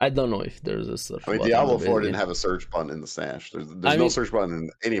 I don't know if there's a search button. I mean, Diablo 4 didn't have a search button in the stash. There's no search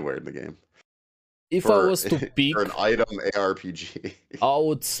button anywhere in the game. If I was to pick for an item ARPG, I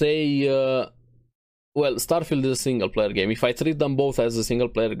would say, well, Starfield is a single player game. If I treat them both as a single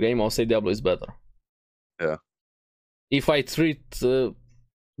player game, I'll say Diablo is better. Yeah. If I treat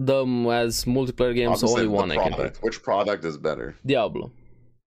them as multiplayer games, only one I can pick. Which product is better? Diablo.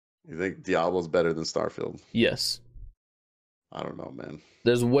 You think Diablo's better than Starfield? Yes. I don't know, man.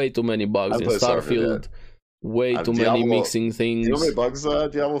 There's way too many bugs in Starfield. Way too many mixing things. You know how many bugs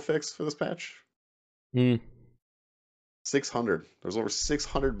Diablo fixed for this patch? 600. There's over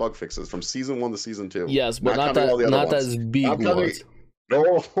 600 bug fixes from season 1 to season 2. Yes, but not as big ones.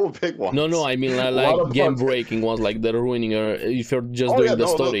 No big ones. No, I mean like game breaking ones, like they're ruining her if you're just doing the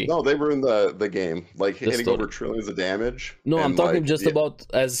story. No, they ruined the game, like hitting over trillions of damage. No, I'm talking just about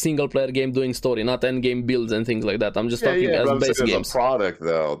as single player game doing story, not end game builds and things like that. I'm just talking as base games. As a product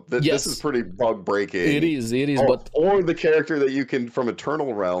though, this is pretty bug breaking. It is, but or the character that you can from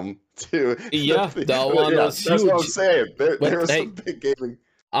Eternal Realm to that one was huge. That's what I'm saying. There was some big gaming.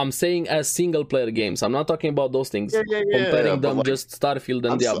 I'm saying as single player games. I'm not talking about those things. Comparing them like, just Starfield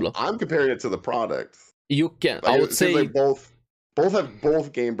and Diablo. I'm comparing it to the product. You can. I would say like both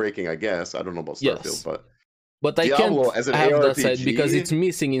have game breaking. I guess I don't know about Starfield, but I Diablo, can't as an have ARPG, that side because it's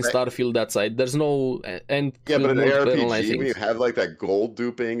missing in Starfield. That side, there's no and but an ARPG when you have like that gold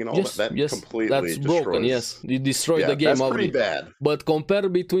duping and all that completely that's broken. Yes, you destroyed the game. That's pretty bad. But compare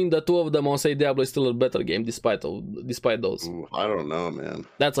between the two of them, I'll say Diablo is still a better game despite those. Ooh, I don't know, man.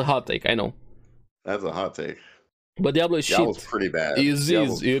 That's a hot take. I know. That's a hot take. But Diablo's pretty bad. It is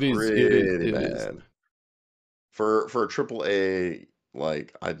bad. For a AAA.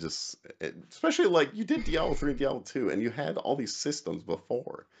 Like especially like you did Diablo 3 and Diablo 2 and you had all these systems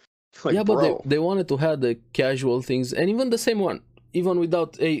before. Like, but they wanted to have the casual things, and even the same one, even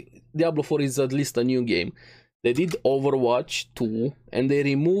without Diablo 4 is at least a new game. They did Overwatch 2 and they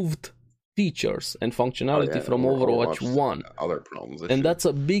removed features and functionality from Overwatch 1. Other problems. And that's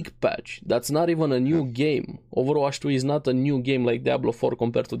a big patch. That's not even a new game. Overwatch 2 is not a new game like Diablo 4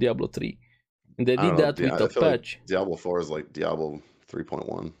 compared to Diablo 3. And they did that with a patch. Like Diablo 4 is like Diablo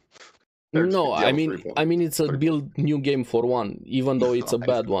 3.1. No, I mean it's a build new game for one, even though it's a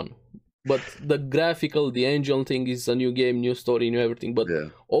bad one. But the graphical, the engine thing is a new game, new story, new everything. But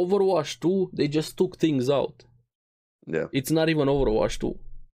Overwatch 2, they just took things out. Yeah. It's not even Overwatch 2.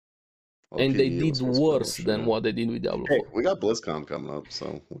 And they did worse than what they did with Diablo 4. Hey, we got BlizzCon coming up,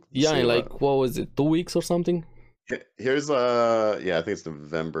 so in like what was it, 2 weeks or something? Here's I think it's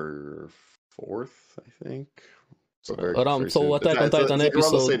November 4th, I think. So Attack on Titan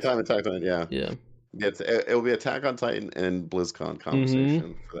episode. Around the same time, Attack on Titan, yeah. It'll be Attack on Titan and BlizzCon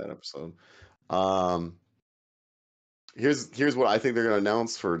conversation for that episode. Here's what I think they're going to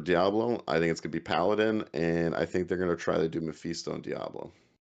announce for Diablo. I think it's going to be Paladin, and I think they're going to try to do Mephisto and Diablo.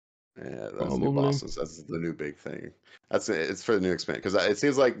 Yeah, that's the new bosses. That's the new big thing. It's for the new expansion because it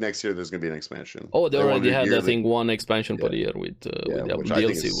seems like next year there's going to be an expansion. Oh, they already had I think one expansion per year with Diablo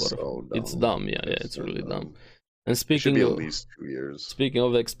DLC. It's dumb. It's really dumb. And speaking of at least 2 years. Speaking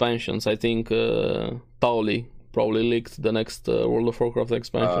of expansions, I think Pauli probably leaked the next World of Warcraft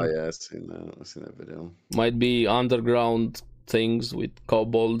expansion. Oh yeah, I've seen that video. Might be underground things with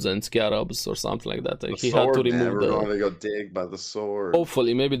kobolds and scarabs or something like that. The He sword, had to remove man. We're going to go dig by the sword.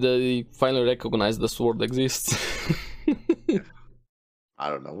 Hopefully, maybe they finally recognize the sword exists. I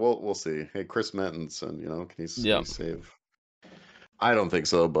don't know. We'll see. Hey, Chris Metinson, can he save? I don't think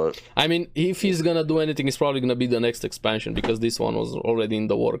so, but I mean, if he's gonna do anything, it's probably gonna be the next expansion because this one was already in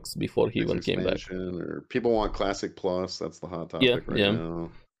the works before he even came back. Or people want Classic Plus. That's the hot topic now.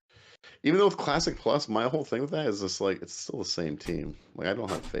 Even though with Classic Plus, my whole thing with that is just like it's still the same team. Like I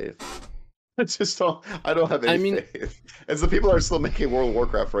don't have faith. I don't have any faith. It's the people that are still making World of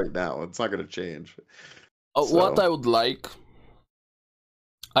Warcraft right now. It's not going to change. What I would like,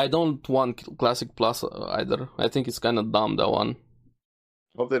 I don't want Classic Plus either. I think it's kind of dumb, that one.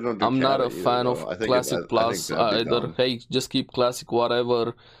 Hope they don't do I'm not a fan of Classic Plus either. Hey, just keep Classic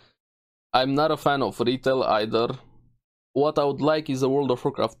whatever. I'm not a fan of retail either. What I would like is a World of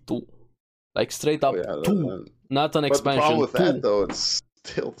Warcraft 2. Like straight up 2. Not an expansion. The problem with that though, it's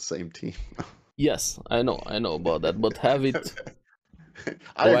still the same team. Yes, I know about that, but have it.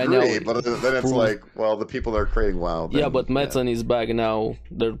 I agree, but then it's like, well, the people that are creating WoW. Yeah, but Metzen is back now.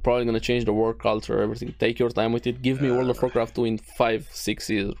 They're probably gonna change the work culture, everything. Take your time with it. Give me World of Warcraft 2 in 5-6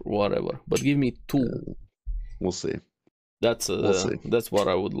 years, whatever. But give me 2. We'll see. That's what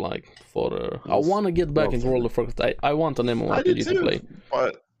I would like for. I want to get back into World of Warcraft. I want an MMORPG to play.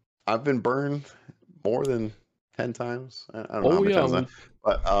 But I've been burned more than 10 times. I don't know how many times.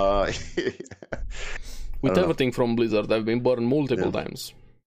 But with everything from Blizzard, I've been burned multiple times,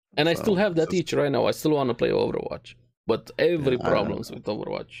 and I still have that itch right now. I still want to play Overwatch, but every problems with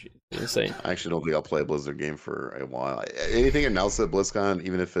Overwatch, insane. I actually don't think I'll play a Blizzard game for a while. Anything announced at BlizzCon,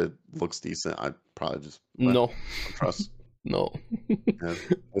 even if it looks decent, I'd probably just don't trust. No.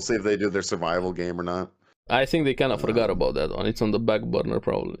 We'll see if they do their survival game or not. I think they kind of forgot about that one. It's on the back burner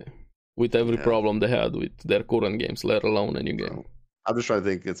probably, with every problem they had with their current games, let alone a new game. I'm just trying to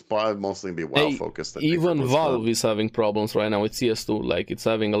think. It's probably mostly be WoW focused. Even Valve is having problems right now with CS2. Like it's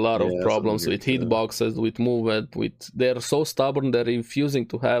having a lot of problems with hitboxes, with movement. They're so stubborn. They're refusing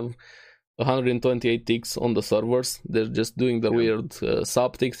to have 128 ticks on the servers. They're just doing the weird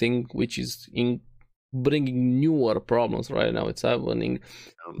sub-tick thing, which is bringing newer problems right now. It's happening.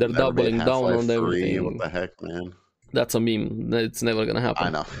 They're doubling down on everything. What the heck, man? That's a meme. It's never gonna happen. I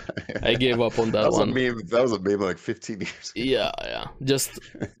know. I gave up on that one. That was a meme like 15 years ago. Yeah. Just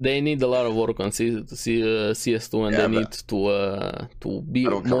they need a lot of work on CS2, and they need to be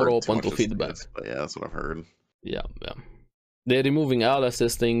more open to feedback. But yeah, that's what I've heard. Yeah. They're removing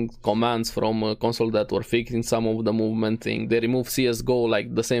LSS commands from console that were fixing some of the movement thing. They remove CSGO,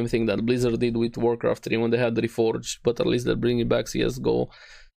 like the same thing that Blizzard did with Warcraft 3 when they had Reforged, but at least they're bringing back CSGO.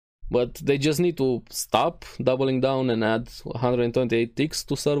 But they just need to stop doubling down and add 128 ticks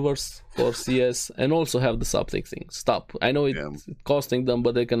to servers for CS, and also have the sub-tick thing. Stop. I know it's costing them,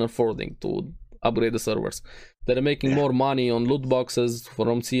 but they can afford it to upgrade the servers. They're making more money on loot boxes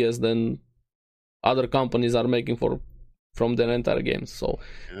from CS than other companies are making from their entire games. So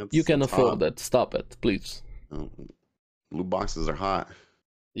you can afford that. Stop it, please. Loot boxes are hot.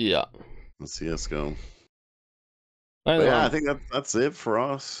 Yeah. Let's CSGO. I think that's it for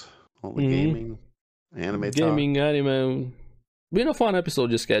us. All the gaming, anime. Been a fun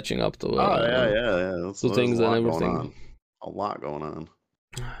episode just catching up to to things and everything. A lot going on.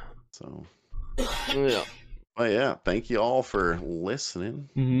 So yeah. But yeah, thank you all for listening,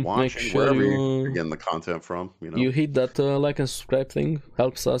 watching, wherever you're getting the content from. You hit that like and subscribe thing.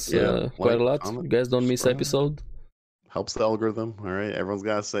 Helps us quite a lot. You guys don't miss episode. Helps the algorithm. All right, everyone's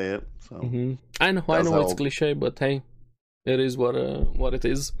gotta say it. So I know it's cliche, but hey, it is what it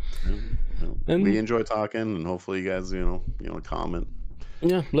is. And we enjoy talking, and hopefully you guys comment.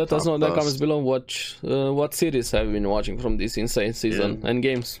 Yeah, let us know in the comments below what series have you been watching from this insane season, and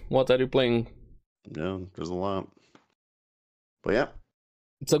games. What are you playing? Yeah, there's a lot. But yeah,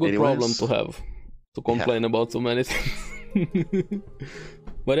 it's a good problem to have, to complain about so many things.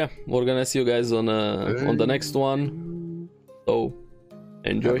 But yeah, we're gonna see you guys on the next one. So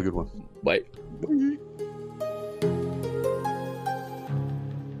enjoy. Have a good one. Bye.